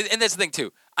can't, and that's the thing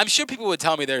too. I'm sure people would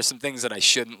tell me there are some things that I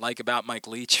shouldn't like about Mike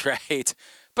Leach, right?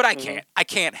 But I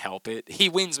can't help it. He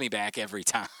wins me back every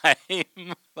time.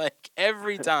 Like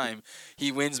every time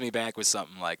he wins me back with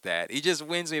something like that. He just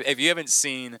wins me. If you haven't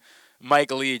seen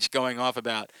Mike Leach going off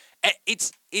about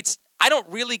it's I don't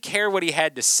really care what he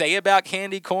had to say about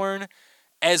candy corn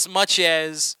as much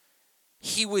as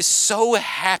he was so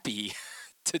happy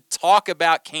to talk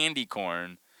about candy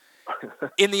corn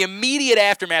in the immediate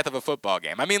aftermath of a football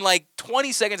game. I mean, like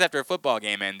 20 seconds after a football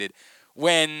game ended,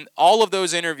 when all of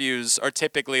those interviews are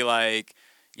typically like,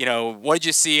 you know, what did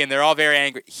you see? And they're all very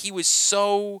angry. He was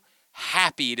so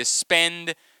happy to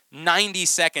spend 90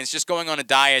 seconds just going on a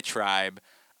diatribe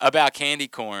about candy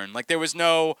corn. Like there was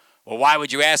no, well, why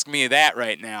would you ask me that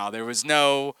right now? There was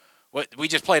no, what, we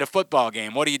just played a football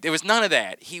game. There was none of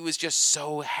that. He was just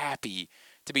so happy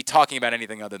to be talking about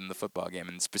anything other than the football game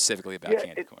and specifically about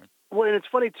candy corn. Well, and it's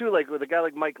funny, too, like with a guy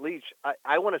like Mike Leach,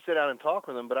 I want to sit down and talk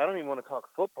with him, but I don't even want to talk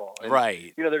football. And,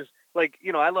 right. You know, there's, like,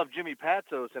 you know, I love Jimmy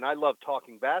Patsos, and I love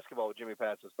talking basketball with Jimmy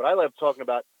Patsos, but I love talking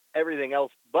about everything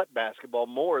else but basketball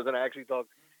more than I actually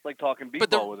like talking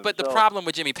b-ball with him. But the problem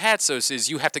with Jimmy Patsos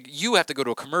is you have to go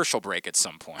to a commercial break at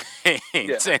some point.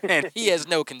 And he has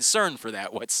no concern for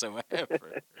that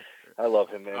whatsoever. I love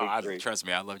him, man. Trust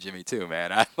me, I love Jimmy too,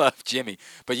 man. I love Jimmy.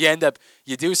 But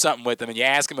you do something with him, and you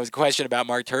ask him a question about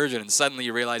Mark Turgeon, and suddenly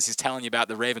you realize he's telling you about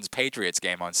the Ravens-Patriots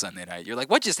game on Sunday night. You're like,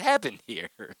 what just happened here?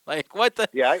 Like, what the?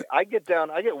 Yeah, I get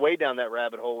way down that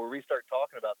rabbit hole where we start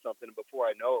talking about something, and before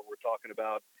I know it, we're talking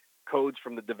about codes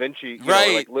from the Da Vinci,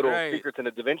 like little secrets in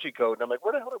the Da Vinci Code, and I'm like,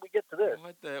 where the hell did we get to this?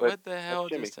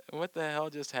 What the hell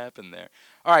just happened there?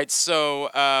 All right, so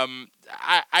I'm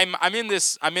going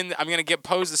to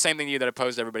pose the same thing to you that I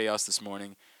posed to everybody else this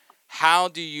morning. How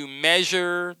do you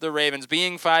measure the Ravens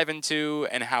being 5-2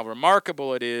 and how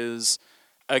remarkable it is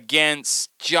against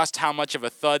just how much of a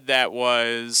thud that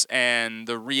was and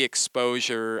the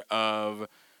re-exposure of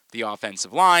the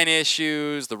offensive line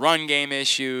issues, the run game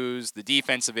issues, the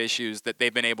defensive issues that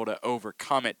they've been able to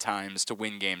overcome at times to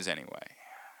win games anyway?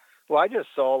 Well, I just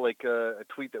saw like a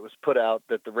tweet that was put out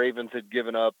that the Ravens had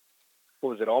given up,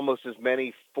 almost as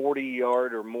many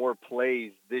 40-yard or more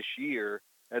plays this year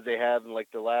as they have in like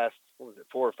the last, 4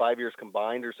 or 5 years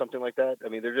combined or something like that. I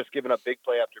mean, they're just giving up big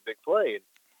play after big play. And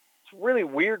it's really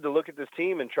weird to look at this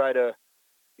team and try to,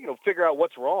 figure out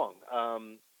what's wrong.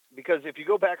 Because if you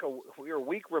go back, we're a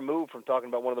week removed from talking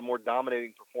about one of the more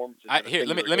dominating performances.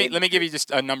 Let me give you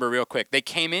just a number real quick. They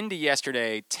came into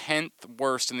yesterday 10th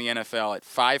worst in the NFL at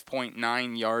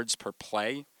 5.9 yards per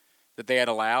play that they had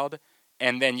allowed,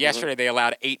 and then yesterday they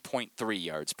allowed 8.3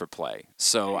 yards per play.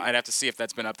 So I'd have to see if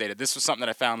that's been updated. This was something that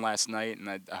I found last night,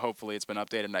 and hopefully it's been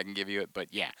updated and I can give you it. But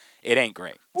yeah, it ain't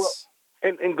great. Well,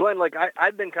 and Glenn, like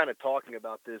I've been kind of talking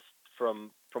about this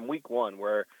from week one,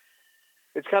 where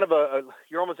it's kind of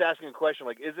you're almost asking a question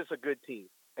like, is this a good team?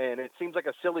 And it seems like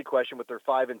a silly question with their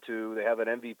 5-2. They have an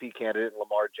MVP candidate in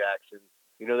Lamar Jackson.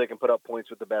 They can put up points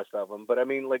with the best of them. But I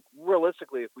mean, like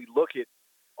realistically, if we look at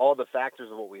all the factors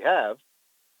of what we have,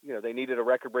 they needed a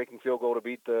record-breaking field goal to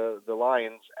beat the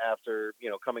Lions after,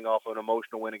 coming off an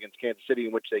emotional win against Kansas City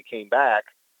in which they came back,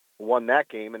 won that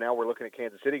game. And now we're looking at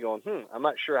Kansas City going, I'm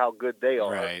not sure how good they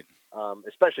are, right.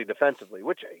 Especially defensively,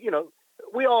 which,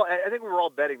 I think we were all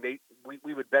betting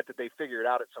we would bet that they figure it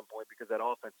out at some point because that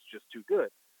offense is just too good.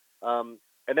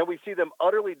 And then we see them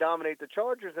utterly dominate the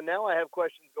Chargers, and now I have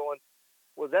questions going,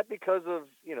 was that because of,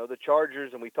 the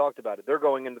Chargers, and we talked about it, they're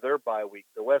going into their bye week,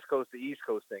 the West Coast to East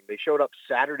Coast thing. They showed up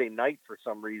Saturday night for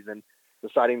some reason,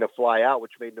 deciding to fly out,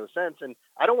 which made no sense. And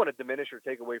I don't want to diminish or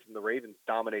take away from the Ravens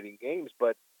dominating games,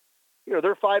 but,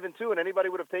 they're 5-2, and anybody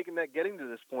would have taken that getting to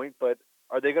this point, but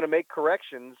are they going to make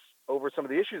corrections over some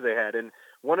of the issues they had? And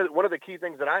one of the key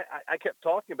things that I kept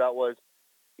talking about was,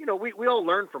 we all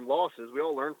learn from losses. We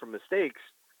all learn from mistakes.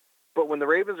 But when the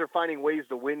Ravens are finding ways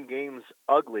to win games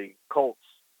ugly, Colts,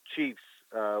 Chiefs,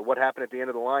 what happened at the end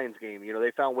of the Lions game,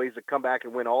 they found ways to come back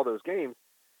and win all those games.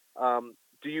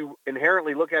 Do you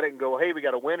inherently look at it and go, hey, we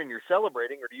got to win and you're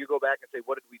celebrating? Or do you go back and say,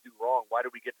 what did we do wrong? Why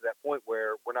did we get to that point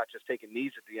where we're not just taking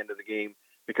knees at the end of the game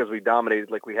because we dominated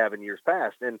like we have in years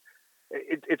past? And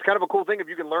it's kind of a cool thing if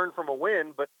you can learn from a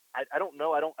win, but I don't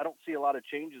know. I don't see a lot of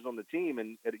changes on the team,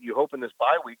 and you hope in this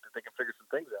bye week that they can figure some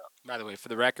things out. By the way, for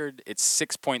the record, it's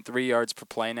 6.3 yards per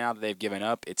play now that they've given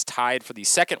up. It's tied for the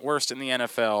second worst in the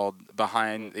NFL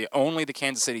behind only the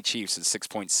Kansas City Chiefs at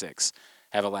 6.6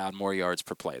 have allowed more yards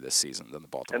per play this season than the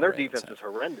Baltimore And their Ravens defense is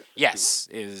horrendous. Yes,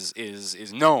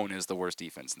 is known as the worst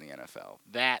defense in the NFL.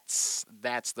 That's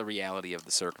the reality of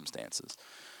the circumstances.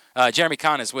 Jeremy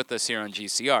Kahn is with us here on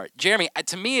GCR. Jeremy,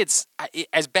 to me, it's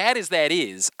as bad as that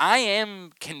is, I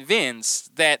am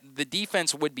convinced that the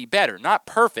defense would be better. Not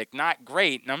perfect, not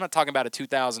great, and I'm not talking about a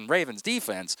 2000 Ravens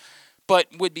defense, but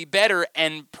would be better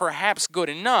and perhaps good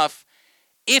enough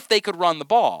if they could run the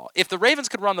ball. If the Ravens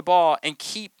could run the ball and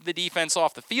keep the defense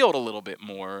off the field a little bit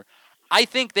more, I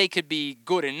think they could be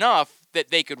good enough that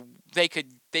they could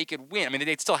win. I mean,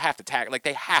 they'd still have to tackle. Like,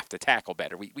 they have to tackle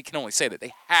better. We can only say that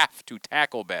they have to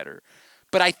tackle better.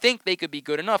 But I think they could be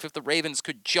good enough if the Ravens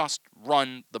could just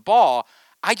run the ball.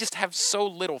 I just have so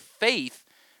little faith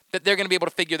that they're going to be able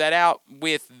to figure that out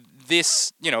with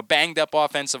this, banged up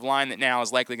offensive line that now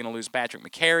is likely going to lose Patrick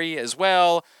McCary as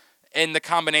well. And the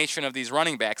combination of these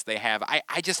running backs they have,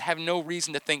 I just have no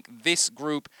reason to think this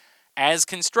group, as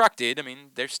constructed, I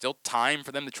mean, there's still time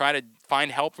for them to try to find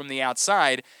help from the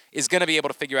outside, is going to be able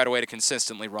to figure out a way to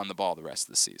consistently run the ball the rest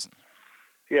of the season.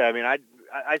 Yeah, I mean, I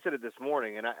said it this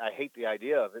morning, and I hate the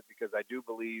idea of it because I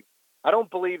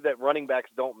don't believe that running backs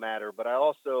don't matter, but I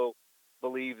also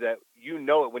believe that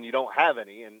it when you don't have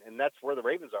any, and that's where the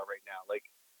Ravens are right now. Like,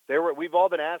 we've all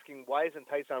been asking, why isn't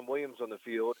Tyson Williams on the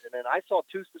field? And then I saw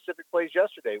two specific plays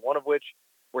yesterday, one of which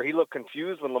where he looked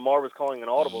confused when Lamar was calling an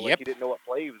audible, like he didn't know what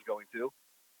play he was going to.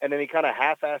 And then he kind of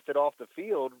half-assed it off the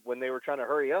field when they were trying to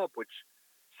hurry up, which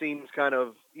seems kind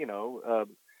of,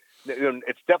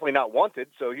 it's definitely not wanted.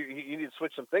 So you need to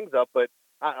switch some things up. But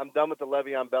I'm done with the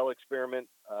Le'Veon Bell experiment.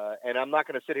 And I'm not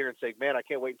going to sit here and say, man, I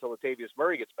can't wait until Latavius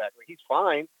Murray gets back. Like, he's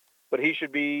fine, but he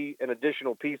should be an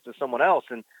additional piece to someone else.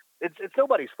 And it's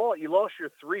nobody's fault. You lost your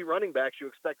three running backs you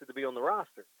expected to be on the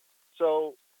roster.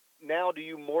 So now do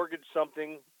you mortgage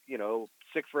something,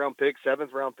 6th-round pick,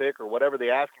 7th-round pick, or whatever the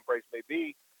asking price may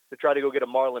be to try to go get a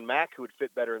Marlon Mack who would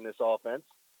fit better in this offense?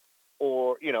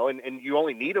 Or, and you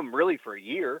only need him really for a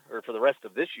year or for the rest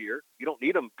of this year. You don't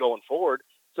need him going forward.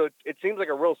 So it seems like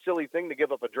a real silly thing to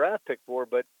give up a draft pick for,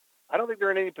 but I don't think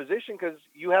they're in any position because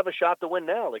you have a shot to win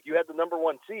now. Like, you had the number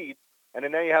 1 seed, and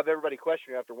then now you have everybody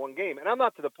questioning after one game. And I'm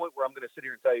not to the point where I'm going to sit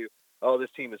here and tell you, oh, this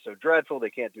team is so dreadful, they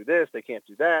can't do this, they can't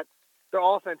do that. Their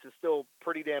offense is still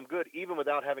pretty damn good, even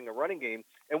without having a running game.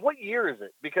 And what year is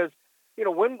it? Because,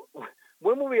 when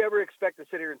will we ever expect to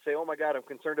sit here and say, oh, my God, I'm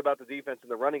concerned about the defense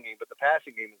and the running game, but the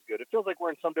passing game is good? It feels like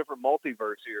we're in some different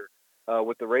multiverse here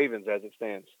with the Ravens as it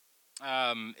stands.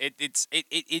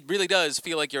 It really does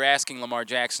feel like you're asking Lamar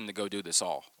Jackson to go do this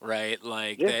all, right?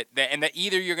 Like that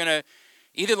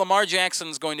either Lamar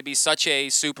Jackson's going to be such a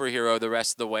superhero the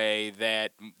rest of the way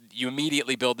that you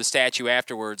immediately build the statue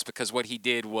afterwards because what he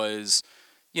did was,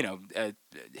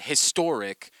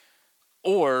 historic,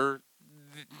 or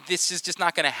this is just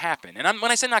not going to happen. And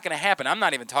when I say not going to happen, I'm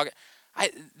not even talking.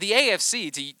 The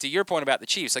AFC, to your point about the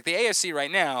Chiefs, like the AFC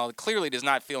right now clearly does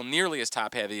not feel nearly as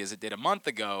top-heavy as it did a month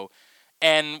ago.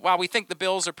 And while we think the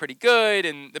Bills are pretty good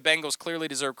and the Bengals clearly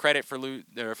deserve credit for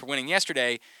winning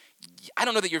yesterday, I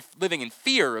don't know that you're living in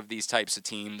fear of these types of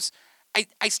teams.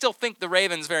 I still think the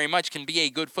Ravens very much can be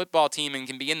a good football team and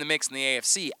can be in the mix in the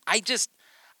AFC.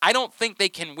 I don't think they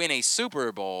can win a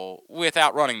Super Bowl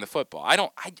without running the football.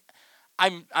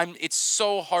 It's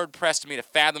so hard pressed to me to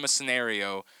fathom a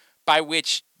scenario by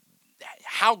which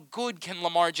how good can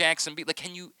Lamar Jackson be? Like,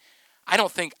 can you? I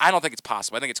don't think it's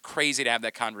possible. I think it's crazy to have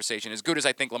that conversation. As good as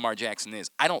I think Lamar Jackson is,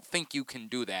 I don't think you can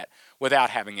do that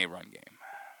without having a run game.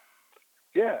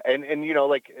 Yeah, and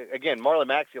again, Marlon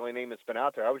Mack's the only name that's been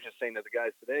out there. I was just saying to the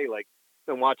guys today, like,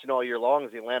 been watching all year long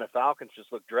as the Atlanta Falcons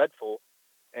just look dreadful,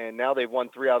 and now they've won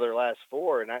 3 out of their last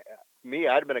 4. And I'd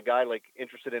have been a guy like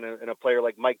interested in a player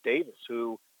like Mike Davis,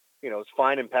 who, is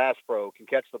fine in pass pro, can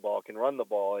catch the ball, can run the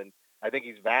ball, and I think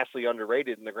he's vastly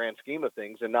underrated in the grand scheme of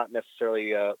things, and not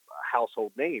necessarily a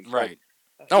household name. Right.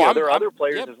 There are other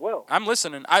players as well. I'm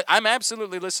listening. I'm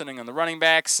absolutely listening on the running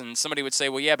backs, and somebody would say,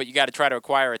 well, yeah, but you got to try to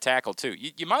acquire a tackle too.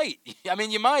 You might. I mean,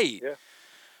 you might. Yeah.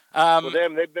 Well,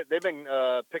 they've been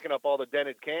picking up all the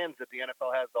dented cans that the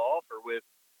NFL has to offer with,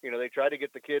 they tried to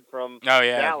get the kid from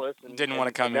Dallas. And didn't want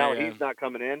to come now in. Now he's not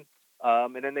coming in.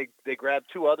 And then they grabbed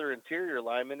 2 other interior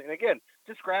linemen. And again,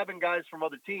 just grabbing guys from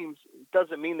other teams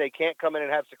doesn't mean they can't come in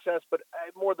and have success, but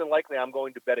more than likely I'm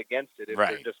going to bet against it if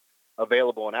they're just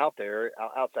available and out there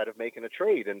outside of making a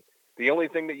trade. And the only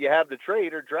thing that you have to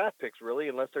trade are draft picks, really,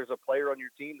 unless there's a player on your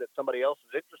team that somebody else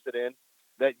is interested in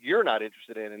that you're not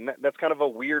interested in. And that's kind of a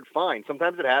weird find.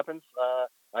 Sometimes it happens,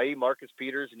 i.e. Marcus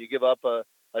Peters, and you give up a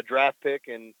draft pick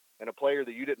and a player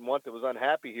that you didn't want that was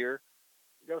unhappy here.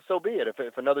 So be it.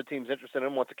 If another team's interested in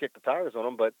him, wants to kick the tires on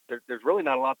him, but there's really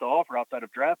not a lot to offer outside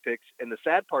of draft picks. And the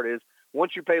sad part is,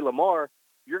 once you pay Lamar,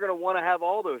 you're going to want to have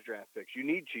all those draft picks. You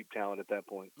need cheap talent at that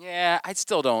point. Yeah, I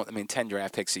still don't. I mean, 10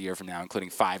 draft picks a year from now,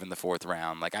 including 5 in the 4th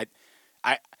round. Like,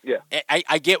 I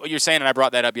get what you're saying, and I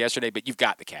brought that up yesterday. But you've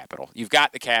got the capital. You've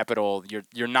got the capital.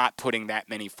 You're not putting that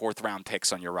many 4th-round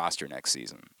picks on your roster next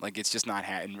season. Like, it's just not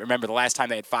happening. Remember, the last time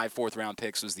they had 5 4th-round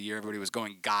picks was the year everybody was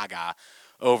going gaga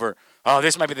over, oh,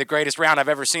 this might be the greatest round I've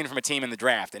ever seen from a team in the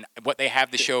draft. And what they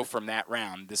have to show from that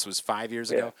round, this was 5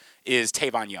 years ago, is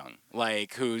Tavon Young,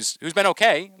 like, who's been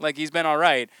okay. Like, he's been all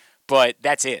right. But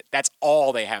that's it. That's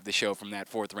all they have to show from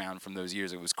that 4th round from those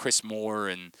years. It was Chris Moore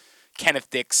and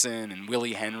Kenneth Dixon and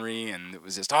Willie Henry, and it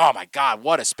was just, oh, my God,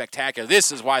 what a spectacular.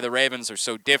 This is why the Ravens are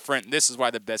so different. This is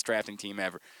why the best drafting team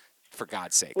ever. For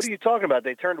God's sakes. What are you talking about?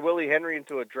 They turned Willie Henry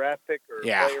into a draft pick or a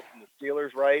player from the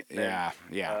Steelers, right?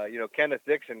 And, Kenneth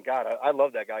Dixon, God, I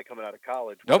love that guy coming out of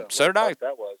college. Nope, so did I.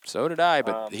 That was. So did I,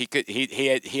 but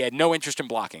he had no interest in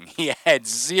blocking. He had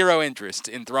zero interest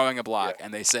in throwing a block,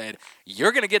 and they said,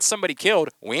 you're going to get somebody killed.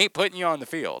 We ain't putting you on the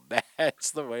field.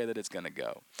 That's the way that it's going to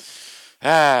go.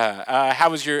 How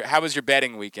was your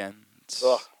betting weekend?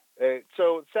 So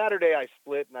Saturday I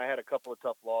split, and I had a couple of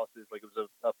tough losses. Like, it was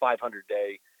a 500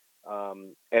 day.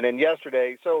 And then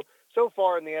yesterday, so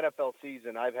far in the NFL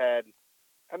season, I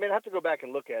have to go back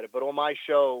and look at it, but on my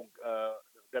show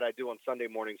that I do on Sunday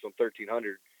mornings on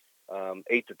 1300,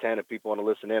 8 to 10, if people want to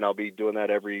listen in, I'll be doing that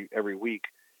every week.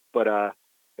 But I'm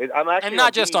actually, and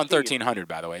not just on 1300,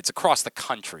 by the way, it's across the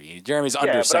country. Jeremy's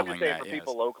underselling but I'm just saying that. For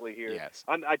people locally here, yes.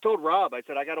 I told Rob, I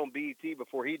said I got on BET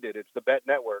before he did. It's the Bet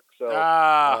Network. So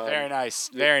very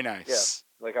nice, very nice. Yeah.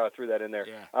 Like how I threw that in there.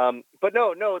 Yeah. But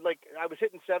no, like I was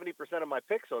hitting 70% of my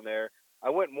picks on there. I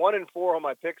went 1-4 on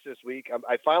my picks this week.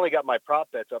 I finally got my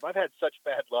prop bets up. I've had such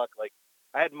bad luck. Like,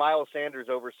 I had Miles Sanders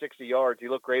over 60 yards. He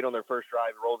looked great on their first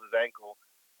drive. Rolls his ankle.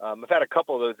 I've had a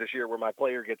couple of those this year where my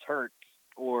player gets hurt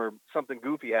or something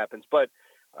goofy happens. But,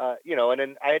 and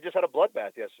then I had just had a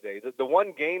bloodbath yesterday. The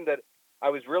one game that I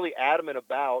was really adamant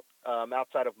about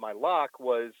outside of my lock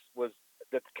was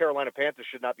that the Carolina Panthers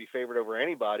should not be favored over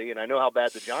anybody, and I know how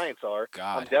bad the Giants are.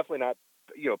 God. I'm definitely not,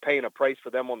 paying a price for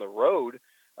them on the road,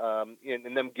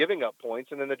 and them giving up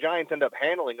points. And then the Giants end up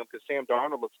handling them because Sam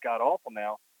Darnold looks god-awful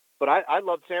now. But I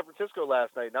loved San Francisco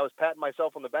last night, and I was patting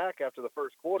myself on the back after the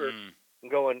first quarter and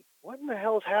going, what in the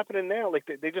hell is happening now? Like,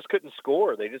 they just couldn't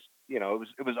score. They just, it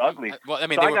was ugly. Well, I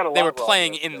mean, So they were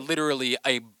playing in literally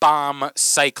a bomb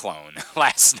cyclone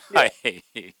last night.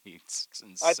 It's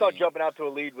insane. I thought jumping out to a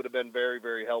lead would have been very,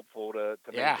 very helpful to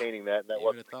maintaining that, and that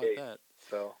wasn't the case.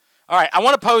 So. All right, I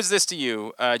want to pose this to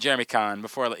you, Jeremy Kahn,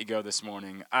 before I let you go this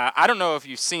morning. I don't know if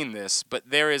you've seen this, but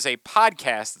there is a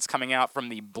podcast that's coming out from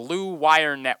the Blue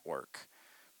Wire Network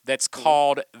that's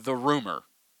called The Rumor.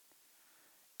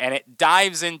 And it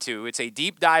dives into, it's a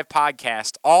deep dive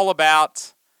podcast all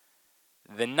about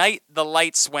the night the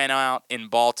lights went out in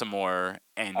Baltimore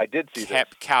and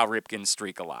kept Cal Ripken's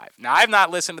streak alive. Now, I've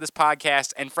not listened to this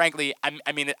podcast, and frankly, I'm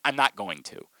not going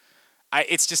to.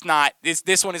 It's just not.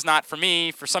 This one is not for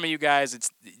me. For some of you guys, it's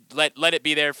let it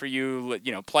be there for you.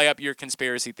 Play up your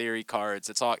conspiracy theory cards.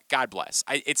 It's all. God bless.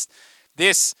 It's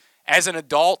this as an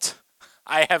adult.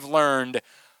 I have learned.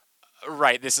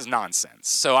 Right, this is nonsense.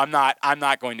 So I'm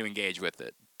not going to engage with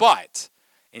it. But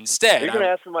instead, are you going to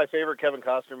ask for my favorite Kevin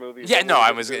Costner movie? Yeah, no,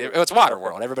 it's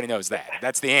Waterworld. Everybody knows that.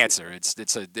 That's the answer.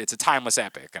 It's a timeless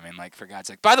epic. I mean, like, for God's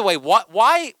sake. By the way,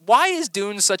 why is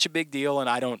Dune such a big deal? And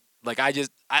I don't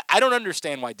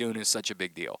understand why Dune is such a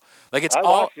big deal. Like, it's I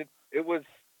all. Watched it. It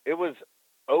was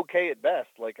okay at best.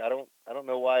 Like, I don't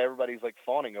know why everybody's like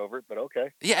fawning over it, but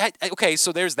okay. Yeah, okay,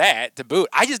 so there's that to boot.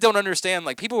 I just don't understand.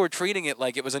 Like, people were treating it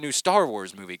like it was a new Star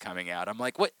Wars movie coming out. I'm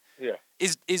like, what? Yeah.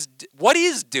 What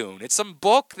is Dune? It's some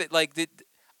book that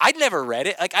I'd never read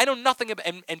it. Like, I know nothing about,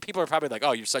 and people are probably like,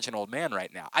 oh, you're such an old man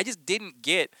right now. I just didn't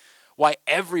get why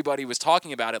everybody was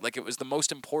talking about it like it was the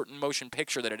most important motion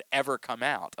picture that had ever come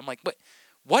out. I'm like,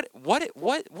 what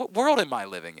world am I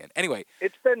living in? Anyway,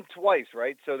 it's been twice,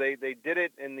 right? So they did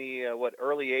it in the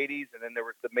early '80s, and then there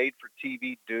was the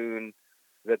made-for-TV Dune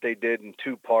that they did in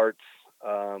 2 parts.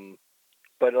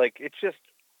 But like, it's just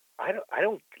I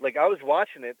don't like. I was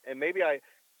watching it, and maybe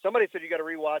somebody said you got to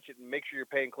rewatch it and make sure you're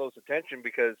paying close attention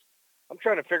because I'm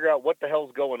trying to figure out what the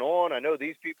hell's going on. I know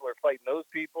these people are fighting those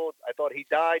people. I thought he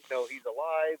died. No, he's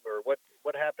alive. Or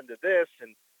what happened to this?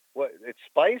 And what, it's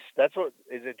spice? That's what,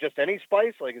 is it just any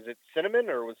spice? Like, is it cinnamon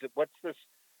or what's this?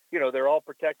 They're all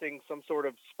protecting some sort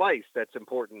of spice that's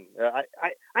important.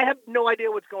 I have no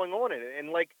idea what's going on in it.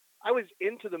 And like, I was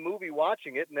into the movie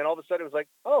watching it, and then all of a sudden it was like,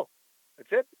 oh,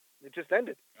 that's it. It just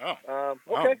ended. Oh.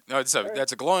 Okay. No,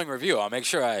 that's a glowing review. I'll make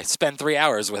sure I spend 3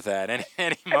 hours with that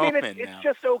any moment. It's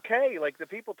just okay. Like, the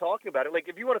people talking about it, like,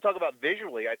 if you want to talk about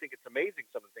visually, I think it's amazing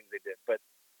some of the things they did. But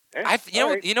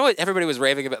You know what everybody was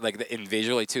raving about, like in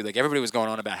visually too. Like everybody was going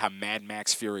on about how Mad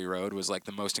Max Fury Road was like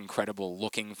the most incredible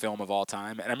looking film of all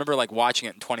time. And I remember like watching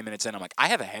it, and 20 minutes in, I'm like, I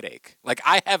have a headache. Like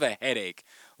I have a headache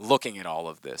looking at all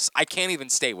of this. I can't even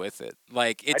stay with it.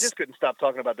 Like I just couldn't stop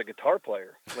talking about the guitar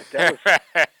player. Like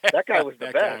that guy was the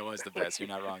best. That guy was the best. You're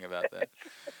not wrong about that.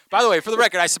 By the way, for the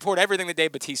record, I support everything that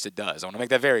Dave Bautista does. I want to make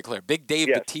that very clear. Big Dave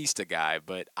Bautista guy,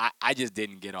 but I just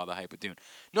didn't get all the hype with Dune.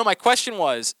 No, my question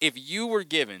was, if you were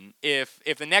given, if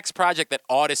the next project that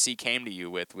Odyssey came to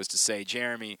you with was to say,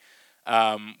 Jeremy,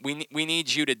 we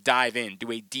need you to dive in,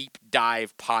 do a deep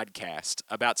dive podcast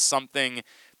about something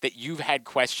that you've had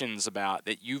questions about,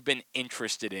 that you've been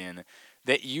interested in,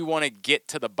 that you want to get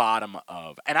to the bottom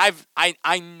of. And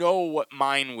I know what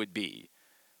mine would be.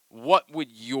 What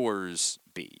would yours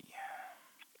be?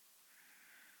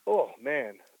 Oh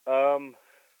man,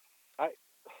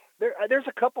 there's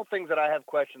a couple things that I have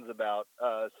questions about.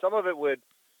 Some of it would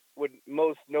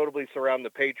most notably surround the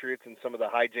Patriots and some of the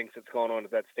hijinks that's going on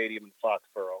at that stadium in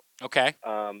Foxborough. Okay.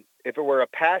 If it were a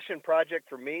passion project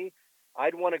for me,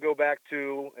 I'd want to go back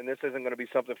to, and this isn't going to be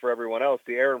something for everyone else,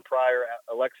 the Aaron Pryor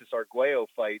Alexis Arguello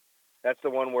fight. That's the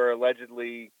one where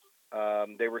allegedly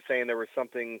they were saying there was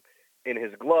something in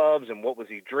his gloves, and what was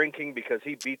he drinking, because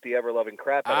he beat the ever-loving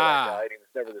crap out of that guy, and he was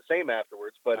never the same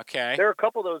afterwards. But there are a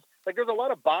couple of those, like there's a lot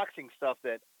of boxing stuff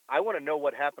that I want to know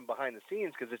what happened behind the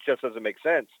scenes, because it just doesn't make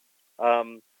sense.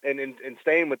 And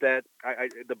staying with that,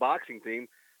 the boxing theme,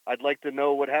 I'd like to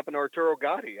know what happened to Arturo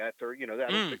Gatti after,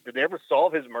 did they ever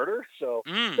solve his murder? So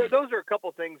those are a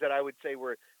couple things that I would say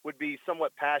would be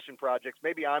somewhat passion projects.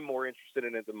 Maybe I'm more interested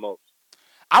in it than most.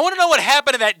 I want to know what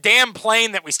happened to that damn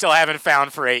plane that we still haven't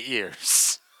found for 8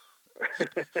 years.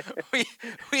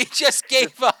 we just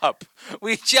gave up.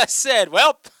 We just said,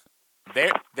 well,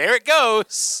 there it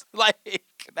goes. Like,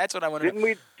 that's what I want to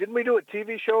know. Didn't we do a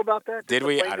TV show about that? Did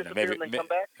we? I don't know.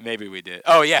 Maybe we did.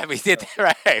 Oh yeah, we did.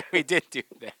 Right, we did do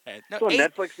that. No, it's on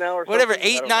Netflix now or whatever.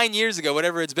 Something? 9 years ago,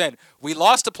 whatever it's been. We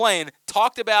lost a plane,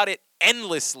 talked about it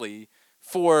endlessly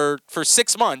for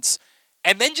 6 months,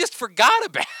 and then just forgot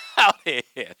about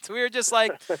it. We were just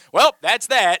like, well, that's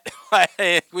that.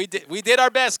 we did our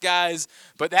best, guys,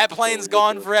 but that plane's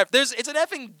gone forever. It's an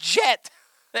effing jet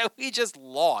that we just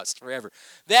lost forever.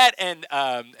 That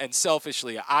and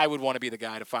selfishly, I would want to be the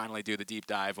guy to finally do the deep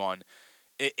dive on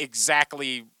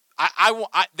exactly.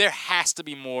 There has to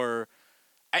be more.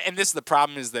 And this is the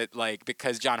problem, is that, like,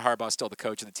 because John Harbaugh's still the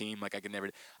coach of the team, like,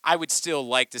 I would still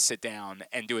like to sit down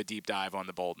and do a deep dive on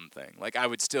the Bolden thing. Like, I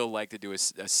would still like to do a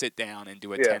sit down and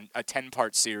do a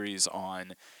 10-part series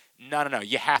on, no,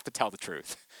 you have to tell the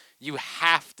truth. You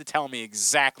have to tell me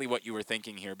exactly what you were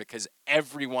thinking here, because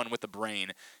everyone with a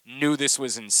brain knew this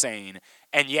was insane,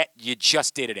 and yet you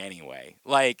just did it anyway.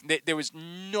 Like, there was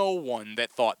no one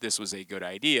that thought this was a good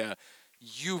idea.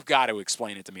 You've got to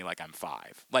explain it to me like I'm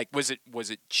 5. Like, was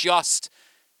it just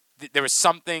there was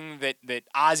something that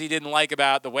Ozzie didn't like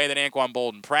about the way that Anquan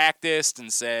Bolden practiced,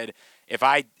 and said, if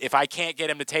I can't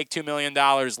get him to take $2 million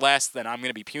less, then I'm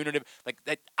going to be punitive. Like,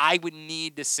 that, I would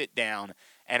need to sit down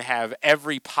and have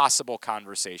every possible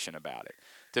conversation about it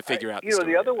to figure out.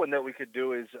 The other one that we could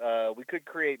do is we could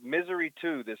create Misery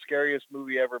 2, the scariest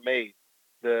movie ever made.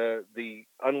 The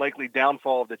unlikely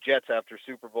downfall of the Jets after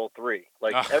Super Bowl III,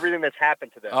 like everything that's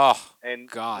happened to them.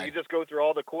 God. You just go through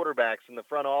all the quarterbacks and the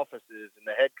front offices and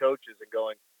the head coaches and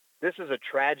going, this is a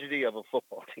tragedy of a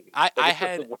football team.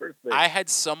 I had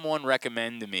someone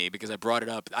recommend to me, because I brought it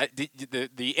up.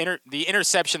 The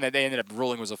interception that they ended up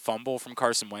ruling was a fumble from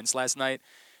Carson Wentz last night.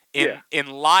 In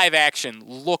live action,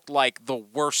 looked like the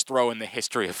worst throw in the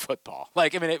history of football.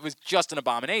 Like, I mean, it was just an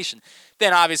abomination.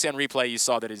 Then, obviously, on replay, you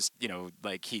saw that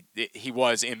he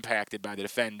was impacted by the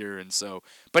defender, and so.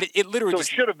 But it literally it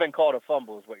should have been called a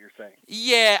fumble, is what you're saying.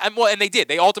 Yeah, and they did.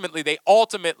 They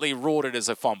ultimately ruled it as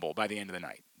a fumble by the end of the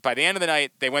night. By the end of the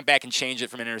night, they went back and changed it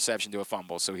from an interception to a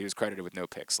fumble, so he was credited with no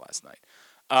picks last night.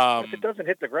 If it doesn't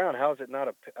hit the ground, how is it not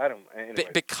a? I don't. Anyway.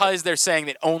 Because they're saying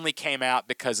it only came out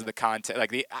because of the content.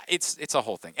 Like it's a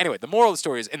whole thing. Anyway, the moral of the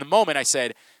story is, in the moment, I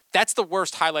said that's the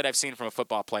worst highlight I've seen from a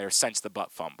football player since the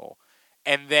butt fumble.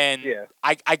 And then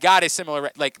I got a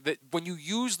similar, when you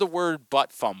use the word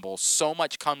butt fumble, so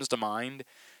much comes to mind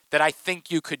that I think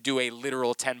you could do a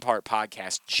literal 10-part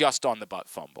podcast just on the butt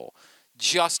fumble,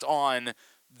 just on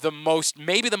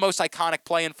maybe the most iconic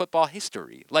play in football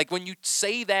history. Like, when you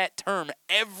say that term,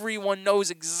 everyone knows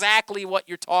exactly what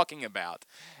you're talking about.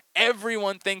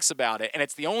 everyone thinks about it, and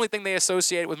it's the only thing they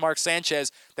associate with Mark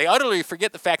Sanchez, they utterly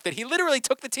forget the fact that he literally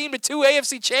took the team to 2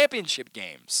 AFC championship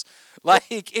games.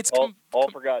 Like, it's all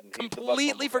forgotten.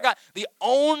 Completely forgotten. The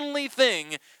only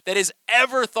thing that is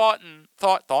ever thought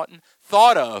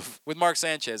of with Mark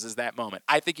Sanchez is that moment.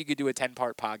 I think you could do a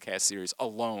 10-part podcast series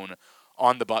alone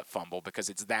on the butt fumble because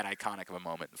it's that iconic of a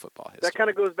moment in football history. That kind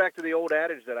of goes back to the old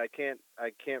adage that I can't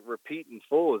repeat in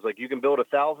full. Is like, you can build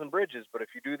 1,000 bridges, but if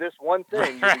you do this one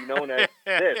thing, you'll be known as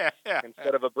this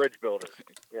instead of a bridge builder.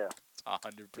 Yeah.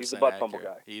 100% He's the butt accurate. fumble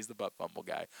guy. He's the butt fumble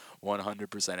guy.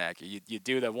 100% accurate. You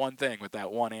do that one thing with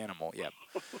that one animal. Yep.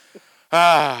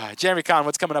 Jeremy Kahn,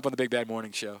 what's coming up on the Big Bad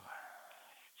Morning Show?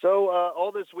 So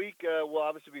all this week, we'll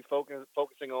obviously be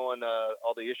focusing on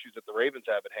all the issues that the Ravens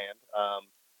have at hand.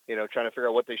 Trying to figure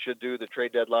out what they should do. The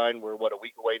trade deadline, we're, a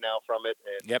week away now from it.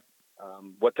 And, yep.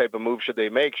 What type of move should they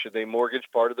make? Should they mortgage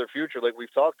part of their future, like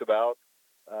we've talked about,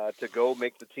 to go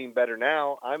make the team better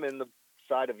now? I'm in the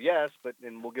side of yes,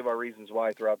 and we'll give our reasons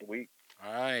why throughout the week.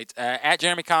 All right. At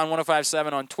Jeremy Kahn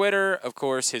 1057 on Twitter. Of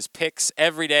course, his picks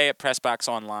every day at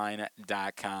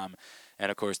PressBoxOnline.com.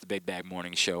 And, of course, the Big Bag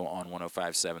Morning Show on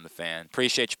 1057 The Fan.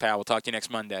 Appreciate you, pal. We'll talk to you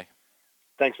next Monday.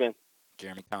 Thanks, man.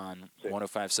 Jeremy Kahn,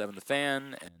 1057 The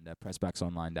Fan, and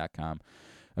PressBoxOnline.com.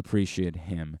 Appreciate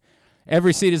him.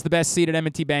 Every seat is the best seat at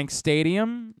M&T Bank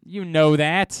Stadium. You know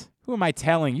that. Who am I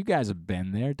telling? You guys have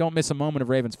been there. Don't miss a moment of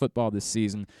Ravens football this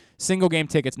season. Single game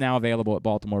tickets now available at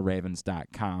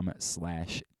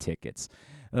BaltimoreRavens.com/tickets.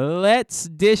 Let's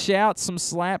dish out some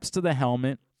slaps to the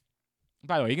helmet.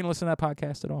 By the way, are you going to listen to that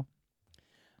podcast at all?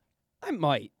 I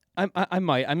might. I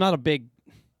might. I'm not a big,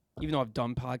 even though I've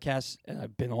done podcasts and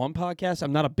I've been on podcasts,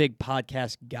 I'm not a big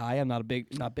podcast guy. I'm not big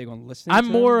on listening. I'm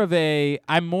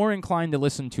more inclined to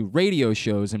listen to radio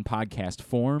shows in podcast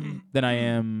form than I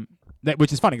am.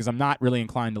 Which is funny because I'm not really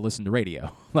inclined to listen to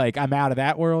radio. Like, I'm out of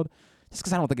that world just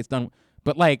because I don't think it's done.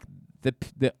 But like the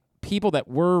people that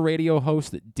were radio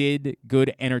hosts that did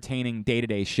good, entertaining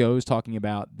day-to-day shows talking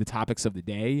about the topics of the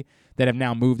day that have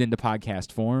now moved into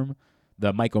podcast form,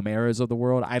 the Mike O'Mara's of the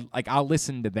world, I'll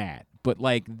listen to that. But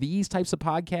like, these types of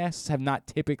podcasts have not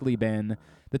typically been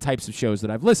the types of shows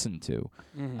that I've listened to.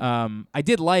 Mm-hmm. I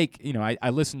did I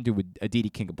listened to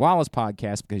Aditi Kinkhabwala's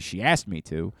podcast because she asked me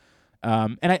to.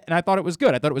 And I thought it was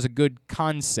good. I thought it was a good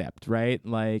concept, right?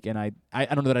 Like, and I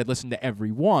don't know that I'd listen to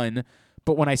every one,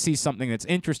 but when I see something that's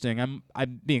interesting,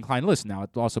 I'd be inclined to listen. Now,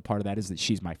 also part of that is that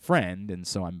she's my friend, and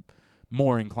so I'm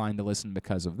more inclined to listen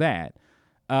because of that.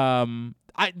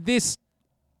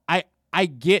 I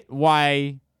get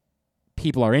why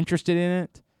people are interested in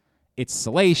it. It's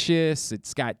salacious.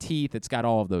 It's got teeth. It's got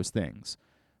all of those things.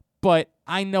 But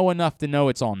I know enough to know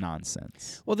it's all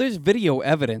nonsense. Well, there's video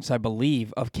evidence, I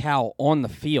believe, of Cal on the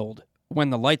field when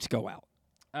the lights go out.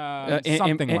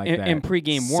 Something like that. In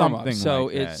pregame warm-up. So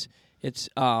like it's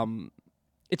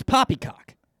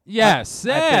poppycock. Yes.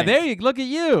 There you look at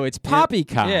you. It's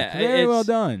poppycock. Yeah, very well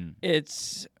done.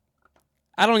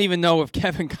 I don't even know if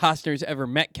Kevin Costner's ever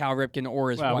met Cal Ripken or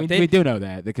his wife. We do know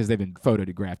that because they've been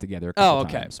photographed together a couple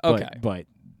times. But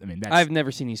I mean, I've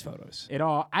never seen these photos at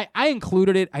all. I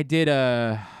included it. I did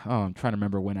I'm trying to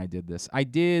remember when I did this. I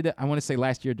want to say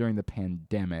last year during the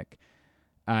pandemic.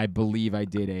 I believe I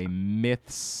did a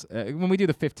myths when we do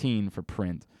the 15 for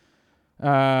print.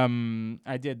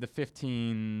 I did the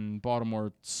 15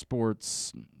 Baltimore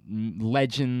sports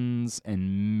legends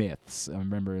and myths. I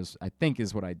remember I think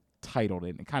is what I titled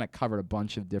it. It kind of covered a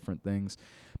bunch of different things.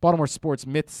 Baltimore Sports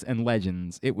Myths and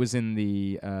Legends. It was in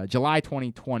the July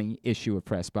 2020 issue of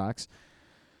PressBox.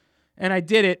 And I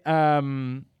did it.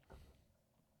 It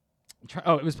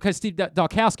was because Steve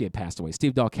Dalkowski had passed away.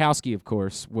 Steve Dalkowski, of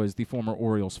course, was the former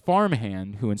Orioles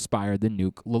farmhand who inspired the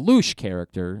Nuke LaLoosh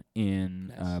character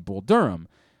in Bull Durham.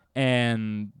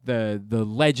 And the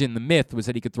legend, the myth, was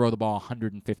that he could throw the ball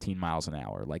 115 miles an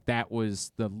hour. Like, that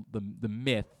was the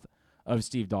myth of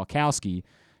Steve Dalkowski.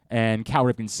 And Cal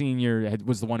Ripken Sr.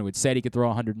 was the one who had said he could throw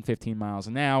 115 miles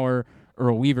an hour.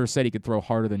 Earl Weaver said he could throw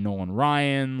harder than Nolan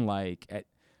Ryan.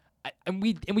 And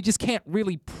we just can't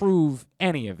really prove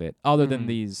any of it other than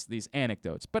these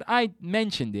anecdotes. But I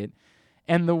mentioned it,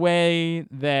 and the way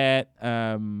that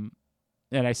and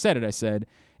I said,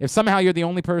 if somehow you're the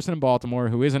only person in Baltimore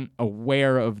who isn't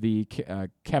aware of the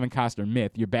Kevin Costner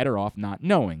myth, you're better off not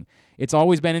knowing. It's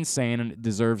always been insane, and it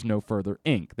deserves no further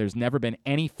ink. There's never been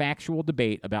any factual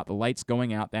debate about the lights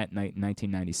going out that night in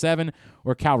 1997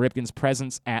 or Cal Ripken's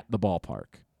presence at the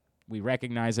ballpark. We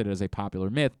recognize it as a popular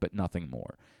myth, but nothing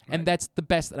more. Right. And that's the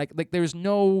best. Like there's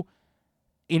no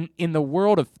in the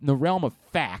world of the realm of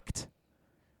fact,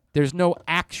 there's no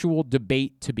actual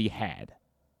debate to be had.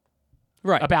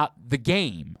 Right. About the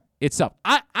game. It's tough.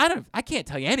 I can't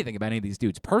tell you anything about any of these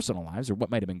dudes' personal lives or what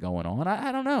might have been going on.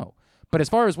 I don't know. But as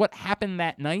far as what happened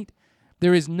that night,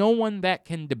 there is no one that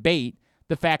can debate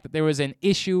the fact that there was an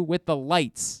issue with the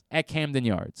lights at Camden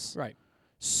Yards. Right.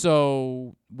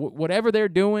 So whatever they're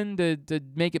doing to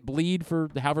make it bleed for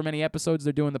however many episodes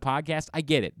they're doing the podcast, I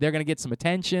get it. They're going to get some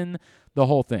attention, the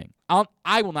whole thing.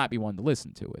 I will not be one to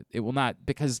listen to it. It will not,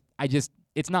 because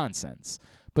it's nonsense.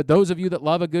 But those of you that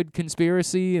love a good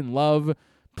conspiracy and love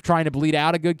trying to bleed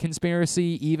out a good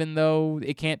conspiracy, even though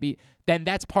it can't be, then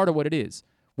that's part of what it is.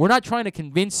 We're not trying to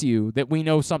convince you that we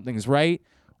know something's right.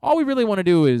 All we really want to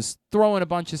do is throw in a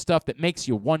bunch of stuff that makes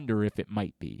you wonder if it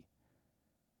might be,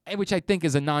 which I think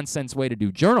is a nonsense way to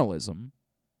do journalism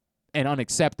and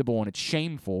unacceptable, and it's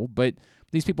shameful. But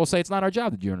these people say it's not our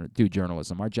job to do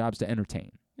journalism. Our job's to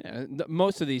entertain. Yeah,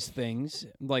 most of these things,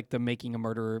 like the Making a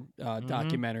Murderer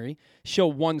documentary, show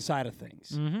one side of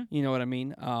things. You know what I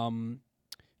mean?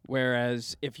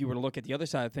 Whereas if you were to look at the other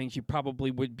side of things, you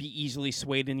probably would be easily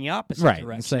swayed in the opposite direction.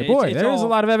 Right. Say, boy, there's a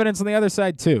lot of evidence on the other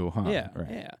side too, huh? Yeah, right.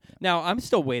 yeah. Now, I'm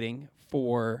still waiting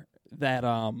for that.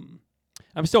 I'm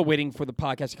still waiting for the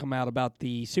podcast to come out about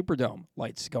the Superdome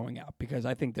lights going out, because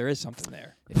I think there is something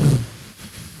there.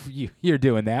 You're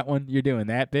doing that one. You're doing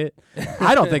that bit.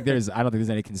 I don't think there's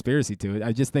any conspiracy to it.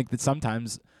 I just think that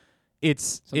sometimes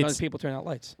people turn out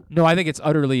lights. No, I think it's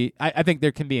utterly. I think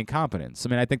there can be incompetence. I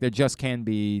mean, I think there just can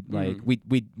be like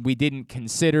we didn't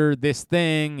consider this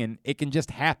thing, and it can just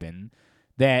happen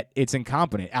that it's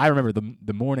incompetent. I remember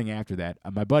the morning after that,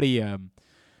 my buddy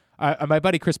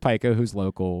Chris Pica, who's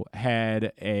local,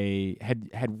 had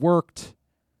worked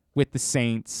with the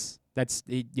Saints. That's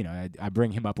I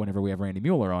bring him up whenever we have Randy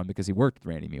Mueller on, because he worked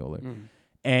with Randy Mueller,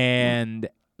 and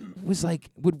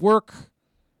would work.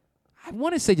 I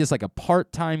want to say just like a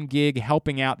part-time gig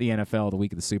helping out the NFL the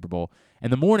week of the Super Bowl.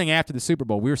 And the morning after the Super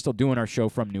Bowl, we were still doing our show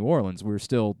from New Orleans. We were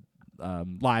still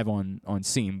live on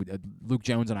scene. Luke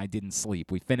Jones and I didn't sleep.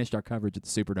 We finished our coverage at the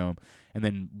Superdome and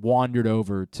then wandered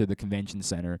over to the convention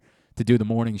center to do the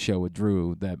morning show with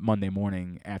Drew that Monday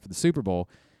morning after the Super Bowl.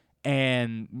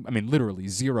 And, I mean, literally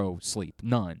zero sleep,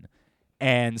 none.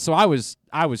 And so I was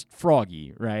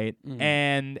froggy, right?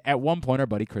 And at one point, our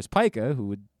buddy Chris Pica, who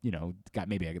would, got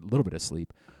maybe a little bit of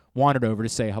sleep, wandered over to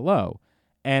say hello.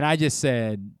 And I just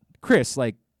said, Chris,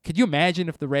 could you imagine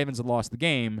if the Ravens had lost the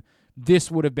game?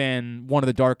 This would have been one of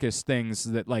the darkest things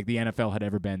that the NFL had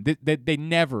ever been.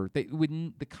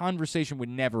 The conversation would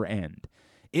never end.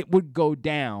 It would go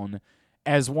down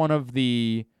as one of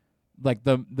the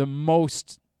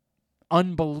most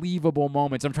unbelievable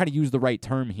moments. I'm trying to use the right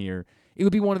term here. It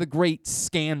would be one of the great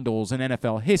scandals in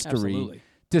NFL history. Absolutely.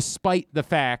 Despite the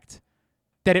fact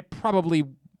that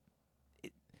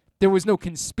there was no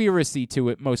conspiracy to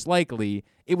it, most likely.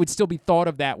 It would still be thought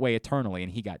of that way eternally.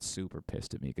 And he got super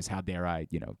pissed at me because how dare I,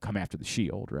 come after the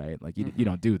shield, right? You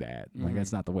don't do that.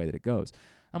 That's not the way that it goes.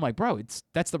 I'm like, bro,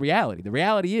 that's the reality. The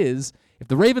reality is, if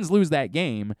the Ravens lose that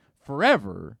game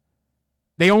forever,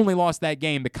 they only lost that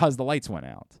game because the lights went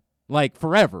out.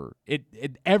 Forever.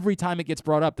 Every time it gets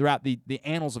brought up throughout the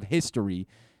annals of history,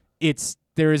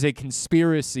 there is a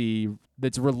conspiracy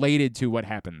that's related to what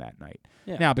happened that night.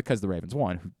 Yeah. Now, because the Ravens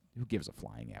won, who gives a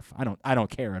flying F? I don't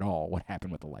care at all what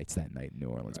happened with the lights that night in New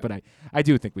Orleans, but I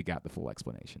do think we got the full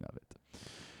explanation of it.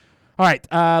 All right,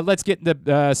 let's get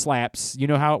into slaps. You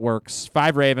know how it works.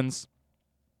 5 Ravens.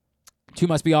 2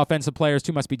 must be offensive players,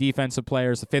 2 must be defensive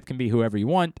players. The 5th can be whoever you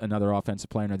want, another offensive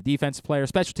player, another defensive player,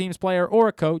 special teams player, or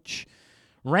a coach.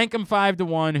 Rank them 5 to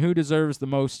 1. Who deserves the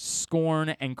most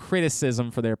scorn and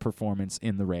criticism for their performance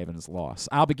in the Ravens' loss?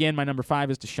 I'll begin. My number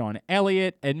 5 is Deshaun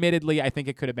Elliott. Admittedly, I think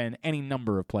it could have been any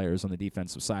number of players on the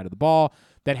defensive side of the ball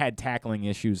that had tackling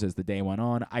issues as the day went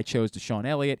on. I chose Deshaun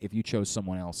Elliott. If you chose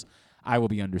someone else, I will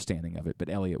be understanding of it, but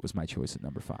Elliott was my choice at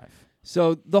number 5.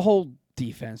 So the whole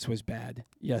defense was bad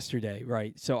yesterday,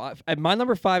 right? So my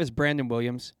number 5 is Brandon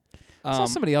Williams. I saw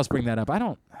somebody else bring that up. I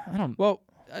don't. Well,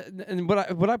 and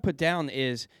what I put down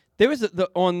is there was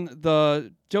on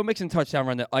the Joe Mixon touchdown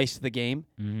run that iced the game.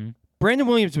 Mm-hmm. Brandon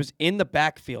Williams was in the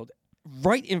backfield,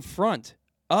 right in front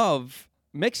of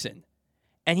Mixon,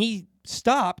 and he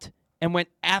stopped and went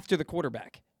after the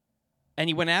quarterback. And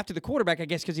he went after the quarterback, I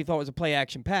guess, because he thought it was a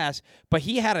play-action pass. But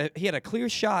he had a clear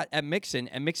shot at Mixon,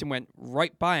 and Mixon went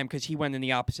right by him because he went in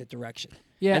the opposite direction.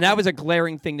 Yeah, and that was a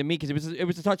glaring thing to me because it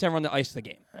was a touchdown run that iced the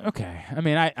game. Okay, I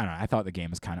mean, I don't know. I thought the game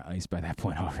was kind of iced by that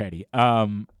point already.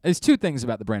 There's 2 things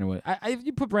about the Brandon Williams. If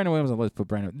you put Brandon Williams on the list,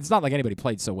 it's not like anybody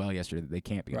played so well yesterday that they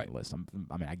can't be on the list.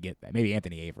 I get that. Maybe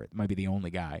Anthony Averett might be the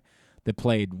only guy that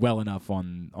played well enough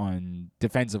on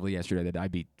defensively yesterday that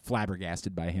I'd be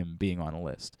flabbergasted by him being on a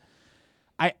list.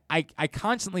 I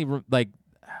constantly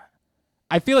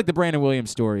I feel like the Brandon Williams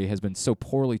story has been so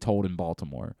poorly told in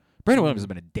Baltimore. Brandon Williams has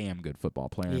been a damn good football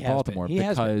player in Baltimore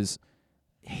because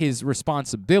his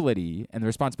responsibility and the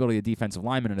responsibility of defensive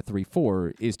lineman in a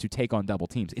 3-4 is to take on double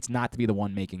teams. It's not to be the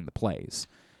one making the plays.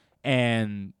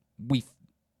 And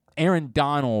Aaron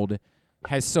Donald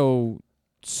has so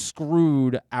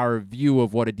screwed our view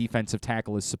of what a defensive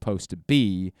tackle is supposed to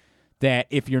be that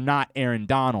if you're not Aaron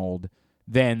Donald,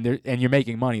 then and you're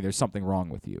making money, there's something wrong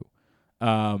with you.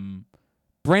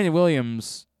 Brandon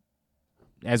Williams,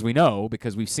 as we know,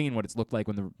 because we've seen what it's looked like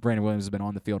when Brandon Williams has been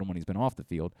on the field and when he's been off the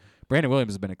field, Brandon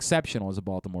Williams has been exceptional as a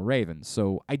Baltimore Ravens.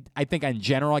 So I think in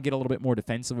general I get a little bit more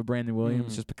defensive of Brandon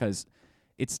Williams just because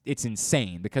it's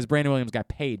insane. Because Brandon Williams got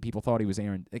paid, people thought he was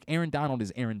Aaron. Like Aaron Donald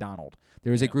is Aaron Donald.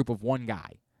 There is a group of one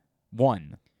guy,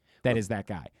 that is that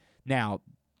guy. Now,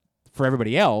 for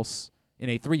everybody else, in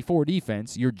a 3-4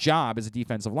 defense, your job as a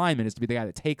defensive lineman is to be the guy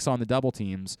that takes on the double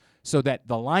teams so that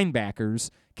the linebackers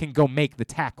can go make the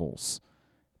tackles.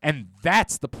 And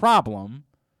that's the problem,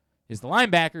 is the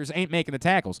linebackers ain't making the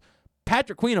tackles.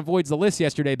 Patrick Queen avoids the list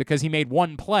yesterday because he made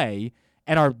one play,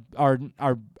 and our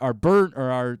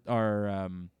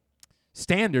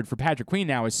standard for Patrick Queen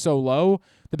now is so low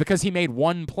that because he made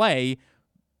one play,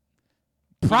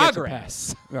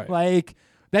 progress. Right. Like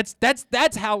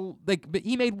that's how but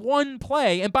he made one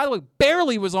play, and by the way,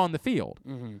 barely was on the field.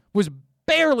 Was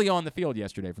barely on the field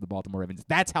yesterday for the Baltimore Ravens.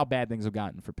 That's how bad things have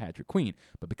gotten for Patrick Queen.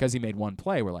 But because he made one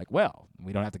play, we're like, well,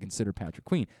 we don't have to consider Patrick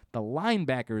Queen. The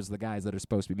linebackers are the guys that are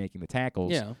supposed to be making the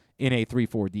tackles in a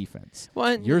 3-4 defense.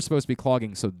 Well, you're supposed to be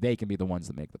clogging so they can be the ones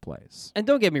that make the plays. And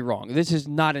don't get me wrong, this is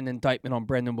not an indictment on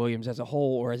Brandon Williams as a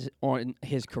whole or on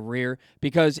his career,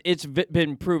 because it's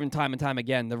been proven time and time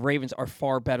again the Ravens are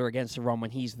far better against the run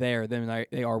when he's there than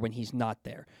they are when he's not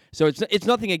there. So it's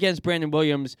nothing against Brandon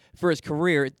Williams for his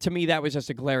career. To me, that was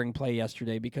just a glaring play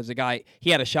yesterday because the guy,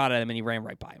 he had a shot at him and he ran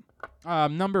right by him.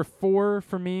 Number 4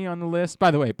 for me on the list.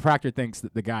 By the way, Proctor thinks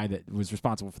that the guy that was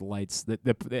responsible for the lights,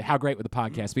 how great would the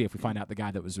podcast be if we find out the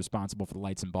guy that was responsible for the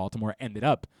lights in Baltimore ended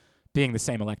up being the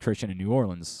same electrician in New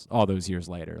Orleans all those years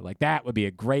later. Like, that would be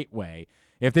a great way.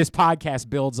 If this podcast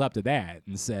builds up to that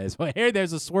and says, well, here,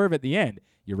 there's a swerve at the end.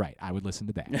 You're right. I would listen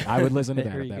to that. I would listen to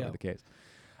that if that were the case.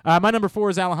 My number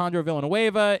 4 is Alejandro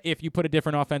Villanueva. If you put a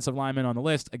different offensive lineman on the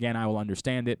list, again, I will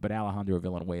understand it, but Alejandro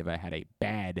Villanueva had a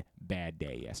bad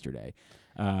day yesterday.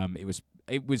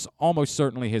 It was almost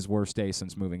certainly his worst day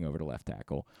since moving over to left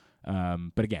tackle.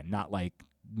 But again, not like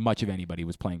much of anybody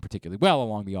was playing particularly well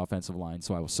along the offensive line,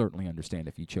 so I will certainly understand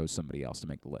if you chose somebody else to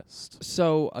make the list.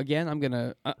 So again, I'm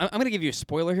gonna give you a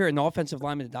spoiler here. An offensive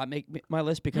lineman did not make my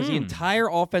list because the entire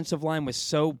offensive line was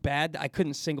so bad that I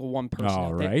couldn't single one person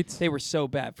out. Right. They were so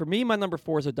bad. For me, my number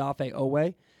 4 is Odafe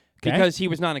Owe because he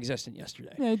was non-existent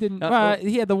yesterday. Yeah, he didn't.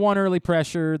 He had the one early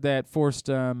pressure that forced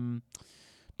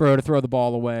Burrow to throw the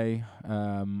ball away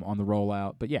on the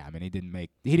rollout, but yeah, I mean he didn't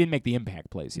make the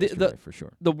impact plays yesterday for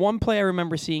sure. The one play I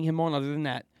remember seeing him on, other than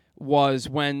that, was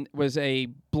a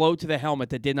blow to the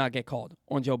helmet that did not get called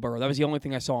on Joe Burrow. That was the only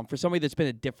thing I saw him. For somebody that's been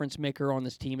a difference maker on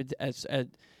this team as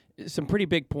some pretty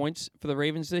big points for the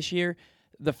Ravens this year,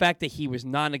 the fact that he was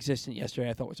non-existent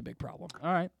yesterday, I thought was a big problem.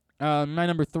 All right, my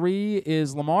number 3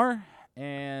 is Lamar,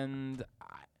 and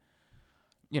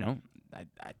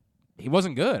he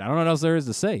wasn't good. I don't know what else there is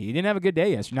to say. He didn't have a good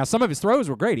day yesterday. Now, some of his throws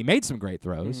were great. He made some great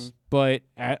throws. But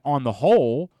on the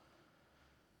whole,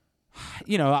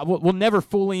 we'll never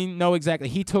fully know exactly.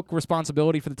 He took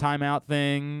responsibility for the timeout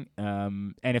thing.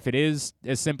 And if it is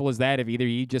as simple as that, if either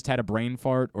he just had a brain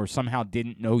fart or somehow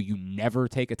didn't know you never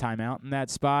take a timeout in that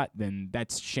spot, then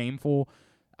that's shameful.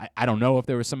 I don't know if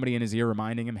there was somebody in his ear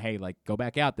reminding him, hey, like, go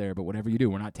back out there, but whatever you do,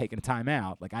 we're not taking a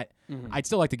timeout. Like, I'd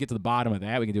still like to get to the bottom of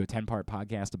that. We can do a 10-part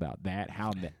podcast about that,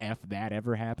 how the F that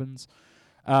ever happens.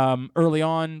 Early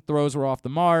on, throws were off the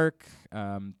mark.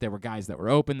 There were guys that were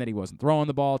open that he wasn't throwing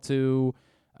the ball to.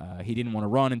 He didn't want to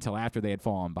run until after they had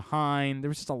fallen behind. There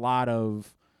was just a lot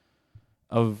of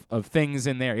things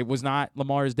in there. It was not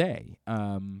Lamar's day.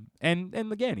 And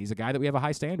again, he's a guy that we have a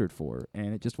high standard for,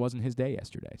 and it just wasn't his day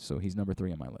yesterday. So he's number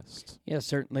 3 on my list. Yeah,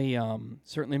 certainly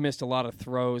missed a lot of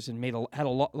throws and had a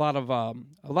lot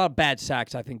of bad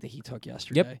sacks, I think, that he took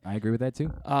yesterday. Yep, I agree with that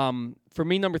too. For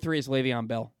me, number 3 is Le'Veon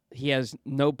Bell. He has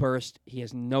no burst. He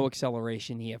has no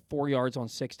acceleration. He had 4 yards on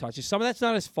 6 touches. Some of that's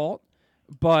not his fault,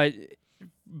 but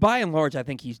by and large, I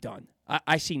think he's done.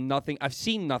 I see nothing. I've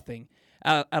seen nothing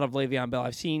out of Le'Veon Bell.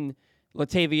 I've seen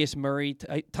Latavius Murray,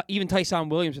 even Tyson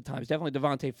Williams at times, definitely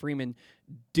Devontae Freeman,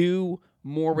 do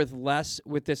more with less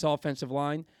with this offensive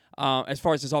line. as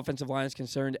far as his offensive line is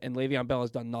concerned, and Le'Veon Bell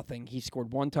has done nothing. He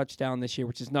scored 1 touchdown this year,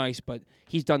 which is nice, but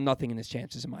he's done nothing in his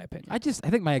chances, in my opinion. I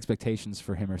think my expectations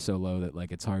for him are so low that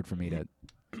like it's hard for me to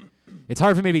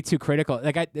be too critical.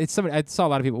 Like I saw a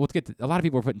lot of people. A lot of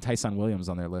people were putting Tyson Williams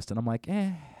on their list, and I'm like,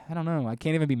 I don't know. I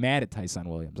can't even be mad at Tyson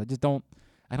Williams. I don't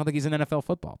think he's an NFL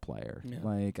football player. Yeah.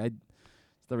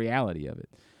 It's the reality of it.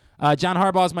 John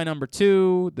Harbaugh's my number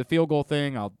 2. The field goal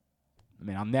thing, I'll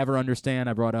never understand.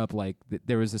 I brought up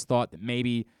there was this thought that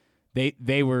maybe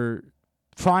they were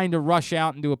trying to rush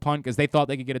out and do a punt because they thought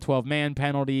they could get a 12-man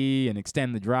penalty and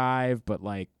extend the drive, but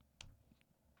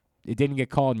it didn't get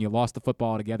called and you lost the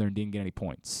football altogether and didn't get any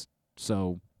points.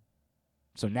 So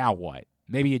now what?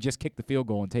 Maybe you just kick the field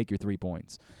goal and take your 3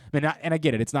 points. And I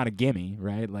get it. It's not a gimme,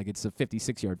 right? It's a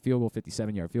 56-yard field goal,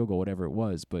 57-yard field goal, whatever it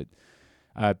was. But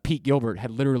Pete Gilbert had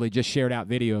literally just shared out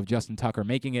video of Justin Tucker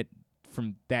making it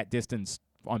from that distance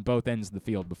on both ends of the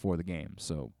field before the game.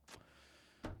 So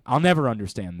I'll never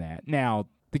understand that. Now,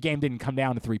 the game didn't come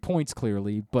down to 3 points,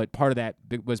 clearly, but part of that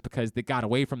was because they got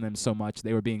away from them so much.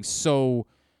 They were being so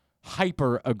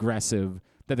hyper-aggressive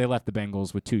that they left the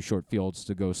Bengals with 2 short fields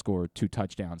to go score 2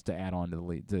 touchdowns to add on to the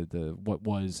lead, the what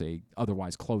was a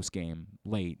otherwise close game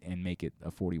late and make it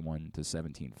a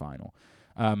 41-17 final.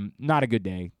 Not a good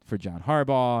day for John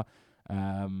Harbaugh.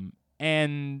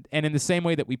 And in the same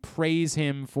way that we praise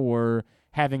him for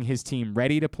having his team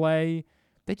ready to play,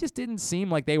 they just didn't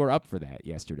seem like they were up for that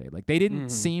yesterday. They didn't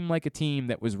seem like a team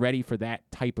that was ready for that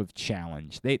type of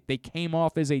challenge. They came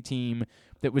off as a team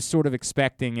that was sort of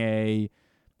expecting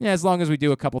as long as we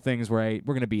do a couple things right,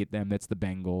 we're going to beat them. That's the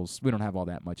Bengals. We don't have all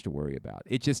that much to worry about.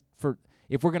 It just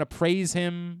if we're going to praise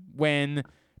him when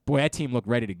that team looked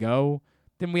ready to go,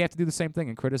 then we have to do the same thing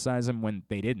and criticize them when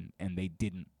they didn't, and they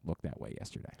didn't look that way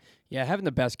yesterday. Yeah, having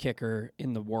the best kicker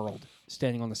in the world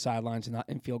standing on the sidelines and not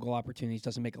in field goal opportunities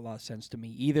doesn't make a lot of sense to me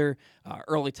either.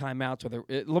 Early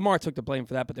timeouts, Lamar took the blame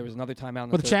for that, but there was another timeout in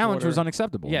the third challenge quarter. Was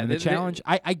unacceptable. Yeah, the challenge,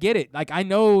 I get it. I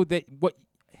know that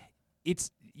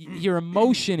your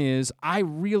emotion is, I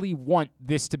really want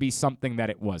this to be something that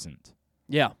it wasn't.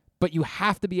 Yeah. But you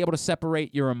have to be able to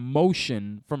separate your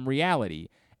emotion from reality.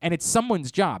 And it's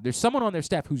someone's job. There's someone on their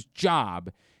staff whose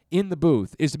job in the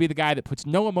booth is to be the guy that puts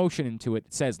no emotion into it,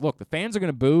 that says, look, the fans are going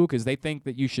to boo because they think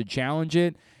that you should challenge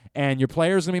it, and your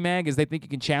players are going to be mad because they think you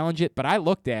can challenge it. But I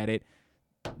looked at it.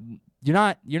 You're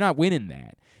not winning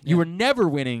that. Yeah. You were never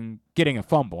winning getting a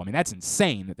fumble. I mean, that's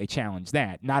insane that they challenged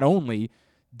that. Not only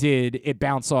did it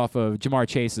bounce off of Jamar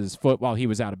Chase's foot while he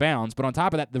was out of bounds, but on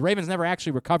top of that, the Ravens never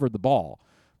actually recovered the ball.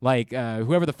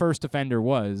 Whoever the first defender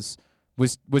was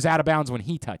out of bounds when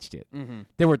he touched it.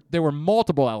 Mm-hmm. There were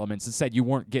multiple elements that said you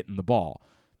weren't getting the ball.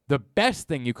 The best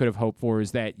thing you could have hoped for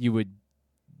is that you would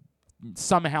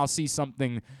somehow see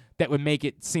something that would make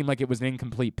it seem like it was an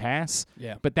incomplete pass.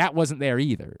 Yeah. But that wasn't there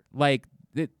either.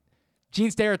 Gene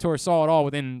Steratore saw it all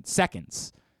within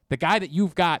seconds. The guy that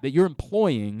you're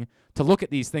employing to look at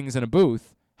these things in a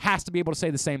booth has to be able to say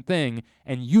the same thing,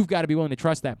 and you've got to be willing to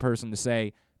trust that person to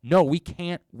say, no, we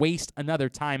can't waste another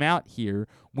timeout here.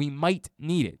 We might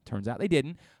need it. Turns out they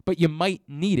didn't, but you might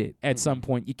need it at some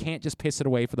point. You can't just piss it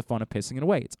away for the fun of pissing it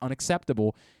away. It's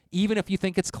unacceptable. Even if you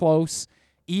think it's close,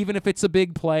 even if it's a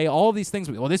big play, all of these things,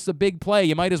 well, this is a big play,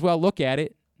 you might as well look at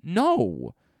it.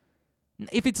 No.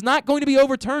 If it's not going to be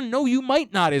overturned, no, you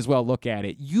might not as well look at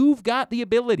it. You've got the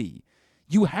ability.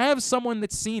 You have someone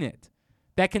that's seen it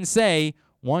that can say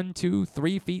 1, 2,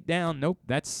 3 feet down, nope,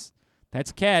 that's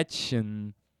catch,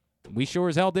 and we sure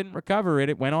as hell didn't recover it.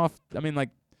 It went off.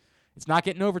 It's not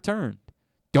getting overturned.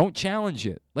 Don't challenge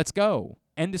it. Let's go.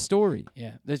 End of story.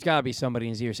 Yeah, there's got to be somebody in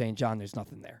his ear saying, John, there's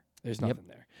nothing there. There's nothing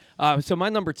there. So my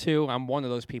number 2, I'm one of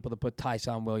those people that put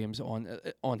Tyson Williams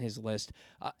on his list.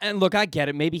 And look, I get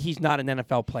it. Maybe he's not an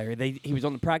NFL player. He was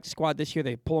on the practice squad this year.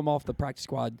 They pull him off the practice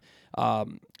squad.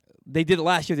 They did it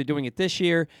last year. They're doing it this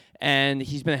year. And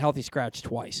he's been a healthy scratch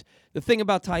twice. The thing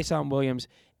about Tyson Williams,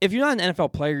 if you're not an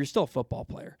NFL player, you're still a football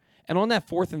player. And on that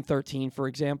 4th and 13, for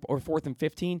example, or 4th and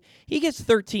 15, he gets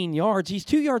 13 yards. He's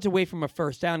 2 yards away from a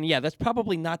first down. Yeah, that's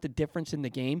probably not the difference in the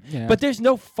game. Yeah. But there's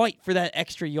no fight for that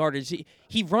extra yardage.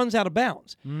 He runs out of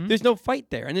bounds. Mm-hmm. There's no fight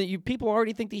there. And then people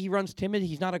already think that he runs timid.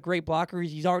 He's not a great blocker.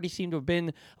 He's already seemed to have been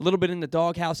a little bit in the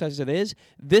doghouse as it is.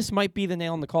 This might be the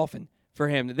nail in the coffin for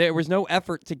him. There was no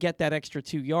effort to get that extra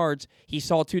 2 yards. He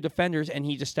saw 2 defenders, and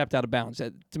he just stepped out of bounds.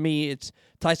 To me, it's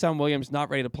Tyson Williams not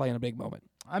ready to play in a big moment.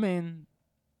 I mean,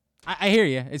 I hear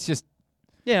you. It's just,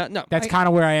 yeah, no. That's kind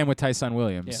of where I am with Tyson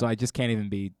Williams, so I just can't even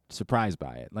be surprised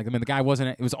by it. The guy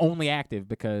it was only active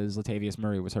because Latavius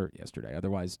Murray was hurt yesterday.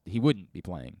 Otherwise, he wouldn't be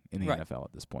playing in the NFL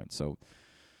at this point. So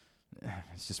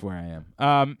It's just where I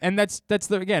am. And that's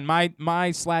again,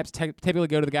 my slaps typically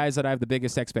go to the guys that I have the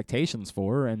biggest expectations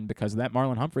for, and because of that,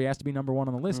 Marlon Humphrey has to be number one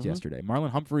on the list yesterday.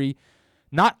 Marlon Humphrey,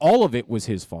 not all of it was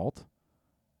his fault,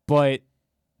 but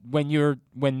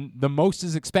when the most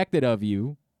is expected of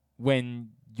you, when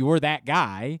you're that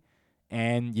guy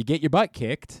and you get your butt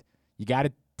kicked, you got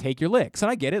to take your licks.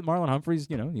 And I get it. Marlon Humphreys,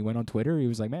 he went on Twitter. He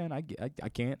was like, man, I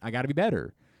can't. I got to be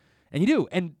better. And you do.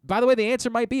 And by the way, the answer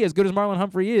might be, as good as Marlon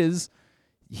Humphrey is,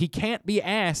 he can't be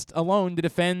asked alone to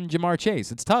defend Jamar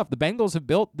Chase. It's tough. The Bengals have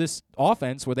built this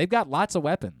offense where they've got lots of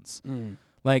weapons.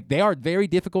 Like, they are very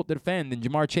difficult to defend, and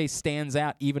Jamar Chase stands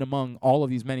out even among all of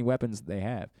these many weapons that they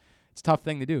have. It's a tough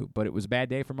thing to do, but it was a bad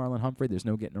day for Marlon Humphrey. There's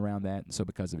no getting around that, and so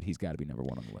because of it, he's got to be number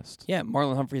one on the list. Yeah,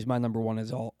 Marlon Humphrey is my number one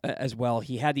as well.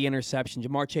 He had the interception.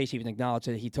 Jamar Chase even acknowledged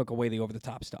that he took away the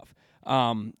over-the-top stuff.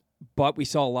 But we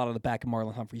saw a lot of the back of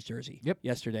Marlon Humphrey's jersey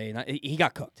yesterday, and he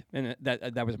got cooked, and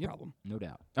that was a problem. No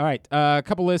doubt. All right, a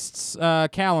couple lists.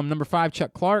 Callum, number 5,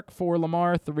 Chuck Clark. 4,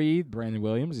 Lamar. 3, Brandon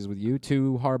Williams. He's with you.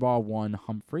 2, Harbaugh. 1,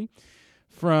 Humphrey.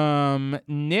 From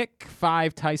Nick,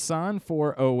 5, Tyson.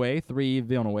 4, Owe. 3,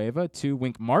 Villanueva. 2,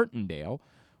 Wink Martindale.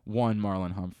 1,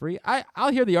 Marlon Humphrey.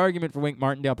 I'll hear the argument for Wink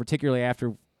Martindale, particularly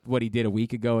after what he did a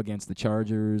week ago against the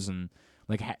Chargers and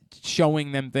like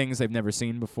showing them things they've never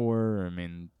seen before. I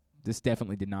mean, this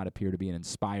definitely did not appear to be an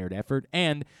inspired effort.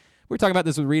 And we were talking about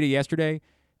this with Rita yesterday.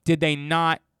 Did they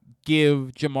not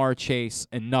give Jamar Chase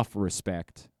enough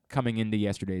respect coming into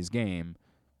yesterday's game?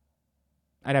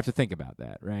 I'd have to think about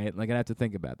that, right? Like, I'd have to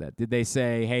think about that. Did they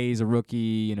say, hey, he's a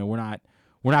rookie, we're not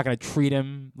going to treat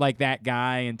him like that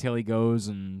guy until he goes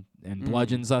and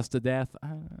bludgeons us to death? I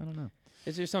don't know.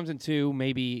 Is there something to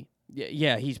maybe,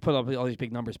 yeah, he's put up all these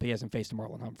big numbers, but he hasn't faced a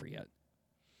Marlon Humphrey yet?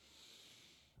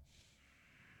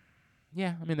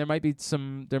 Yeah, I mean, there might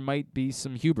be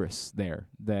some hubris there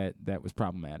that was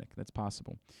problematic. That's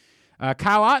possible.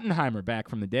 Kyle Ottenheimer back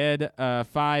from the dead.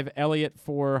 5, Elliott.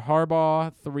 4,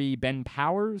 Harbaugh. 3, Ben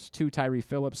Powers. 2, Tyree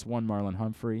Phillips. 1, Marlon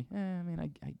Humphrey. I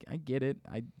mean, I get it.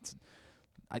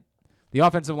 The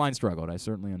offensive line struggled. I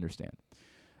certainly understand.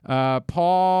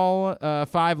 Paul,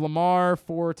 5, Lamar.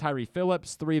 4, Tyree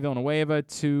Phillips. 3, Villanueva.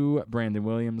 2, Brandon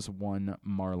Williams. 1,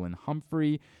 Marlon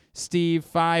Humphrey. Steve,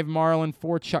 5, Marlon.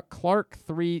 4, Chuck Clark.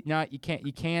 3, no, you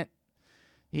can't.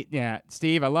 Yeah,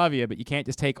 Steve, I love you, but you can't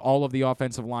just take all of the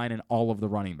offensive line and all of the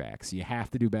running backs. You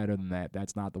have to do better than that.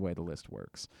 That's not the way the list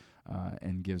works.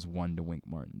 And gives 1 to Wink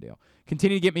Martindale.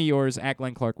 Continue to get me yours at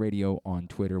Glenn Clark Radio on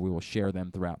Twitter. We will share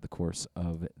them throughout the course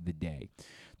of the day.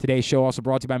 Today's show also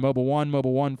brought to you by Mobil 1.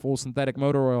 Mobil 1 full synthetic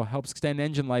motor oil helps extend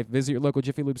engine life. Visit your local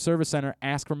Jiffy Lube service center.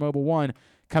 Ask for Mobil 1.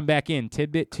 Come back in.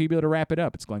 Tidbit, tubular to wrap it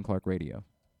up. It's Glenn Clark Radio.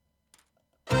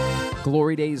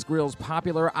 Glory Days Grill's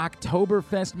popular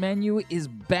Oktoberfest menu is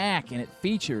back, and it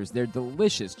features their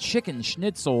delicious chicken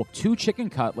schnitzel, 2 chicken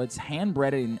cutlets,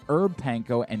 hand-breaded in herb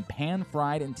panko and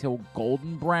pan-fried until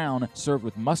golden brown, served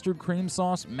with mustard cream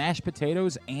sauce, mashed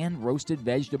potatoes, and roasted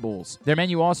vegetables. Their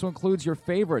menu also includes your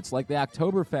favorites like the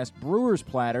Oktoberfest Brewer's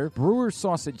Platter, Brewer's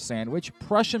Sausage Sandwich,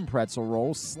 Prussian Pretzel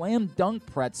Rolls, Slam Dunk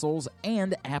Pretzels,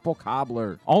 and Apple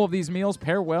Cobbler. All of these meals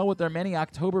pair well with their many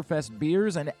Oktoberfest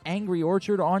beers and Angry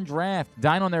Orchard on draft.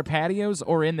 Dine on their patios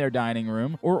or in their dining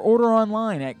room, or order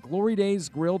online at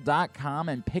glorydaysgrill.com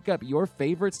and pick up your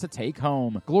favorites to take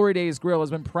home. Glory Days Grill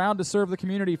has been proud to serve the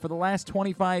community for the last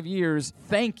 25 years.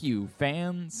 Thank you,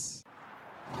 fans.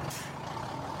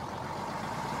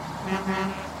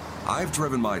 I've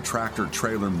driven my tractor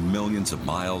trailer millions of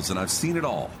miles, and I've seen it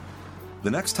all.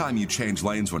 The next time you change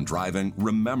lanes when driving,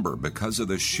 remember, because of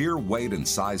the sheer weight and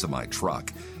size of my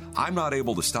truck, I'm not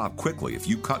able to stop quickly if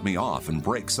you cut me off and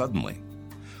brake suddenly.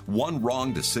 One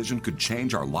wrong decision could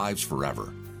change our lives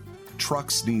forever.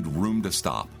 Trucks need room to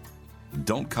stop.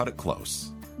 Don't cut it close.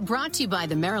 Brought to you by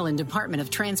the Maryland Department of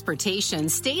Transportation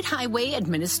State Highway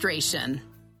Administration.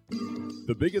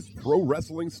 The biggest pro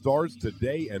wrestling stars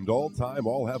today and all time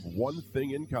all have one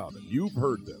thing in common. You've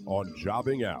heard them on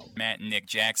Jobbing Out. Matt and Nick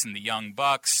Jackson, the Young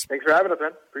Bucks. Thanks for having us,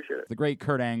 man. Appreciate it. The great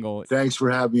Kurt Angle. Thanks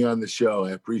for having me on the show.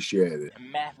 I appreciate it.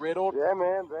 Matt Riddle. Yeah,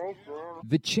 man. Thanks, man.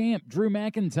 The champ, Drew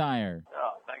McIntyre.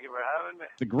 Oh, thank you for having me.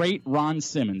 The great Ron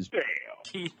Simmons. Damn.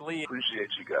 Keith Lee. Appreciate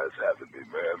you guys having me,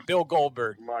 man. Bill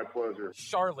Goldberg. My pleasure.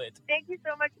 Charlotte. Thank you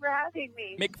so much for having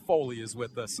me. Mick Foley is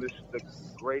with us. This is the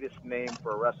greatest name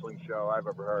for a wrestling show I've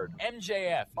ever heard.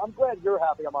 MJF. I'm glad you're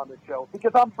happy I'm on this show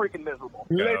because I'm freaking miserable.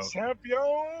 No. Le champion!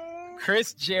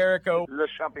 Chris Jericho. Le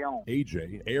Champion.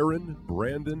 AJ, Aaron,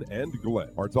 Brandon, and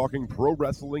Glenn are talking pro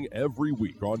wrestling every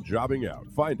week on Jobbing Out.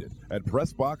 Find it at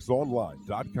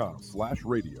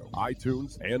PressBoxOnline.com/radio,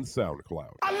 iTunes, and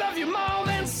SoundCloud. I love you more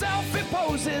than selfie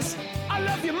poses. I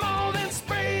love you more than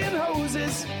spraying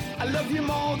hoses. I love you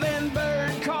more than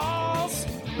bird calls,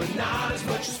 but not as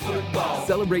much as football.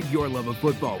 Celebrate your love of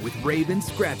football with Ravens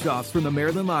scratch-offs from the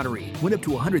Maryland Lottery. Win up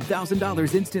to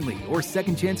 $100,000 instantly or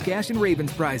second chance cash and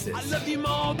Ravens prizes. I love you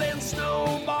more than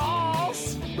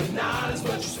snowballs, but not as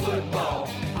much as football.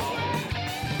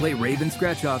 Play Ravens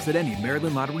scratch-offs at any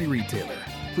Maryland Lottery retailer.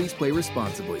 Please play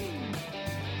responsibly.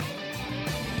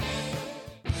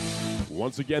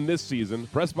 Once again this season,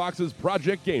 PressBox's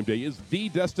Project Game Day is the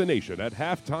destination at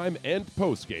halftime and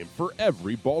postgame for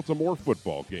every Baltimore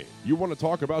football game. You want to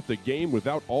talk about the game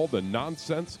without all the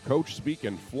nonsense, coach speak,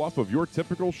 and fluff of your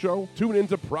typical show? Tune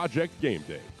into Project Game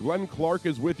Day. Glenn Clark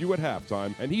is with you at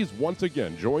halftime, and he's once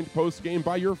again joined postgame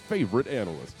by your favorite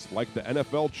analysts like the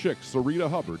NFL chick Sarita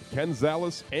Hubbard, Ken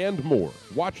Zales, and more.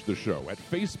 Watch the show at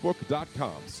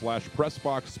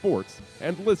Facebook.com/PressBoxSports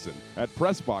and listen at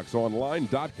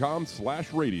PressBoxOnline.com/radio.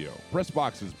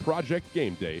 PressBox's Project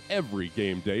Game Day, every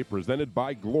game day presented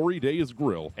by Glory Days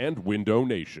Grill and Window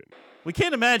Nation. We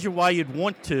can't imagine why you'd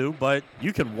want to, but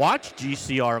you can watch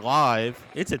GCR live.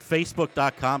 It's at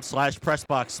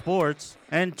Facebook.com/PressBoxSports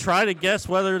and try to guess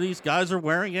whether these guys are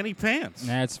wearing any pants.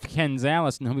 That's Ken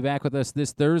Zales, and he'll be back with us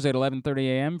this Thursday at 11:30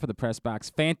 a.m. for the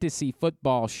PressBox Fantasy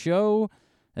Football Show.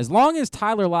 As long as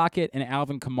Tyler Lockett and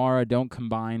Alvin Kamara don't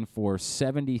combine for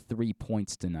 73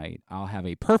 points tonight, I'll have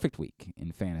a perfect week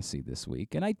in fantasy this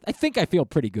week. And I think I feel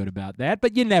pretty good about that,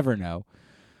 but you never know.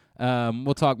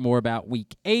 We'll talk more about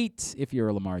Week 8. If you're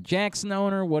a Lamar Jackson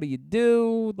owner, what do you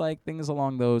do? Like things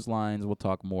along those lines. We'll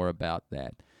talk more about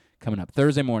that coming up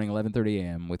Thursday morning, 11:30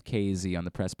 a.m. with KZ on the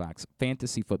PressBox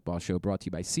Fantasy Football Show, brought to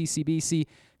you by CCBC,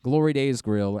 Glory Days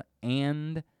Grill,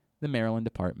 and the Maryland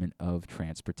Department of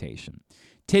Transportation.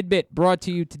 Tidbit brought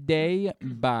to you today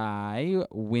by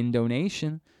Window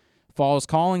Nation. Fall's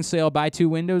calling sale. Buy 2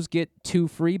 windows, get 2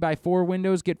 free. Buy 4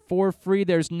 windows, get 4 free.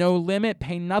 There's no limit.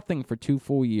 Pay nothing for 2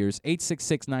 full years.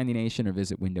 866-90Nation or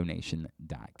visit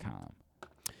windownation.com.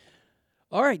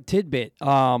 All right, Tidbit.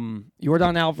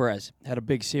 Yordan Alvarez had a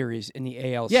big series in the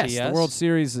ALCS. Yes, the World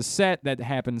Series is set. That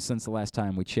happened since the last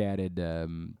time we chatted.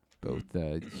 Both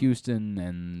Houston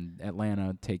and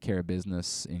Atlanta take care of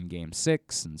business in Game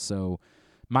 6, and so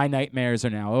my nightmares are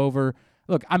now over.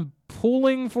 Look, I'm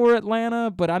pulling for Atlanta,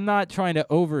 but I'm not trying to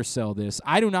oversell this.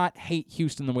 I do not hate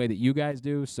Houston the way that you guys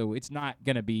do, so it's not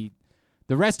going to be –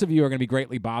 the rest of you are going to be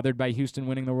greatly bothered by Houston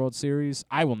winning the World Series.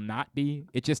 I will not be.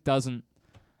 It just doesn't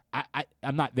 –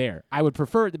 I'm not there. I would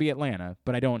prefer it to be Atlanta,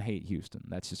 but I don't hate Houston.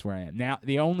 That's just where I am. Now,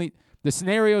 the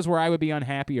scenarios where I would be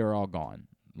unhappy are all gone.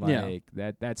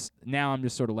 That's now I'm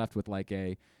just sort of left with like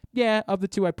of the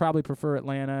two, I probably prefer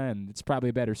Atlanta, and it's probably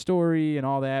a better story and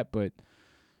all that, but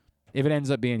if it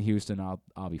ends up being Houston,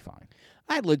 I'll be fine.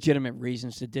 I had legitimate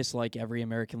reasons to dislike every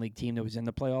American League team that was in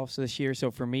the playoffs this year,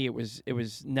 so for me it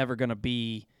was never going to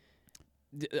be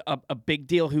a big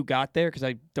deal who got there because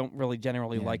I don't really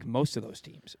generally like most of those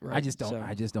teams. Right? I just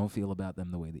don't feel about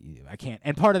them the way that you do. I can't,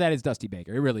 and part of that is Dusty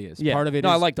Baker. It really is. Yeah. Part of it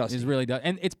I like Dusty. Is really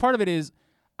and it's part of it is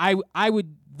I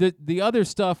would the other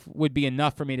stuff would be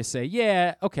enough for me to say,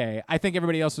 yeah, okay, I think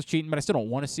everybody else was cheating, but I still don't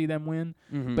want to see them win.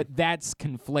 Mm-hmm. But that's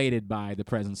conflated by the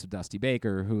presence of Dusty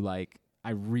Baker, who like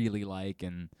I really like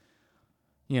and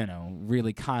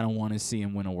really kind of want to see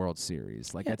him win a World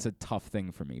Series. Like that's a tough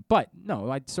thing for me. But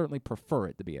no, I'd certainly prefer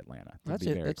it to be Atlanta. That's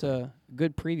it. That's a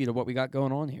good preview to what we got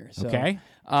going on here. So, okay.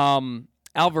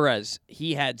 Alvarez,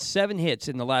 he had 7 hits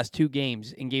in the last 2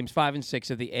 games, in games 5 and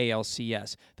 6 of the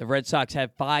ALCS. The Red Sox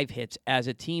had 5 hits as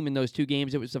a team in those 2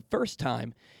 games. It was the first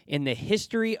time in the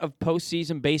history of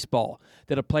postseason baseball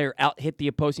that a player out-hit the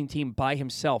opposing team by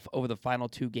himself over the final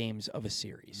 2 games of a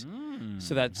series.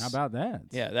 So that's how about that?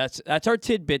 Yeah, that's our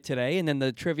tidbit today. And then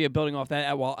the trivia building off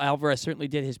that, while Alvarez certainly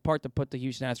did his part to put the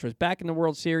Houston Astros back in the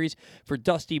World Series, for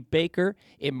Dusty Baker,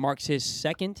 it marks his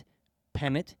second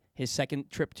pennant, his second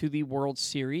trip to the World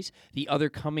Series, the other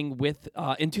coming with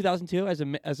in 2002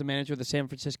 as a manager of the San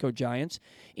Francisco Giants.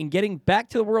 In getting back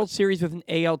to the World Series with an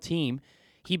AL team,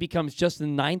 he becomes just the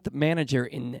 9th manager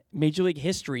in Major League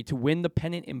history to win the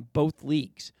pennant in both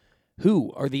leagues.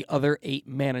 Who are the other 8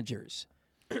 managers?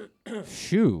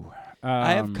 Shoo.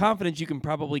 I have confidence you can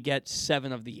probably get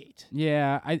 7 of the 8.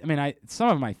 Yeah, I mean, some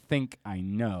of them I think I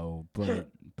know, but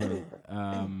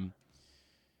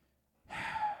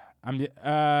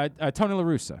Tony La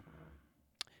Russa.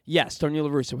 Yes, Tony La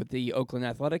Russa with the Oakland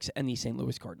Athletics and the St.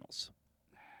 Louis Cardinals.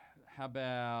 How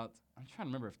about? I'm trying to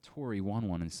remember if Torrey won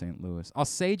one in St. Louis. I'll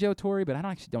say Joe Torre, but I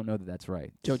actually don't know that that's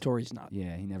right. Joe Torre's not.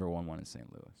 Yeah, he never won one in St.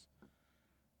 Louis.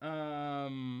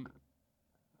 God,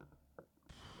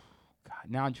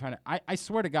 now I'm trying to. I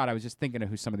swear to God, I was just thinking of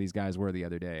who some of these guys were the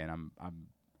other day, and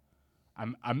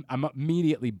I'm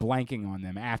immediately blanking on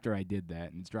them after I did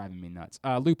that, and it's driving me nuts.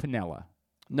 Lou Piniella.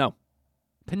 No.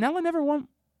 Piniella never won.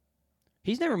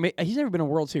 He's never been a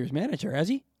World Series manager, has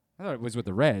he? I thought it was with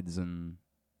the Reds and.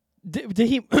 Did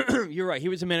he? You're right. He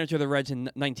was a manager of the Reds in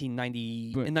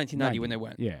 1990. In 1990 when they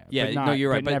went. Yeah. Yeah. But No,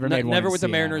 you're right. But never made one never in with the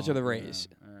Mariners or Seattle. the Rays.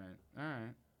 All right.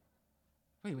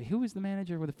 Wait, who was the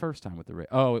manager with the first time with the Rays?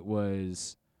 Oh, it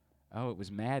was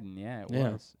Madden. Yeah, it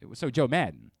was. It was so Joe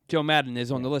Madden. Joe Madden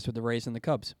is on the list with the Rays and the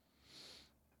Cubs.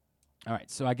 All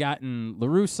right, so I got in La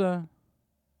Russa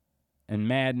and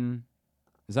Madden.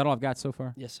 Is that all I've got so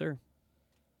far? Yes, sir.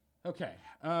 Okay.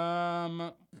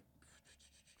 Oh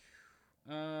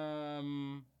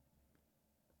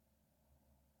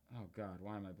God,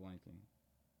 why am I blanking?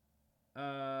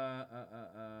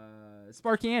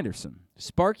 Sparky Anderson.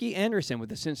 Sparky Anderson with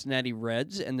the Cincinnati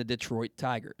Reds and the Detroit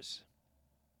Tigers.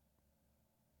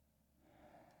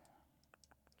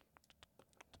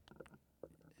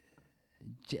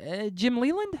 Jim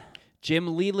Leland?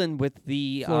 Jim Leland with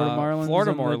the Florida Marlins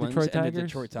Florida and the Marlins Detroit and the Tigers?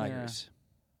 Detroit Tigers.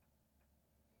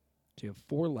 So you have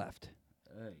 4 left.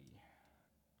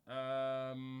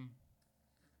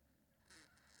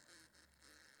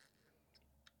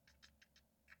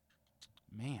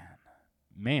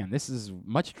 Man, this is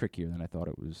much trickier than I thought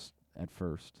it was at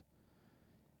first.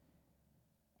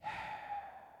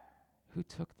 Who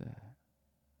took that?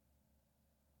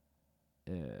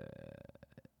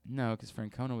 No, because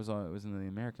Francona was in the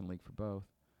American League for both.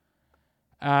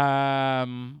 All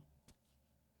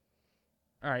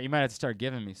right, you might have to start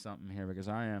giving me something here because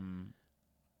I am.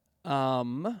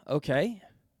 Okay.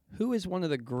 Who is one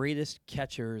of the greatest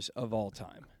catchers of all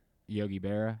time? Yogi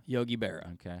Berra. Yogi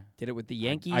Berra. Okay. Did it with the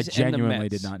Yankees I and the genuinely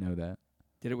Mets. did not know that.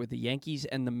 Did it with the Yankees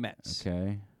and the Mets.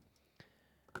 Okay.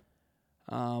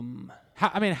 How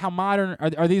modern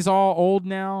are these all old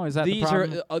now? Is that these the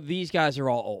problem? these guys are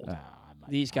all old.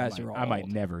 These guys are all I might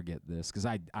old. never get this because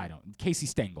I don't. Casey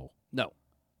Stengel. No.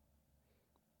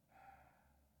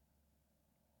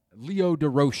 Leo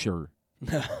DeRocher.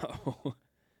 No.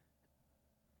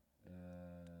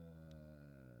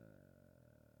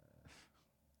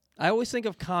 I always think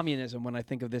of communism when I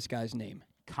think of this guy's name.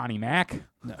 Connie Mack.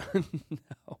 No.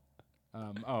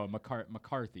 No.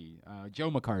 McCarthy.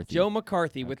 Joe McCarthy. Joe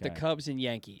McCarthy with the Okay. Cubs and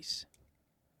Yankees.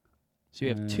 So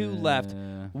you have 2 left.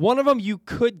 One of them you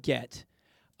could get.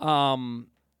 The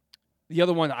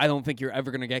other one I don't think you're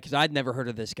ever going to get because I'd never heard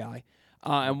of this guy.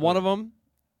 And one of them,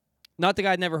 not the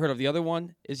guy I'd never heard of. The other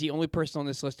one is the only person on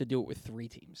this list to do it with 3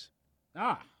 teams.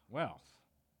 Well,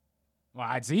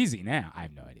 it's easy now. I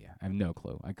have no idea. I have no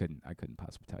clue. I couldn't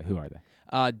possibly tell you. Who are they?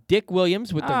 Dick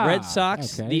Williams with the Red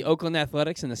Sox, okay. the Oakland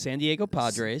Athletics, and the San Diego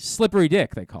Padres. Slippery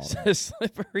Dick, they call it.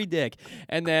 Slippery Dick.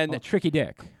 And then Tricky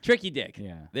Dick. Tricky Dick.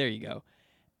 Yeah. There you go.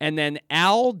 And then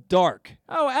Al Dark.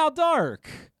 Oh, Al Dark.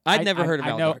 I'd never heard of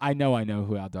Al Dark. I know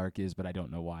who Al Dark is, but I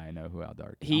don't know why I know who Al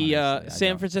Dark is. He honestly,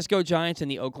 San Francisco Giants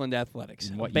and the Oakland Athletics.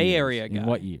 In what Bay years? Area guy. In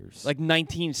what years? Like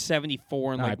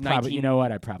 1974 and No, like you know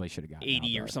what? I probably should have gotten 80 Al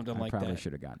or Dark. something like I probably that.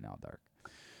 should have gotten Al Dark.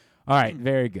 All right,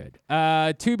 very good.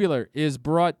 Tubular is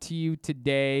brought to you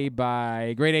today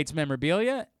by Grade 8's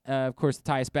Memorabilia. Of course, the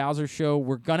Tyus Bowser Show.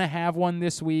 We're going to have one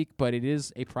this week, but it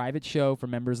is a private show for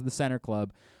members of the Center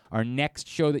Club. Our next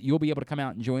show that you'll be able to come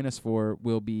out and join us for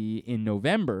will be in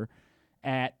November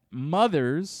at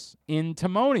Mother's in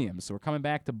Timonium. So we're coming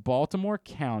back to Baltimore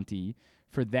County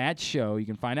for that show. You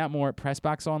can find out more at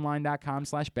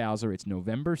PressBoxOnline.com/Bowser. It's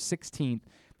November 16th,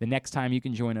 the next time you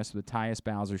can join us for the Tyus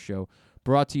Bowser Show,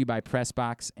 brought to you by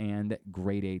PressBox and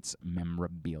Grade 8's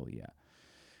Memorabilia.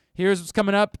 Here's what's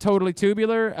coming up, totally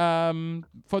tubular.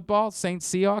 Football, Saints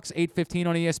Seahawks, 8:15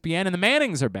 on ESPN. And the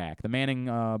Mannings are back. The Manning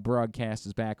broadcast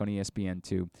is back on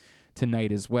ESPN2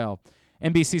 tonight as well.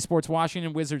 NBC Sports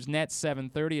Washington, Wizards Nets,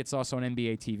 7:30. It's also on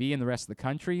NBA TV in the rest of the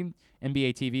country.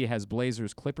 NBA TV has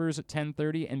Blazers Clippers at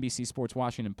 10:30. NBC Sports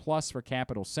Washington Plus for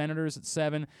Capitals Senators at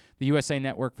 7. The USA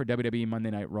Network for WWE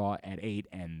Monday Night Raw at 8.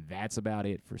 And that's about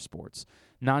it for sports.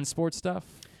 Non-sports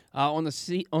stuff? On the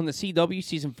CW,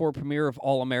 Season 4 premiere of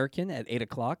All-American at 8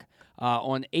 o'clock.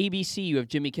 On ABC, you have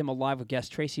Jimmy Kimmel Live with guest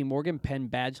Tracy Morgan, Penn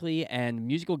Badgley, and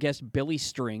musical guest Billy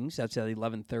Strings. That's at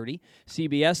 11:30.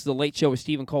 CBS, The Late Show with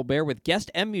Stephen Colbert with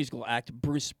guest and musical act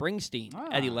Bruce Springsteen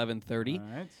at 11:30.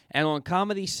 Right. And on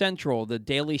Comedy Central, The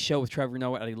Daily Show with Trevor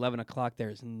Noah at 11 o'clock.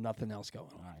 There's nothing else going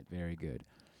on. All right, very good.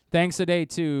 Thanks today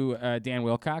to Dan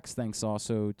Wilcox. Thanks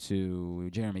also to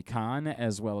Jeremy Kahn,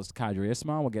 as well as Kadri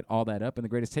Ismail. We'll get all that up in the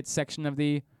greatest hits section of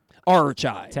the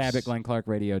Archives. tab at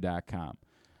GlennClarkRadio.com.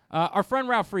 Our friend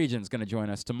Ralph Friedgen's going to join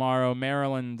us tomorrow.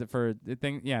 Maryland, for the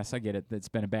thing, yes, I get it. It's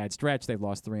been a bad stretch. They've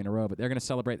lost 3 in a row, but they're going to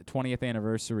celebrate the 20th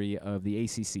anniversary of the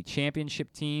ACC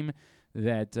championship team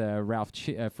that Ralph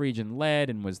Friedgen led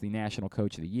and was the national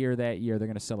coach of the year that year. They're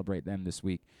going to celebrate them this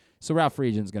week. So Ralph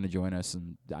Friedgen's going to join us,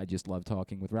 and I just love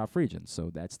talking with Ralph Friedgen.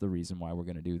 So that's the reason why we're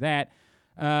going to do that.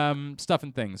 Stuff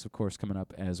and things, of course, coming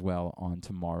up as well on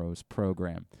tomorrow's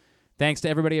program. Thanks to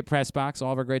everybody at PressBox,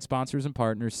 all of our great sponsors and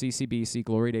partners, CCBC,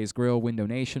 Glory Days Grill, Window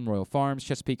Nation, Royal Farms,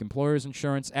 Chesapeake Employers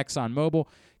Insurance, ExxonMobil,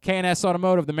 K&S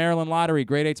Automotive, the Maryland Lottery,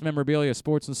 Grade 8's Memorabilia,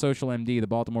 Sports and Social MD, the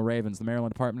Baltimore Ravens, the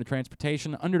Maryland Department of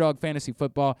Transportation, Underdog Fantasy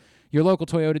Football, your local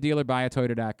Toyota dealer,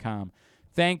 buyatoyota.com.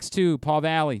 Thanks to Paul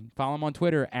Valley. Follow him on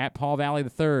Twitter, at Paul Valley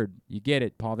III. You get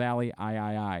it, Paul Valley,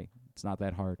 III. It's not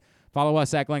that hard. Follow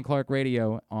us at Glenn Clark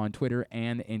Radio on Twitter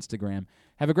and Instagram.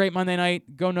 Have a great Monday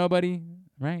night. Go nobody,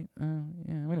 right?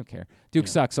 Yeah, we don't care. Duke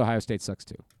sucks. Ohio State sucks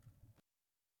too.